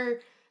more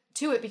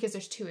to it because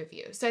there's 2 of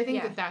you. So I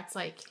think Yeah. that's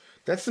like.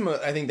 that's the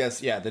most, I think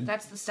that's, yeah,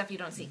 That's the stuff you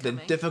don't see the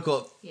coming.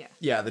 difficult,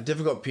 Yeah. the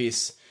difficult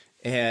piece.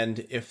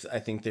 And if I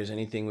think there's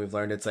anything we've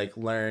learned, it's like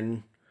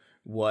learn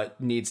what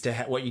needs to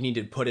what you need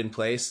to put in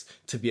place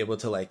to be able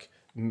to like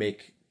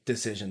make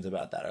decisions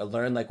about that, or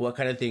learn like what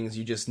kind of things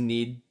you just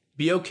need.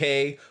 Be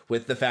okay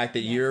with the fact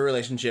that your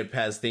relationship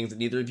has things that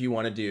neither of you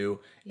want to do,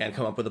 and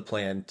come up with a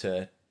plan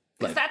to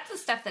Because that's the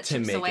stuff that to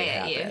chips make away it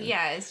at you. happen.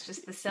 Yeah, it's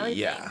just the silly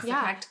Yeah. things, the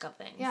Yeah. practical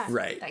things. Yeah.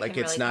 right. that Like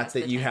can it's really not cause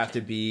that the you have to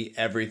tension. be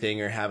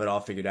everything or have it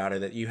all figured out, or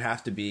that you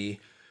have to be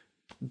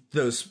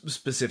those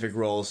specific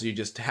roles. You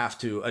just have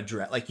to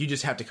address, like you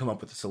just have to come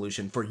up with a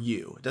solution for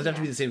you. It doesn't have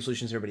to be the same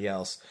solution as everybody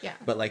else. Yeah.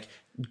 But like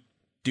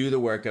do the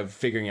work of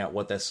figuring out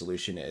what that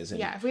solution is, and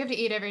Yeah, if we have to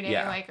eat every day,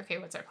 Yeah. we're like, okay,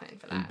 what's our plan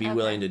for that? be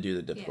willing to do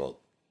the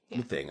difficult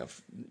thing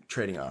of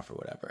trading off or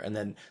whatever. And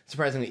then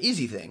surprisingly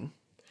easy thing.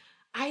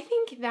 I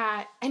think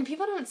that, and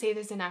people don't say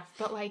this enough,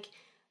 but like,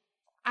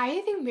 I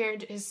think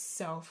marriage is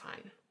so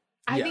fun.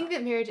 I think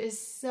that marriage is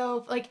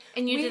so like,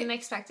 And you didn't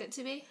expect it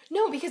to be?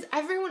 No, because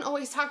everyone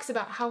always talks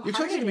about how hard You're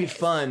expecting it to be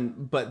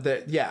fun, but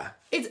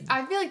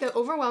I feel like the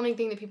overwhelming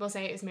thing that people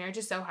say is marriage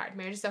is so hard.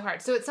 Marriage is so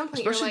hard. So at some point,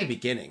 especially you're at the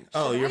like, beginning.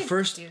 Oh, your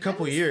first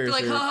couple years.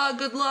 Like, haha,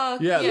 good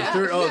luck. Yeah, Yeah.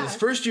 this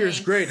first year is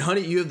great.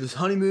 Honey, you have this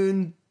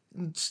honeymoon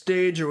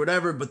stage or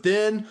whatever, but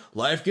then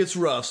life gets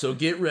rough, so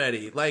get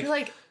ready. Like, you're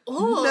like,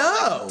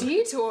 oh, no.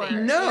 detour.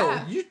 No,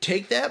 Yeah. you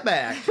take that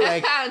back.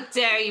 Like, How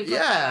dare you put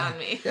that on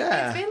me?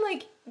 Yeah. It's been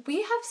like,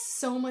 we have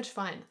so much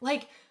fun.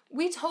 Like,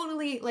 we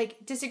totally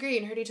like disagree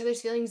and hurt each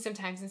other's feelings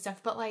sometimes and stuff,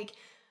 but like,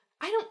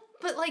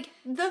 but like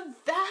the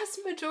vast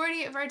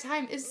majority of our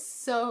time is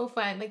so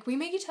fun. Like, we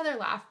make each other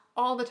laugh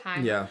all the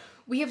time. Yeah.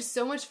 We have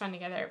so much fun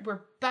together.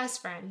 We're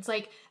best friends.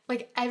 Like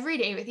every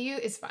day with you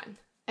is fun.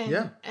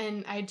 And,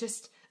 and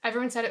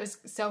everyone said it was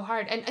so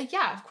hard. And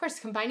yeah, of course,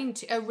 combining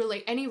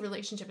any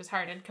relationship is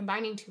hard, and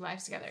combining two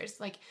lives together is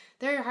like,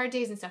 there are hard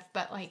days and stuff,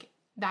 but like,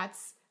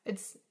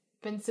 it's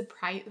been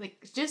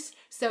just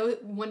so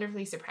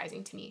wonderfully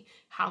surprising to me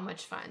how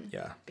much fun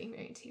being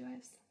married to you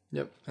is.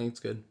 Yep, I think it's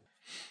good.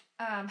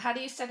 How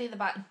do you study the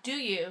Bible? Do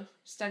you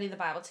study the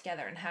Bible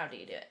together, and how do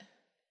you do it?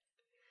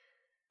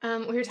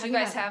 We were talking. Do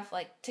you guys have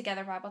like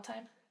together Bible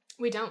time?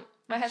 We don't.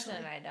 My husband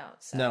and I don't.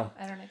 So No.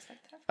 I don't expect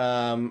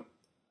that.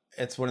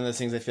 It's one of those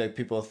things I feel like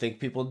people think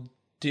people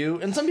do,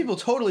 and some people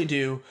totally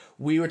do.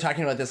 We were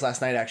talking about this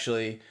last night,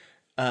 actually,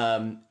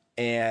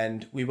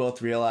 and we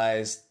both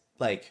realized,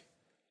 like,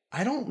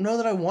 I don't know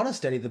that I want to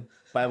study the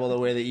Bible the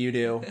way that you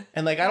do,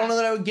 and like, I don't know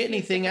that I would get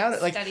anything out of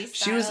it. Like,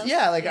 she was,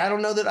 I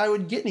don't know that I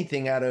would get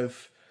anything out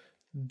of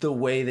the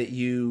way that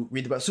you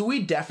read the Bible. So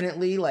we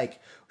definitely like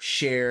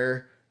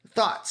share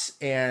thoughts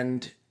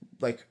and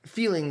like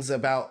feelings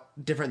about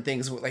different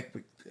things. Like,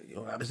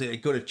 obviously,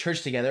 like, go to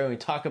church together and we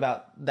talk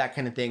about that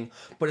kind of thing.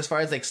 But as far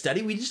as like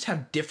study, we just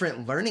have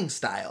different learning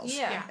styles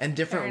and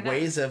different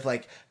ways of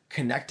like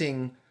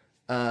connecting.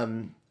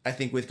 I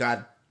think with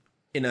God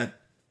in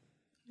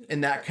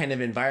that kind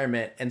of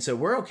environment, and so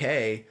we're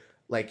okay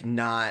like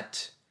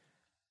not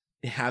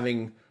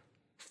having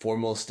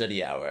formal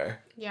study hour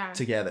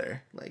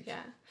together. Like,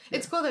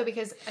 it's cool though,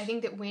 because I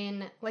think that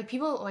when like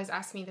people always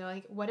ask me, they're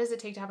like, what does it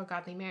take to have a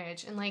godly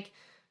marriage? And like,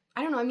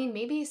 I don't know, I mean,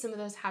 maybe some of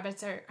those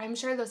habits I'm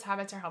sure those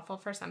habits are helpful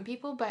for some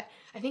people, but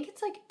I think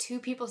it's like two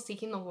people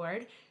seeking the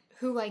Lord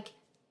who like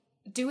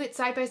do it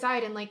side by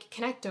side and like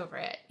connect over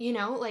it, you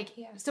know? Like,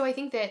 so I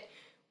think that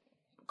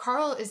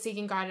Carl is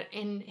seeking God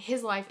in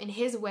his life, in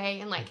his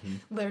way, and like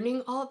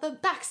learning all the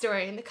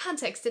backstory and the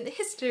context and the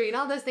history and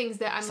all those things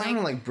that I'm trying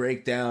to like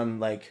break down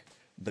like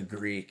the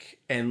Greek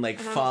and like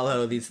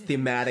follow these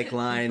thematic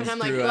lines and I'm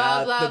like,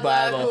 throughout blah, blah, the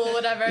Bible. Blah, cool,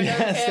 whatever, don't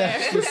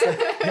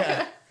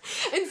care.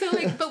 And so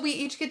like, but we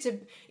each get to,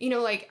 you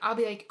know, like, I'll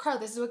be like, Carl,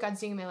 this is what God's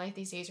doing in my life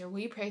these days, or will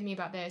you pray with me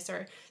about this,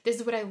 or this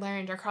is what I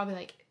learned, or Carl will be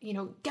like, you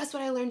know, guess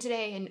what I learned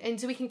today,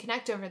 and so we can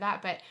connect over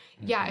that. But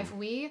if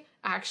we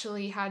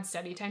actually had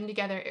study time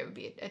together, it would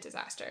be a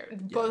disaster.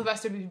 Both of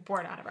us would be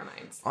bored out of our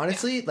minds.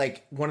 Honestly,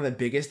 like, one of the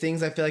biggest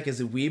things I feel like is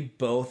that we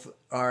both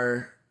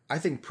are, I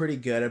think, pretty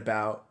good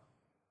about,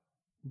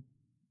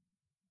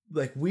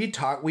 like,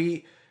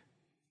 we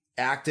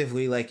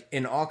actively, like,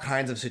 in all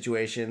kinds of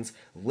situations,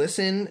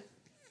 listen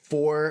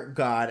for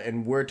God,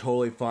 and we're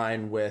totally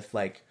fine with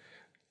like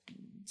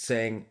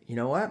saying, you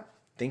know what,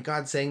 I think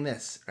God's saying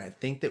this, or I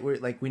think that we're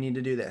like, we need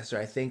to do this, or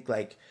I think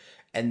like,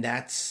 and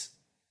that's,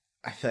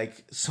 I feel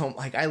like, so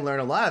like I learn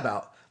a lot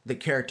about the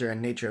character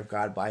and nature of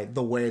God by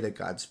the way that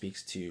God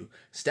speaks to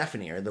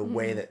Stephanie, or the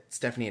way that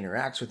Stephanie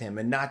interacts with him.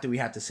 And not that we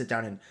have to sit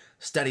down and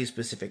study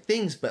specific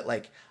things, but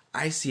like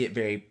I see it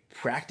very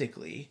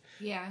practically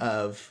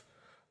of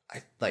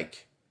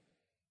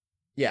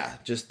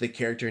just the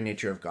character and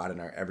nature of God in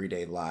our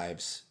everyday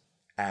lives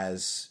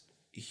as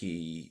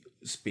he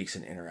speaks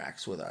and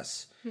interacts with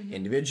us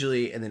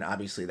individually. And then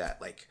obviously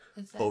that like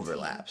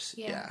overlaps.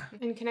 Yeah.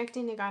 And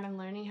connecting to God and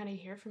learning how to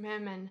hear from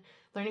him and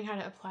learning how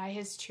to apply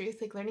his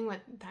truth, like learning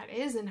what that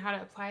is and how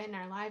to apply it in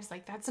our lives.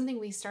 Like that's something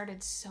we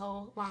started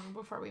so long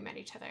before we met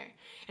each other.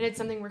 And it's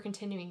something we're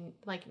continuing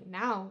like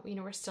now, you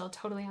know, we're still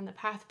totally on the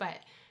path, but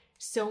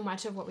so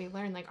much of what we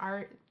learn, like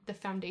the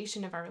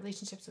foundation of our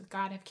relationships with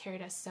God have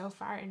carried us so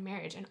far in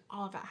marriage, and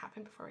all of that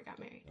happened before we got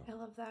married. I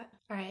love that.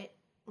 All right,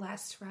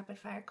 last rapid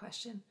fire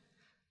question.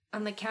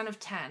 On the count of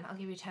 10, I'll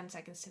give you 10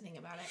 seconds to think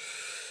about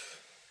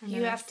it.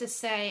 You have to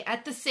say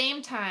at the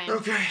same time.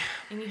 Okay.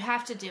 And you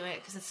have to do it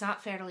because it's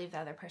not fair to leave the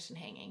other person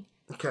hanging.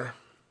 Okay.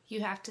 You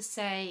have to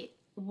say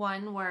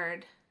one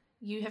word.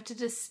 You have to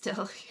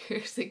distill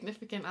your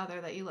significant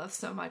other that you love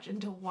so much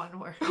into one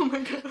word. Oh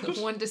my gosh.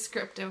 One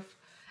descriptive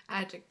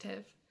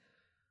adjective.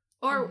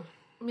 Or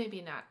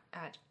maybe not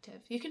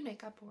adjective. You can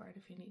make up a word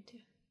if you need to.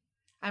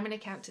 I'm going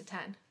to count to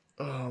 10.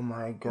 Oh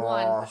my gosh.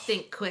 1,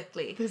 think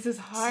quickly. This is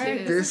hard.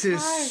 2, This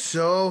is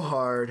so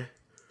hard.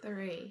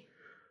 3,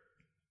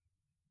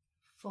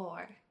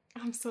 4,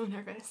 I'm so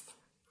nervous.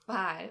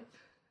 5,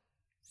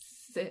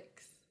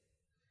 6,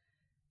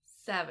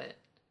 7,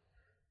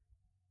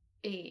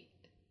 8,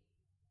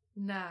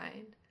 9,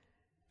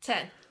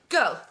 10.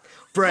 Go.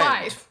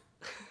 Friend. 5.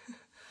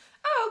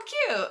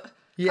 cute.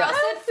 Yeah. Carl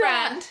said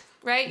friend,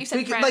 right? You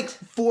said friend. Like,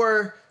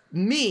 for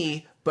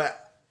me,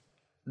 but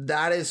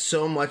that is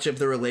so much of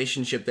the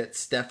relationship that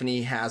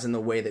Stephanie has in the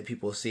way that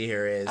people see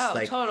her is. Oh,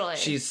 like, totally.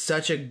 She's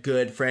such a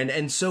good friend,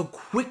 and so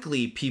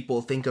quickly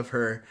people think of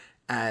her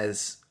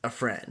as a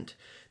friend.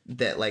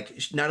 That, like,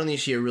 not only is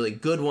she a really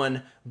good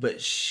one,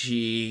 but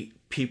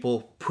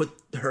people put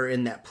her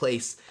in that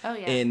place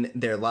in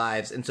their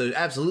lives. And so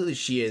absolutely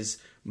she is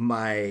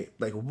my,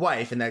 like,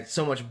 wife, and that's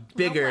so much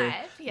bigger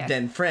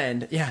than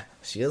friend. Yeah,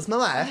 she is my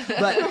wife.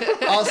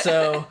 But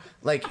also,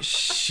 like,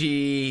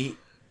 she,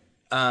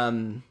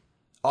 all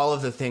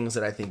of the things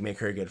that I think make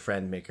her a good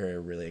friend make her a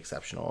really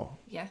exceptional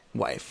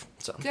wife.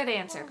 So Good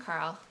answer,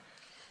 Carl.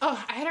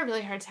 Oh, I had a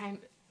really hard time.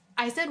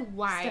 I said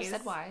wise. Steph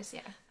said wise,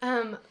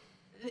 yeah.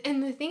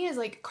 And the thing is,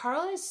 like,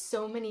 Carl is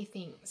so many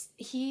things.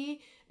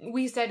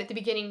 We said at the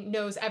beginning,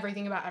 knows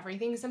everything about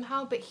everything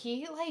somehow, but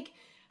he, like,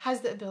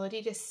 has the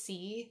ability to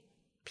see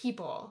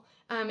people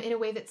in a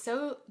way that's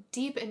so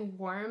deep and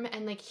warm,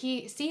 and, like,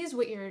 he sees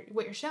what you're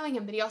showing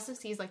him, but he also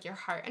sees, like, your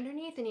heart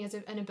underneath, and he has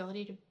an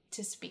ability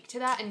to speak to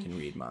that and can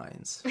read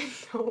minds.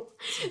 to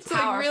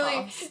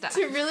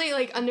really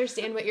like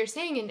understand what you're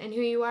saying and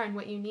who you are and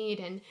what you need,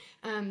 and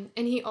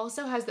he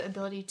also has the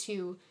ability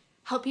to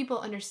help people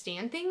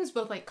understand things,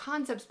 both like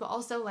concepts, but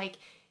also like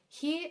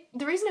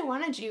the reason I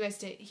wanted you guys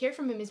to hear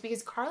from him is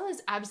because Carl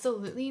is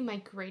absolutely my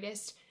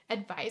greatest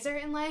advisor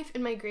in life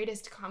and my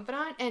greatest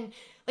confidant, and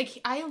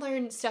like I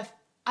learn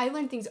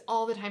things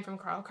all the time from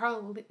Carl.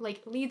 Carl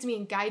like leads me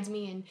and guides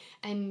me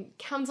and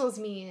counsels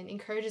me and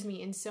encourages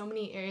me in so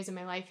many areas of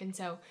my life. And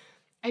so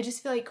I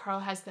just feel like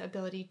Carl has the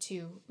ability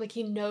to, like,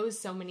 he knows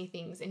so many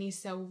things, and he's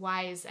so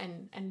wise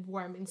and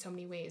warm in so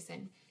many ways,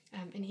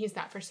 and he's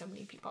that for so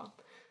many people.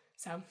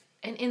 So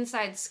An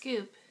inside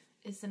scoop,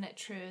 isn't it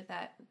true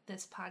that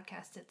this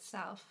podcast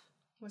itself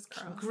was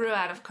Carl grew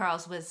out of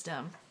Carl's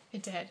wisdom?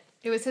 It did.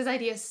 It was his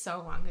idea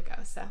so long ago.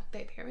 So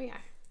babe, here we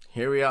are.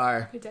 Here we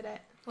are. We did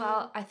it.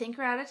 Well, I think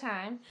we're out of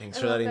time. Thanks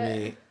for letting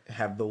me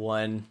have the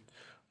one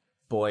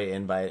boy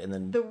invite and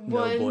then no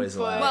boys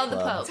allowed. Well, the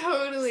club. Pope.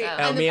 Totally. So.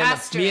 And me and the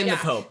pastor.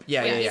 Pope.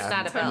 Yeah. He's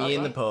not available. Me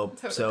and the Pope.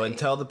 Totally. So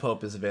until the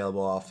Pope is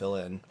available, I'll fill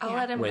in I'll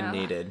let him know. when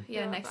needed.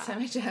 Yeah, next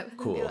time I do.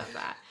 Cool. I love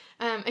that.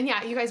 And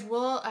yeah, you guys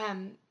will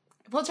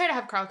we'll try to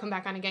have Carl come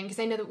back on again, because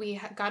I know that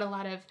we got a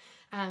lot of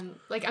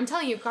like, I'm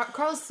telling you,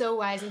 Carl's so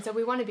wise, and so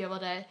we want to be able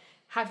to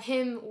have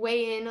him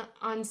weigh in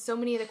on so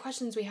many of the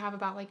questions we have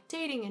about, like,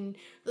 dating and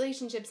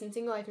relationships and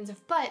single life and stuff.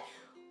 But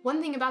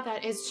one thing about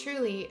that is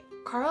truly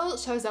Carl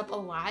shows up a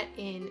lot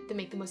in the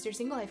Make the Most of Your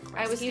Single Life course.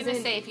 I was going to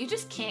say, if you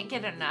just can't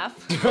get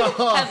enough,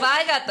 have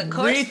I got the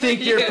course Rethink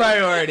for your you?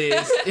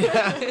 priorities.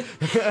 Yeah.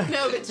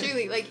 No, but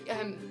truly, like,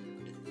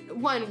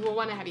 one, we'll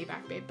want to have you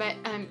back, babe. But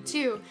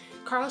two,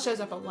 Carl shows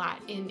up a lot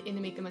in the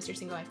Make the Most of Your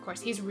Single Life course.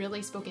 He's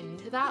really spoken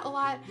into that a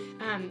lot,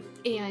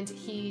 and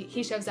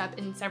he shows up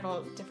in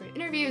several different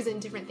interviews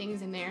and different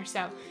things in there.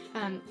 So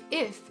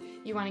if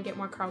you want to get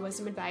more Carl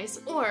wisdom advice,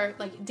 or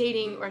like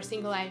dating or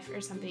single life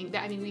or something,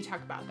 that, I mean, we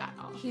talk about that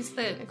all. He's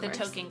the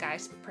token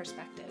guy's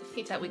perspective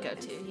that we go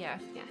to. Yeah.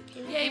 Yeah.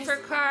 Yay for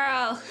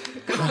Carl.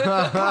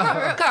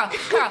 Carl.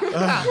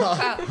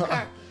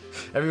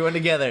 Everyone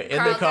together in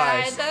Carl the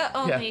cars. Guy, the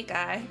only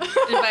guy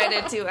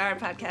invited to our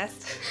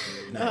podcast.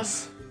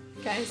 Nice.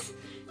 Guys,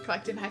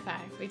 collective high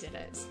five. We did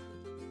it.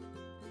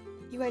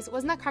 You guys,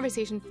 wasn't that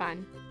conversation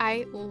fun?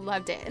 I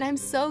loved it, and I'm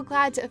so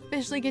glad to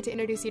officially get to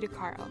introduce you to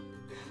Carl.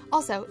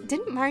 Also,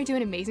 didn't Mari do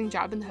an amazing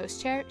job in the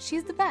host chair?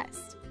 She's the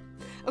best.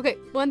 Okay,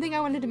 one thing I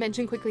wanted to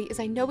mention quickly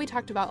is I know we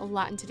talked about a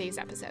lot in today's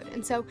episode,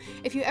 and so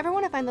if you ever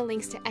want to find the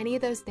links to any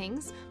of those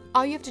things,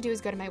 all you have to do is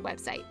go to my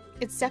website.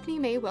 It's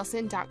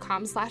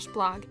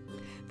stephaniemaywilson.com/blog.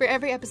 For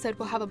every episode,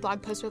 we'll have a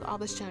blog post with all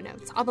the show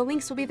notes. All the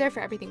links will be there for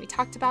everything we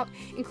talked about,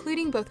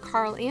 including both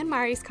Carl and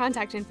Mari's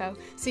contact info,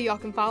 so y'all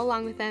can follow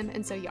along with them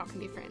and so y'all can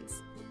be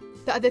friends.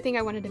 The other thing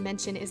I wanted to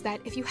mention is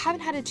that if you haven't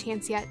had a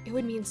chance yet, it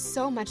would mean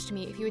so much to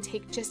me if you would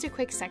take just a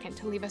quick second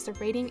to leave us a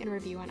rating and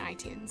review on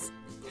iTunes.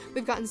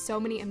 We've gotten so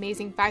many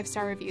amazing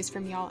 5-star reviews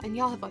from y'all, and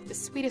y'all have left the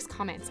sweetest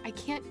comments. I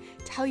can't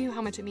tell you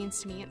how much it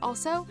means to me, and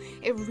also,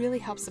 it really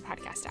helps the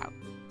podcast out.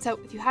 So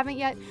if you haven't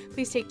yet,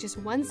 please take just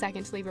 1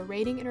 second to leave a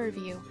rating and a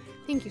review.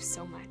 Thank you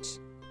so much.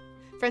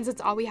 Friends,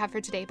 that's all we have for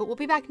today, but we'll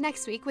be back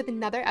next week with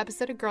another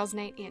episode of Girls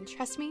Night, and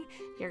trust me,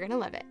 you're gonna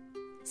love it.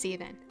 See you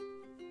then.